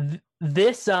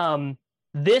 This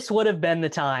would have been the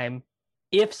time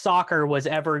if soccer was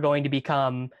ever going to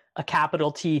become a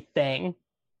capital T thing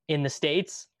in the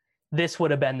States. This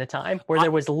would have been the time where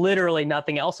there was literally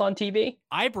nothing else on TV.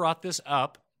 I brought this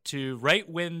up to right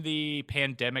when the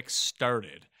pandemic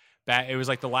started. It was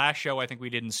like the last show I think we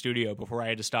did in studio before I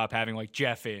had to stop having like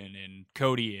Jeff in and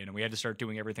Cody in, and we had to start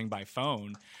doing everything by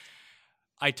phone.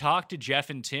 I talked to Jeff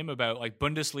and Tim about like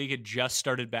Bundesliga just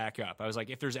started back up. I was like,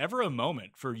 if there's ever a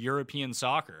moment for European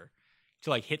soccer to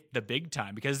like hit the big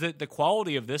time, because the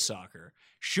quality of this soccer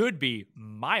should be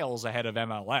miles ahead of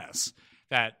MLS,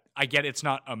 that I get it's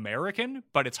not American,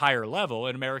 but it's higher level,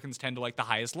 and Americans tend to like the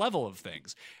highest level of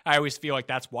things. I always feel like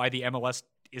that's why the MLS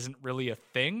isn't really a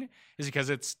thing, is because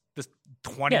it's the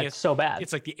 20th. Yeah, it's so bad.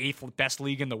 It's like the 8th best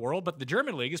league in the world, but the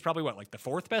German league is probably like the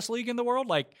 4th best league in the world.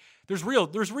 Like there's real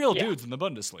dudes in the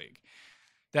Bundesliga.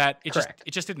 That it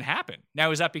just didn't happen.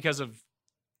 Now, is that because of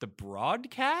the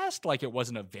broadcast? Like it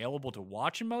wasn't available to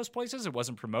watch in most places, it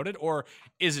wasn't promoted, or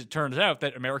is it turns out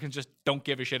that Americans just don't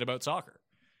give a shit about soccer?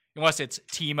 Unless it's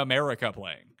Team America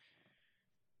playing.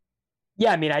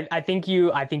 Yeah, I mean, I think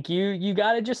you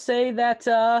got to just say that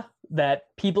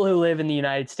that people who live in the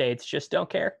United States just don't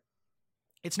care.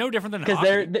 It's no different than because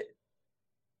hockey.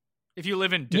 If you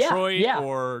live in Detroit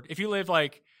or if you live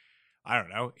like, I don't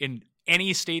know, in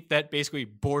any state that basically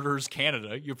borders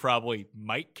Canada, you probably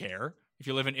might care. If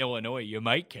you live in Illinois, you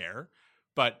might care,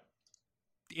 but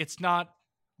it's not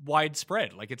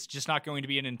widespread. Like, it's just not going to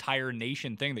be an entire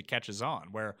nation thing that catches on,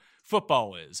 where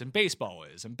football is and baseball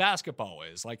is and basketball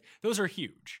is. Like, those are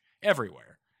huge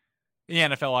everywhere. The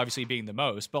NFL obviously being the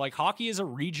most, but like hockey is a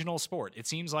regional sport. It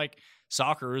seems like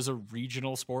soccer is a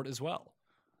regional sport as well.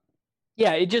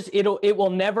 Yeah, it will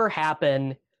never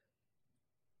happen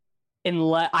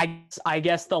unless I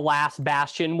guess the last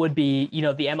bastion would be,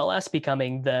 the MLS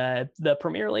becoming the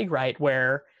Premier League, right?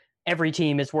 Where every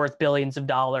team is worth billions of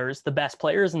dollars. The best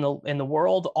players in the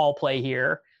world all play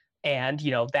here. And,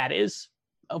 that is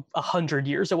 100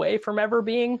 years away from ever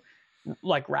being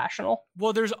like rational.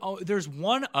 Well, there's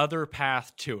one other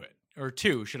path to it, or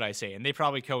two, should I say, and they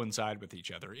probably coincide with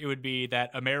each other. It would be that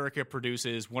America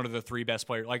produces one of the three best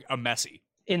players, like a Messi.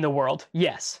 In the world,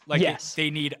 yes. Like, yes.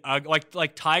 They need,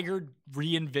 like Tiger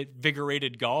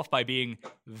reinvigorated golf by being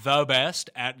the best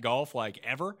at golf, like,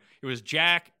 ever. It was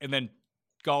Jack, and then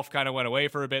golf kind of went away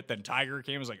for a bit. Then Tiger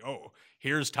came, was like, oh,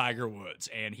 here's Tiger Woods,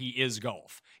 and he is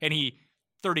golf. And he,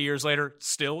 30 years later,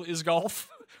 still is golf,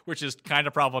 which is kind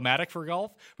of problematic for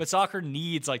golf. But soccer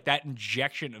needs, like, that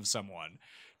injection of someone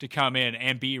to come in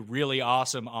and be really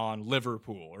awesome on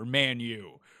Liverpool or Man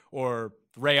U or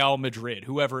Real Madrid,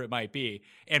 whoever it might be,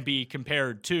 and be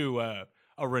compared to a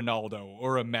Ronaldo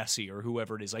or a Messi or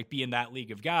whoever it is, like, be in that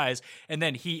league of guys. And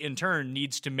then he, in turn,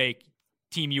 needs to make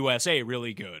Team USA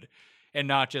really good. And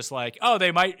not just like, oh,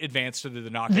 they might advance to the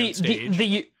knockout stage.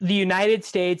 The United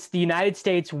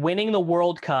States winning the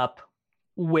World Cup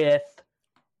with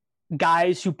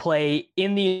guys who play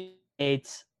in the United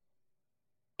States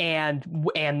and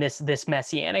this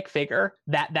messianic figure,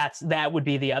 that would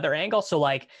be the other angle. So,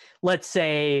 like, let's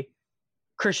say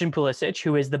Christian Pulisic,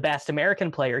 who is the best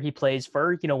American player, he plays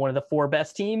for, one of the four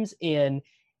best teams in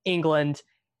England.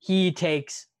 He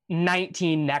takes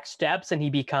 19 next steps and he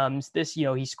becomes this,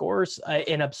 he scores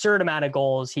an absurd amount of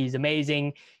goals. He's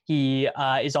amazing. He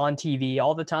is on TV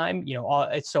all the time,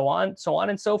 so on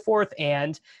and so forth.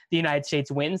 And the United States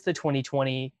wins the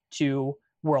 2022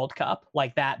 World Cup.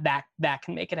 Like that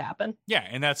can make it happen. Yeah.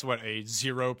 And that's what, a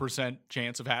 0%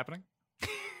 chance of happening.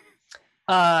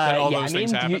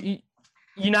 Things happen.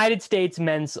 United States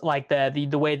men's, like the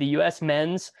way the U.S.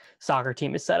 men's soccer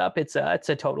team is set up, it's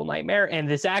a total nightmare. And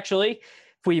this actually,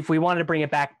 if we wanted to bring it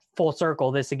back full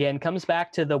circle, this again comes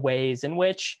back to the ways in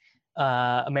which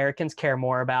Americans care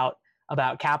more about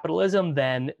capitalism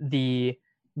than the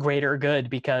greater good,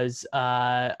 because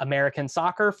American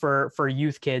soccer for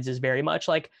youth kids is very much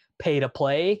like pay to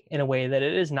play in a way that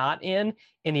it is not in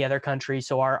any other country.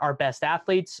 So our best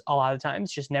athletes a lot of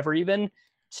times just never even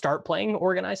start playing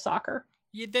organized soccer.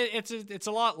 Yeah, it's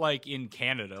a lot like in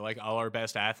Canada, like all our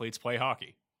best athletes play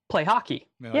hockey.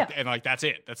 And that's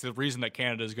it. That's the reason that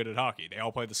Canada is good at hockey. They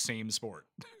all play the same sport.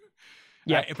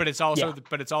 Yeah. But it's also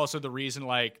the reason,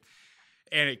 like,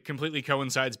 and it completely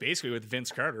coincides basically with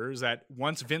Vince Carter, is that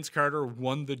once Vince Carter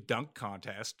won the dunk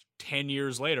contest 10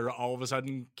 years later, all of a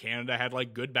sudden Canada had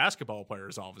like good basketball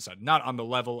players all of a sudden, not on the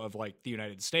level of like the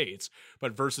United States,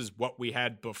 but versus what we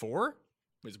had before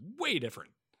was way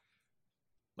different.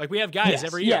 Like, we have guys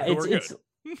every year who are good.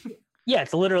 Yeah,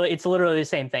 it's literally the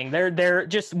same thing. They're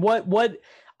just what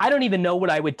I don't even know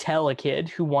what I would tell a kid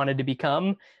who wanted to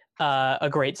become a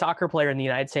great soccer player in the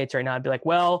United States right now. I'd be like,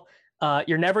 well,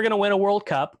 you're never going to win a World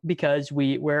Cup because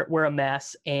we're a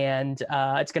mess, and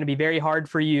it's going to be very hard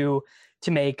for you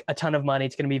to make a ton of money.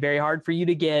 It's going to be very hard for you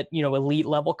to get elite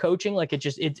level coaching. Like,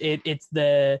 it's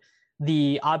the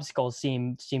obstacles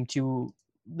seem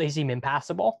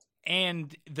impassable.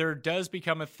 And there does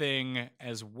become a thing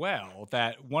as well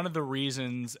that one of the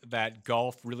reasons that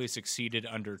golf really succeeded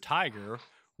under Tiger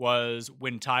was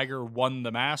when Tiger won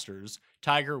the Masters.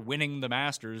 Tiger winning the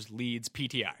Masters leads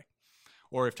PTI.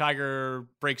 Or if Tiger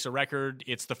breaks a record,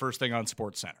 it's the first thing on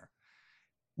SportsCenter.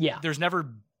 Yeah. There's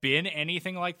never been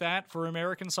anything like that for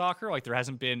American soccer. Like, there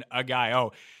hasn't been a guy,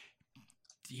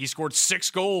 he scored 6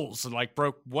 goals and like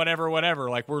broke whatever.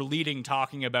 Like, we're leading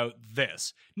talking about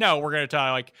this. No, we're going to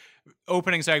talk, like,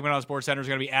 opening segment on SportsCenter is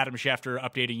going to be Adam Schefter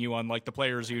updating you on like the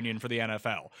players union for the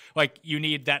NFL. Like, you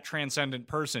need that transcendent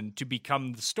person to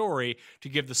become the story to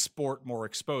give the sport more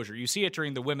exposure. You see it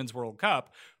during the Women's World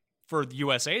Cup for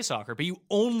USA soccer, but you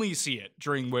only see it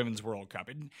during Women's World Cup.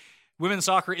 Women's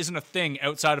soccer isn't a thing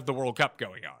outside of the World Cup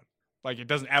going on. Like, it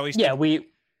doesn't, at least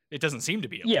it doesn't seem to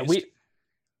be.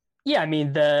 I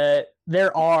mean, there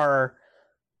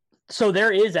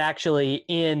is actually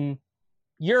in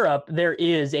Europe, there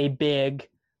is a big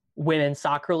women's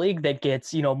soccer league that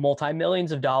gets,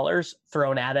 multi-millions of dollars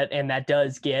thrown at it. And that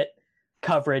does get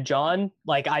coverage on,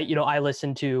 like, I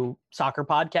listen to soccer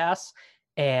podcasts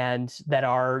and that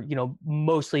are,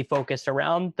 mostly focused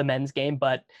around the men's game,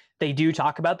 but they do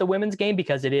talk about the women's game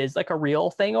because it is like a real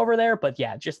thing over there. But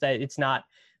yeah, just that it's not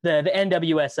the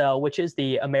NWSL, which is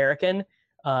the American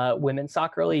women's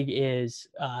soccer league, is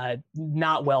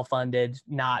not well funded,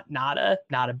 not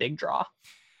a big draw.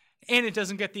 And it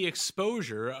doesn't get the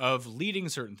exposure of leading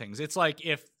certain things. It's like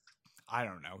if, I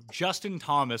don't know, Justin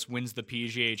Thomas wins the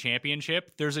PGA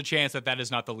championship, there's a chance that is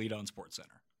not the lead on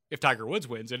SportsCenter. If Tiger Woods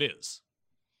wins, it is.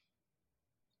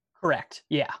 Correct.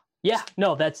 Yeah.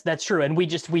 No, that's true. And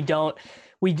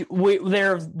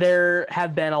there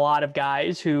have been a lot of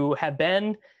guys who have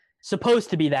been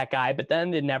supposed to be that guy, but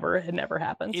then it never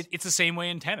happens. It's the same way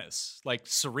in tennis. Like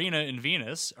Serena and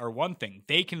Venus are one thing.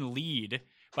 They can lead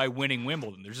by winning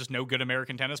Wimbledon. There's just no good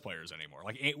American tennis players anymore.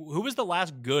 Like, who was the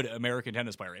last good American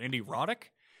tennis player? Andy Roddick,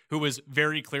 who was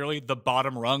very clearly the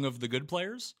bottom rung of the good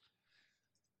players.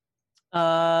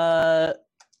 Like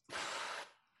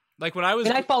when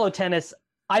I follow tennis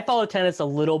a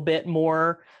little bit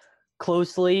more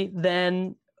closely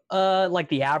than like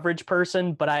the average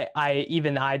person, but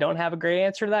I don't have a great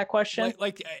answer to that question.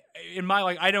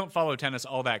 I don't follow tennis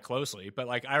all that closely, but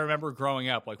like I remember growing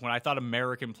up, like when I thought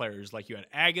American players, like you had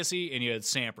Agassi and you had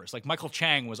Sampras. Like Michael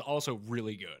Chang was also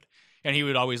really good, and he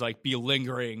would always like be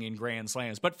lingering in Grand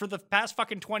Slams. But for the past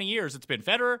fucking 20 years, it's been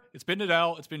Federer, it's been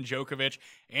Nadal, it's been Djokovic.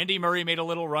 Andy Murray made a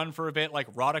little run for a bit.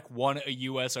 Like Roddick won a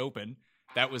U.S. Open.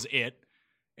 That was it.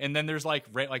 And then there's like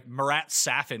Marat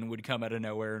Safin would come out of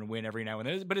nowhere and win every now and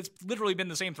then. But it's literally been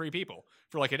the same three people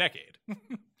for like a decade.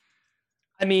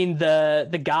 I mean,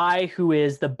 the guy who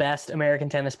is the best American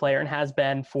tennis player and has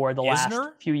been for the last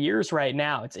few years right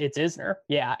now, it's Isner.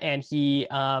 Yeah, and he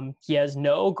has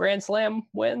no Grand Slam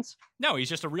wins. No, he's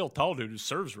just a real tall dude who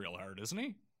serves real hard, isn't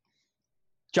he?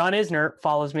 John Isner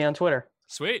follows me on Twitter.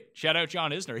 Sweet. Shout out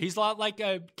John Isner. He's a lot like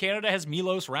Canada has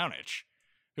Milos Raonic,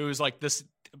 who is like this.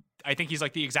 I think he's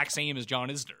like the exact same as John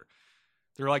Isner.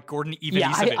 They're like Gordon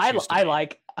Ivanisevic.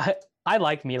 Yeah, I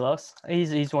like Milos.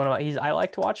 He's one of I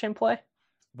like to watch him play.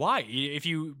 Why? If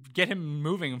you get him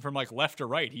moving from like left to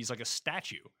right, he's like a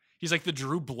statue. He's like the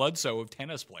Drew Bledsoe of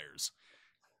tennis players.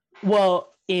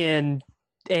 Well, in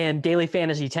daily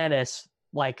fantasy tennis,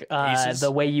 like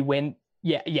the way you win,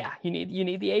 yeah, you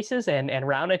need the aces, and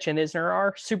Raonic and Isner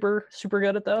are super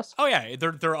good at those. Oh yeah,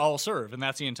 they're all serve, and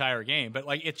that's the entire game. But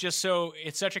like it's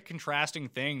such a contrasting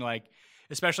thing, like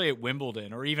especially at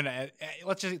Wimbledon, or even at,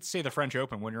 let's just say the French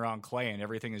Open, when you're on clay and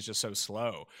everything is just so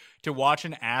slow. To watch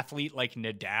an athlete like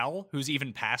Nadal, who's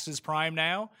even past his prime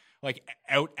now, like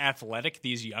out athletic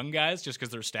these young guys just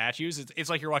because they're statues, it's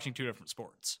like you're watching two different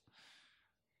sports.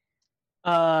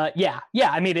 Yeah.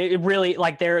 I mean, it really,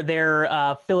 like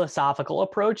their philosophical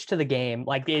approach to the game,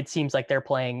 like it seems like they're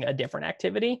playing a different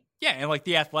activity. Yeah, and like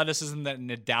the athleticism that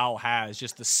Nadal has,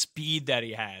 just the speed that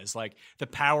he has, like the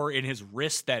power in his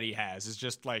wrist that he has, is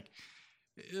just like,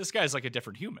 this guy's like a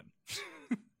different human.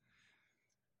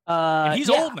 And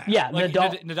he's old now. Yeah, like,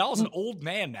 Nadal's an old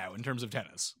man now in terms of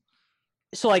tennis.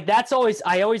 So like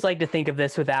I always like to think of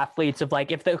this with athletes of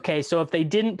like, if they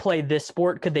didn't play this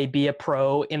sport, could they be a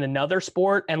pro in another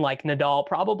sport? And like Nadal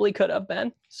probably could have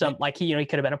been like he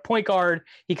could have been a point guard.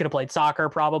 He could have played soccer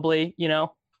probably, Yeah,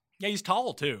 he's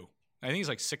tall too. I think he's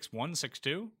like 6'1",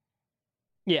 6'2".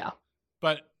 Yeah.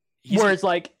 But he's he's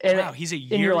a year,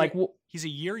 and you're like, he's a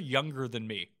year younger than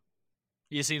me.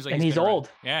 He seems like he's old.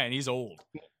 Yeah, and he's old.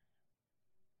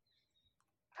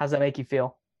 How's that make you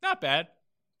feel? Not bad.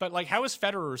 But like, how is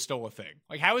Federer still a thing?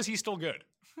 Like, how is he still good?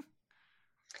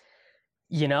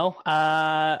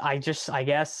 I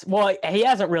guess. Well, he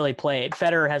hasn't really played.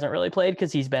 Federer hasn't really played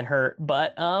because he's been hurt.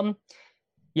 But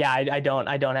yeah, I don't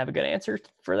have a good answer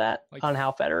for that on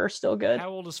how Federer's still good. How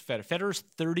old is Federer? Federer's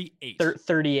 38.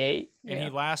 38. And he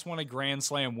last won a Grand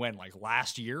Slam when? Like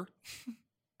last year?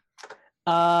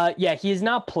 Yeah, he's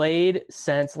not played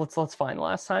since let's find the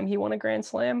last time he won a Grand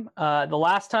Slam. The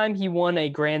last time he won a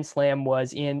Grand Slam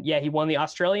was he won the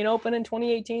Australian Open in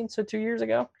 2018, so 2 years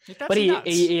ago. But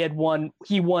he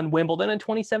won Wimbledon in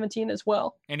 2017 as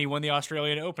well. And he won the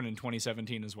Australian Open in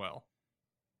 2017 as well.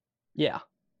 Yeah.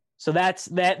 So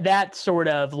that sort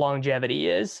of longevity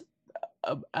is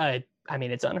I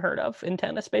mean, it's unheard of in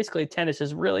tennis. Basically, tennis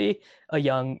is really a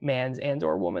young man's and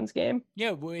or woman's game.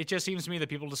 Yeah, well, it just seems to me that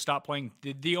people just stop playing.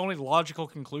 The only logical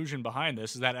conclusion behind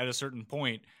this is that at a certain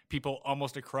point, people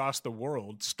almost across the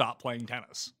world stop playing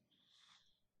tennis.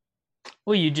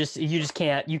 Well, you just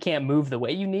can't move the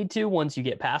way you need to once you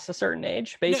get past a certain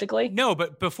age, basically. No,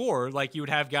 but before, like, you would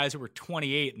have guys that were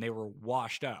 28 and they were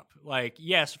washed up. Like,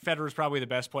 yes, Federer's probably the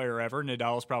best player ever.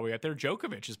 Nadal's probably up there.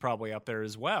 Djokovic is probably up there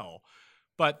as well.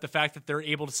 But the fact that they're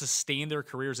able to sustain their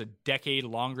careers a decade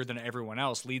longer than everyone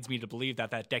else leads me to believe that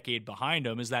that decade behind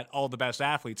them is that all the best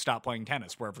athletes stop playing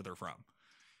tennis wherever they're from.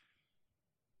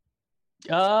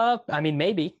 I mean,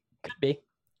 maybe. Could be.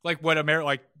 Like,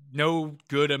 like, no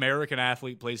good American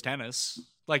athlete plays tennis.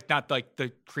 Like, not like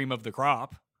the cream of the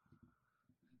crop.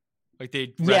 Like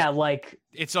like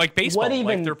it's like baseball.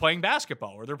 Like they're playing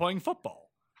basketball or they're playing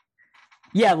football.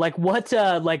 Yeah, like what?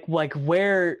 Like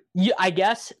where? I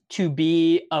guess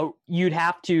you'd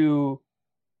have to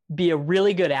be a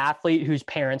really good athlete whose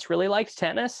parents really liked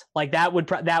tennis. Like that would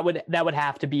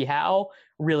have to be how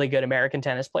really good American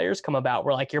tennis players come about.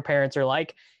 Where like your parents are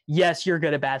like, yes, you're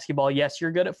good at basketball, yes,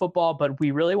 you're good at football, but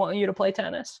we really want you to play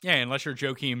tennis. Yeah, unless you're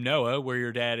Joakim Noah, where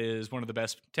your dad is one of the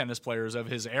best tennis players of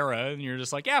his era, and you're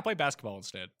just like, yeah, play basketball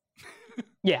instead.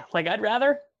 Yeah, like I'd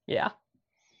rather, yeah.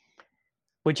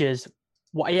 Which is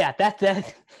why, yeah,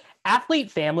 that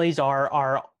athlete families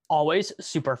are always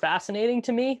super fascinating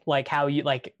to me. Like how you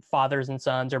like fathers and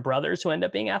sons or brothers who end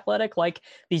up being athletic, like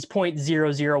these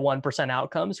 0.001%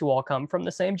 outcomes who all come from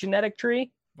the same genetic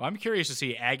tree. Well, I'm curious to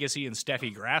see Agassi and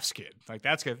Steffi Graf's kid. Like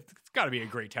it's got to be a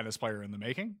great tennis player in the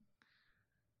making.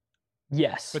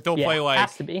 Yes, but they'll play like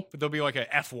has to be. But they'll be like a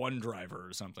F1 driver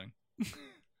or something.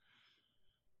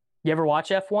 You ever watch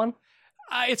F1?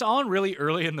 It's on really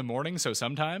early in the morning, so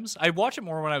sometimes I watch it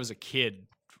more when I was a kid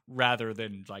rather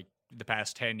than like the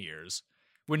past 10 years.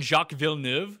 When Jacques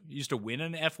Villeneuve used to win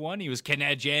an F1, he was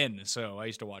Canadien, so I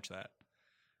used to watch that.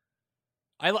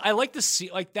 I like to see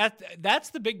like that.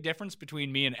 That's the big difference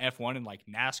between me and F1 and like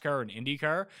NASCAR and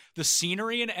IndyCar. The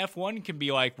scenery in F1 can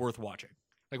be like worth watching.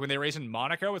 Like when they race in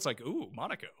Monaco, it's like, ooh,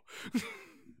 Monaco.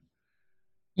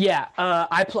 Yeah,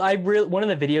 one of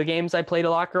the video games I played a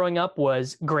lot growing up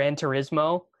was Gran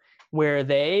Turismo, where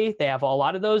they have a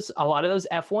lot of those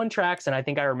F1 tracks, and I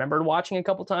think I remembered watching a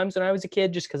couple times when I was a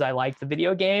kid just because I liked the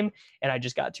video game and I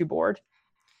just got too bored.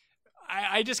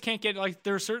 I just can't get, like,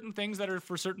 there are certain things that are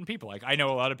for certain people. Like, I know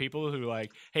a lot of people who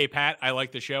like, hey, Pat, I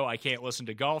like the show. I can't listen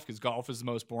to golf because golf is the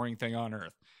most boring thing on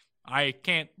earth. I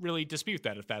can't really dispute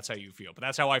that if that's how you feel, but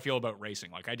that's how I feel about racing.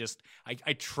 Like,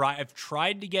 I've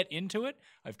tried to get into it.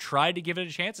 I've tried to give it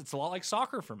a chance. It's a lot like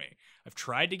soccer for me. I've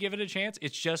tried to give it a chance.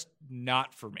 It's just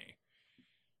not for me.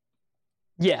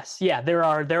 Yes, yeah, there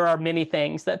are many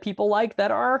things that people like that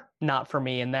are not for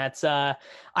me, and that's I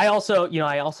also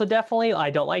definitely, I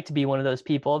don't like to be one of those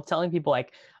people of telling people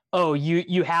like, oh,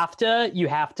 you have to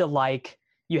like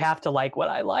what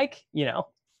I like, you know.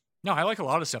 No, I like a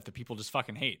lot of stuff that people just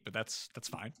fucking hate, but that's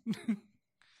fine.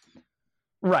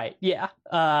 Right, yeah.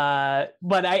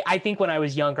 But I think when I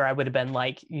was younger, I would have been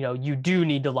like, you know, you do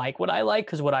need to like what I like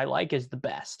because what I like is the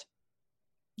best.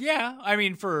 Yeah, I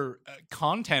mean, for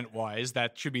content-wise,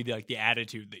 that should be the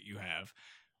attitude that you have,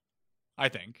 I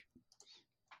think.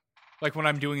 Like when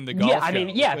I'm doing the golf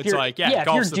if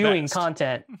you're doing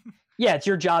content, yeah, it's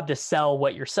your job to sell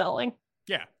what you're selling.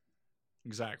 Yeah,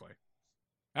 exactly.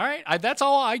 All right, that's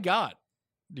all I got.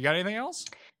 You got anything else?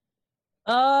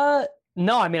 No,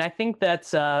 I mean, I think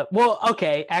that's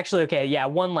okay. Actually, okay, yeah,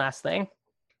 one last thing.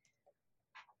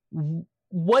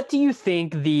 What do you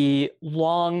think the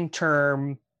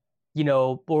long-term, you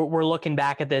know, we're looking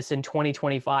back at this in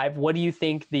 2025, what do you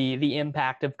think the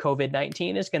impact of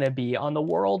COVID-19 is going to be on the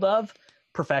world of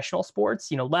professional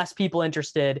sports? You know, less people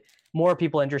interested, more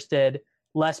people interested,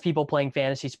 less people playing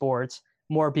fantasy sports,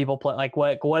 more people play, like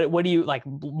what do you, like,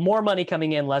 more money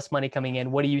coming in, less money coming in,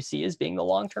 what do you see as being the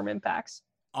long-term impacts?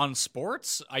 On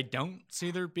sports, I don't see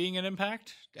there being an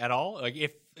impact at all. Like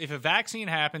if a vaccine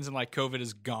happens and like COVID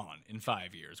is gone in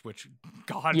 5 years, which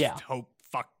God hope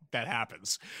fuck that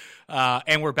happens,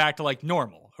 and we're back to like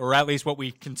normal, or at least what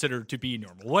we consider to be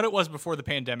normal, what it was before the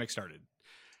pandemic started,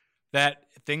 that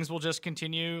things will just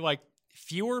continue. Like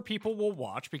fewer people will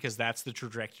watch because that's the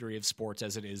trajectory of sports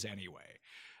as it is anyway.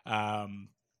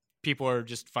 People are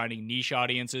just finding niche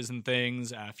audiences and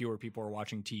things. Fewer people are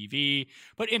watching TV,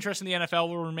 but interest in the NFL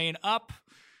will remain up,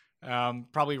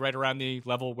 probably right around the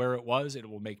level where it was. It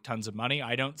will make tons of money.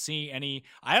 I don't see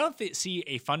see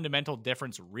a fundamental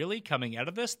difference really coming out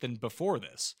of this than before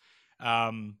this,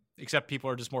 except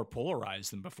people are just more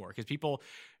polarized than before because people,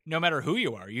 no matter who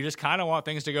you are, you just kind of want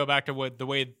things to go back to the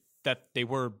way that they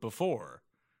were before,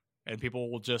 and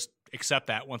people will just accept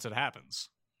that once it happens.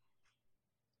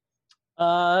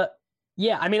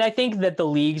 Yeah, I mean, I think that the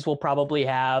leagues will probably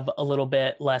have a little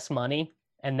bit less money,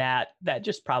 and that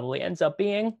just probably ends up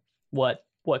being what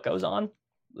goes on.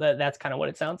 That's kind of what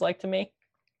it sounds like to me.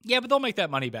 Yeah, but they'll make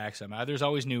that money back somehow. There's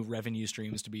always new revenue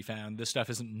streams to be found. This stuff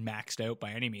isn't maxed out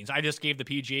by any means. I just gave the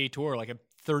PGA Tour like a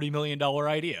 $30 million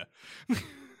idea.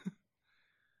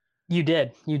 You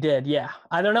did, yeah.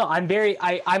 I don't know. I'm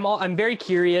very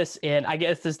curious, and I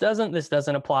guess this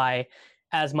doesn't apply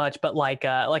as much, but like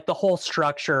the whole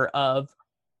structure of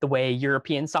the way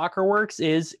European soccer works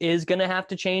is going to have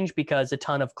to change because a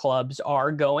ton of clubs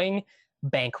are going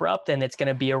bankrupt, and it's going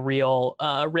to be a real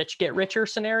rich get richer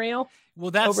scenario. Well,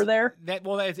 that's over there.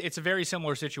 It's a very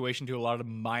similar situation to a lot of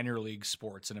minor league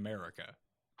sports in America.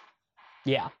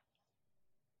 Yeah.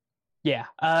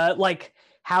 Like,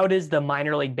 how does the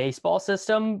minor league baseball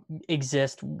system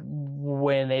exist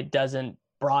when it doesn't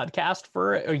broadcast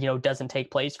or doesn't take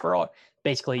place for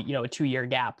basically a 2-year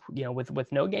gap,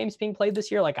 with no games being played this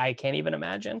year? Like, I can't even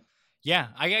imagine. Yeah,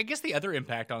 I guess the other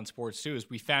impact on sports too is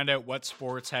we found out what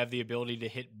sports have the ability to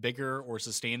hit bigger or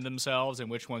sustain themselves, and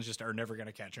which ones just are never going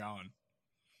to catch on.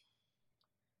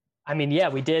 I mean, yeah,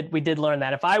 we did learn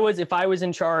that. If I was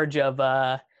in charge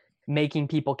of making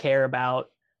people care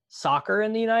about soccer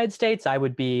in the United States,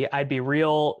 I'd be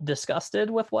real disgusted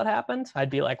with what happened.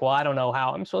 I'd be like, well, I don't know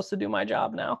how I'm supposed to do my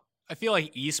job now. I feel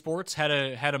like esports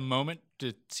had a moment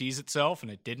to seize itself,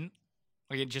 and it didn't.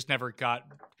 Like, it just never got.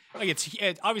 Like,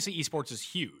 obviously esports is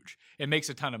huge. It makes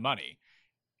a ton of money,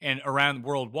 and around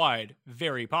worldwide,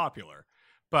 very popular.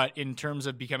 But in terms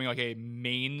of becoming like a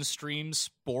mainstream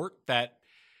sport,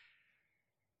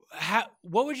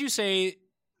 what would you say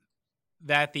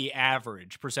that the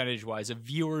average percentage-wise of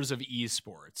viewers of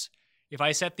esports, if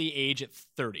I set the age at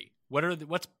 30,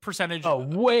 what's percentage? Oh,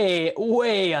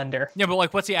 way under. Yeah, but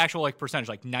like, what's the actual like percentage?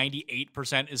 Like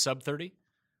 98% is sub 30?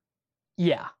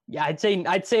 Yeah. I'd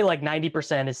say like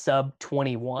 90% is sub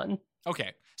 21.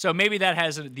 Okay, so maybe that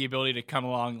has the ability to come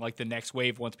along like the next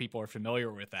wave once people are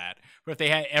familiar with that. But if they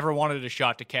ever wanted a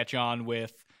shot to catch on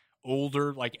with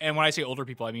older, like, and when I say older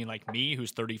people, I mean like me,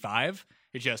 who's 35.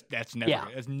 That's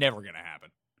never gonna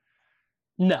happen.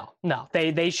 No,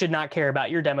 they should not care about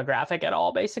your demographic at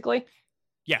all, basically.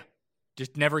 Yeah,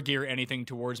 just never gear anything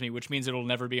towards me, which means it'll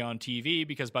never be on TV,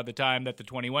 because by the time that the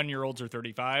 21-year-olds are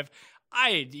 35,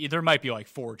 there might be like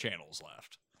 4 channels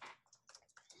left.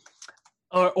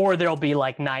 Or there'll be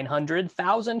like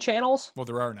 900,000 channels. Well,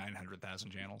 there are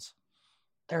 900,000 channels.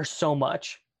 There's so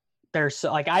much. There's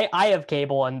like, I have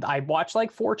cable and I watch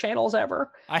like 4 channels ever.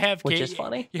 I have, which is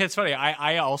funny. Yeah, it's funny.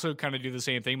 I also kind of do the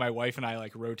same thing. My wife and I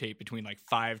like rotate between like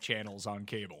 5 channels on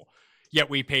cable. Yet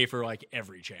we pay for like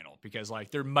every channel, because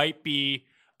like there might be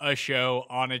a show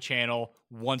on a channel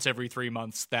once every 3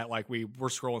 months that like we're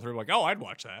scrolling through like, oh, I'd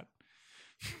watch that.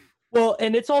 Well,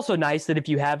 and it's also nice that if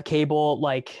you have cable,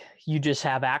 like, you just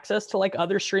have access to like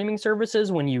other streaming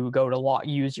services when you go to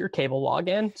use your cable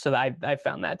login. So I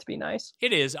found that to be nice.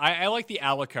 It is. I like the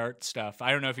a la carte stuff.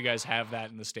 I don't know if you guys have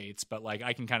that in the States, but like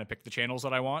I can kind of pick the channels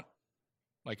that I want,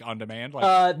 like on demand.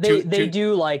 Like they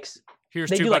do like,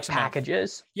 here's they $2 do like a month.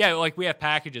 packages. Yeah, like we have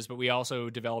packages, but we also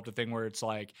developed a thing where it's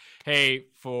like, hey,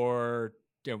 for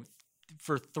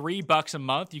 $3 a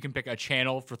month, you can pick a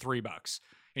channel for $3,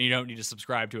 and you don't need to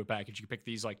subscribe to a package. You can pick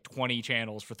these like 20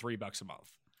 channels for $3 a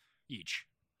month each.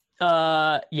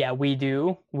 Yeah, we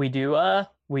do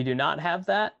not have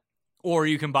that. Or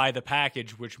you can buy the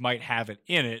package, which might have it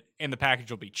in it, and the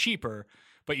package will be cheaper,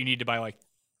 but you need to buy like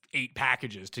 8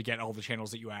 packages to get all the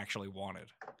channels that you actually wanted.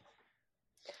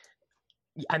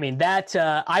 I mean, that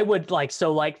I would like,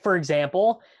 so like, for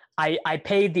example, I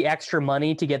paid the extra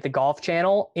money to get the golf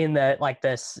channel in the like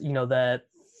this, the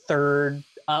third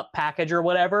up package or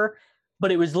whatever.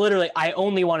 But it was literally, I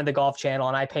only wanted the golf channel,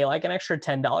 and I pay like an extra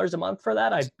 $10 a month for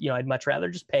that. I'd much rather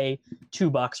just pay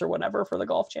 $2 or whatever for the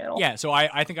golf channel. Yeah, so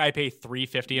I think I pay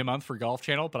 $3.50 a month for golf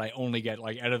channel, but I only get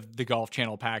like out of the golf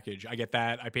channel package, I get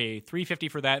that. I pay $3.50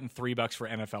 for that and $3 for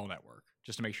NFL Network,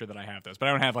 just to make sure that I have those. But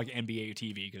I don't have like NBA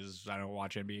TV because I don't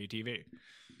watch NBA TV.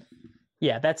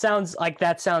 Yeah, that sounds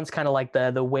kind of like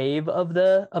the wave of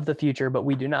the future, but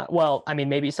we do not. Well, I mean,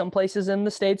 maybe some places in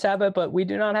the States have it, but we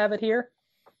do not have it here.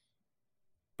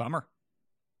 Bummer.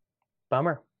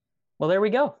 Well, there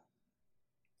we go.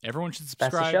 Everyone should That's the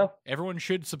subscribe. show. Everyone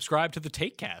should subscribe to the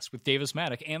Takecast with Davis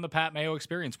Mattek and the Pat Mayo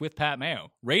Experience with Pat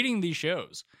Mayo. Rating these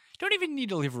shows. Don't even need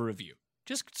to leave a review.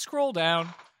 Just scroll down,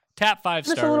 tap 5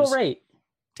 stars. Just a little rate.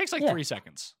 Takes like 3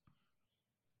 seconds.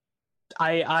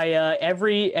 I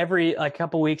every a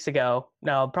couple weeks ago,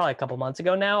 no, probably a couple months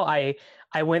ago now, I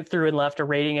went through and left a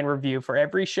rating and review for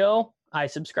every show I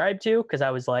subscribed to, because I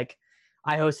was like,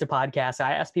 I host a podcast.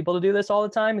 I ask people to do this all the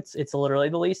time. It's literally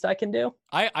the least I can do.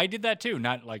 I did that too.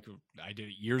 Not like I did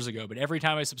it years ago, but every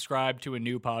time I subscribe to a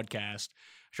new podcast,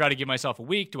 try to give myself a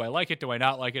week. Do I like it? Do I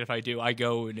not like it? If I do, I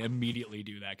go and immediately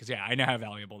do that because, yeah, I know how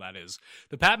valuable that is.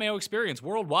 The Pat Mayo Experience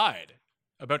worldwide,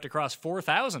 about to cross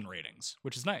 4,000 ratings,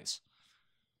 which is nice.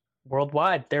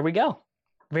 Worldwide. There we go.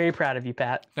 Very proud of you,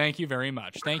 Pat. Thank you very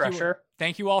much.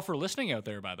 Thank you all for listening out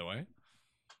there, by the way.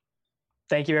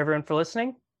 Thank you, everyone, for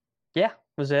listening. Yeah,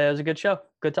 it was a good show.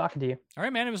 Good talking to you. All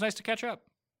right, man. It was nice to catch up.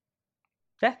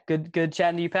 Yeah, good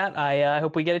chatting to you, Pat. I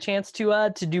hope we get a chance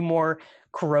to do more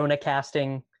Corona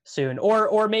casting soon,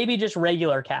 or maybe just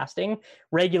regular casting,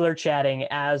 regular chatting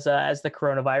as the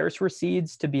coronavirus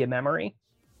recedes to be a memory.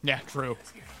 Yeah, true.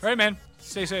 All right, man.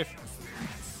 Stay safe.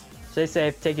 Stay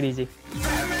safe. Take it easy.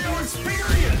 Pat Mayo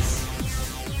Experience!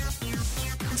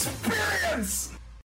 Experience!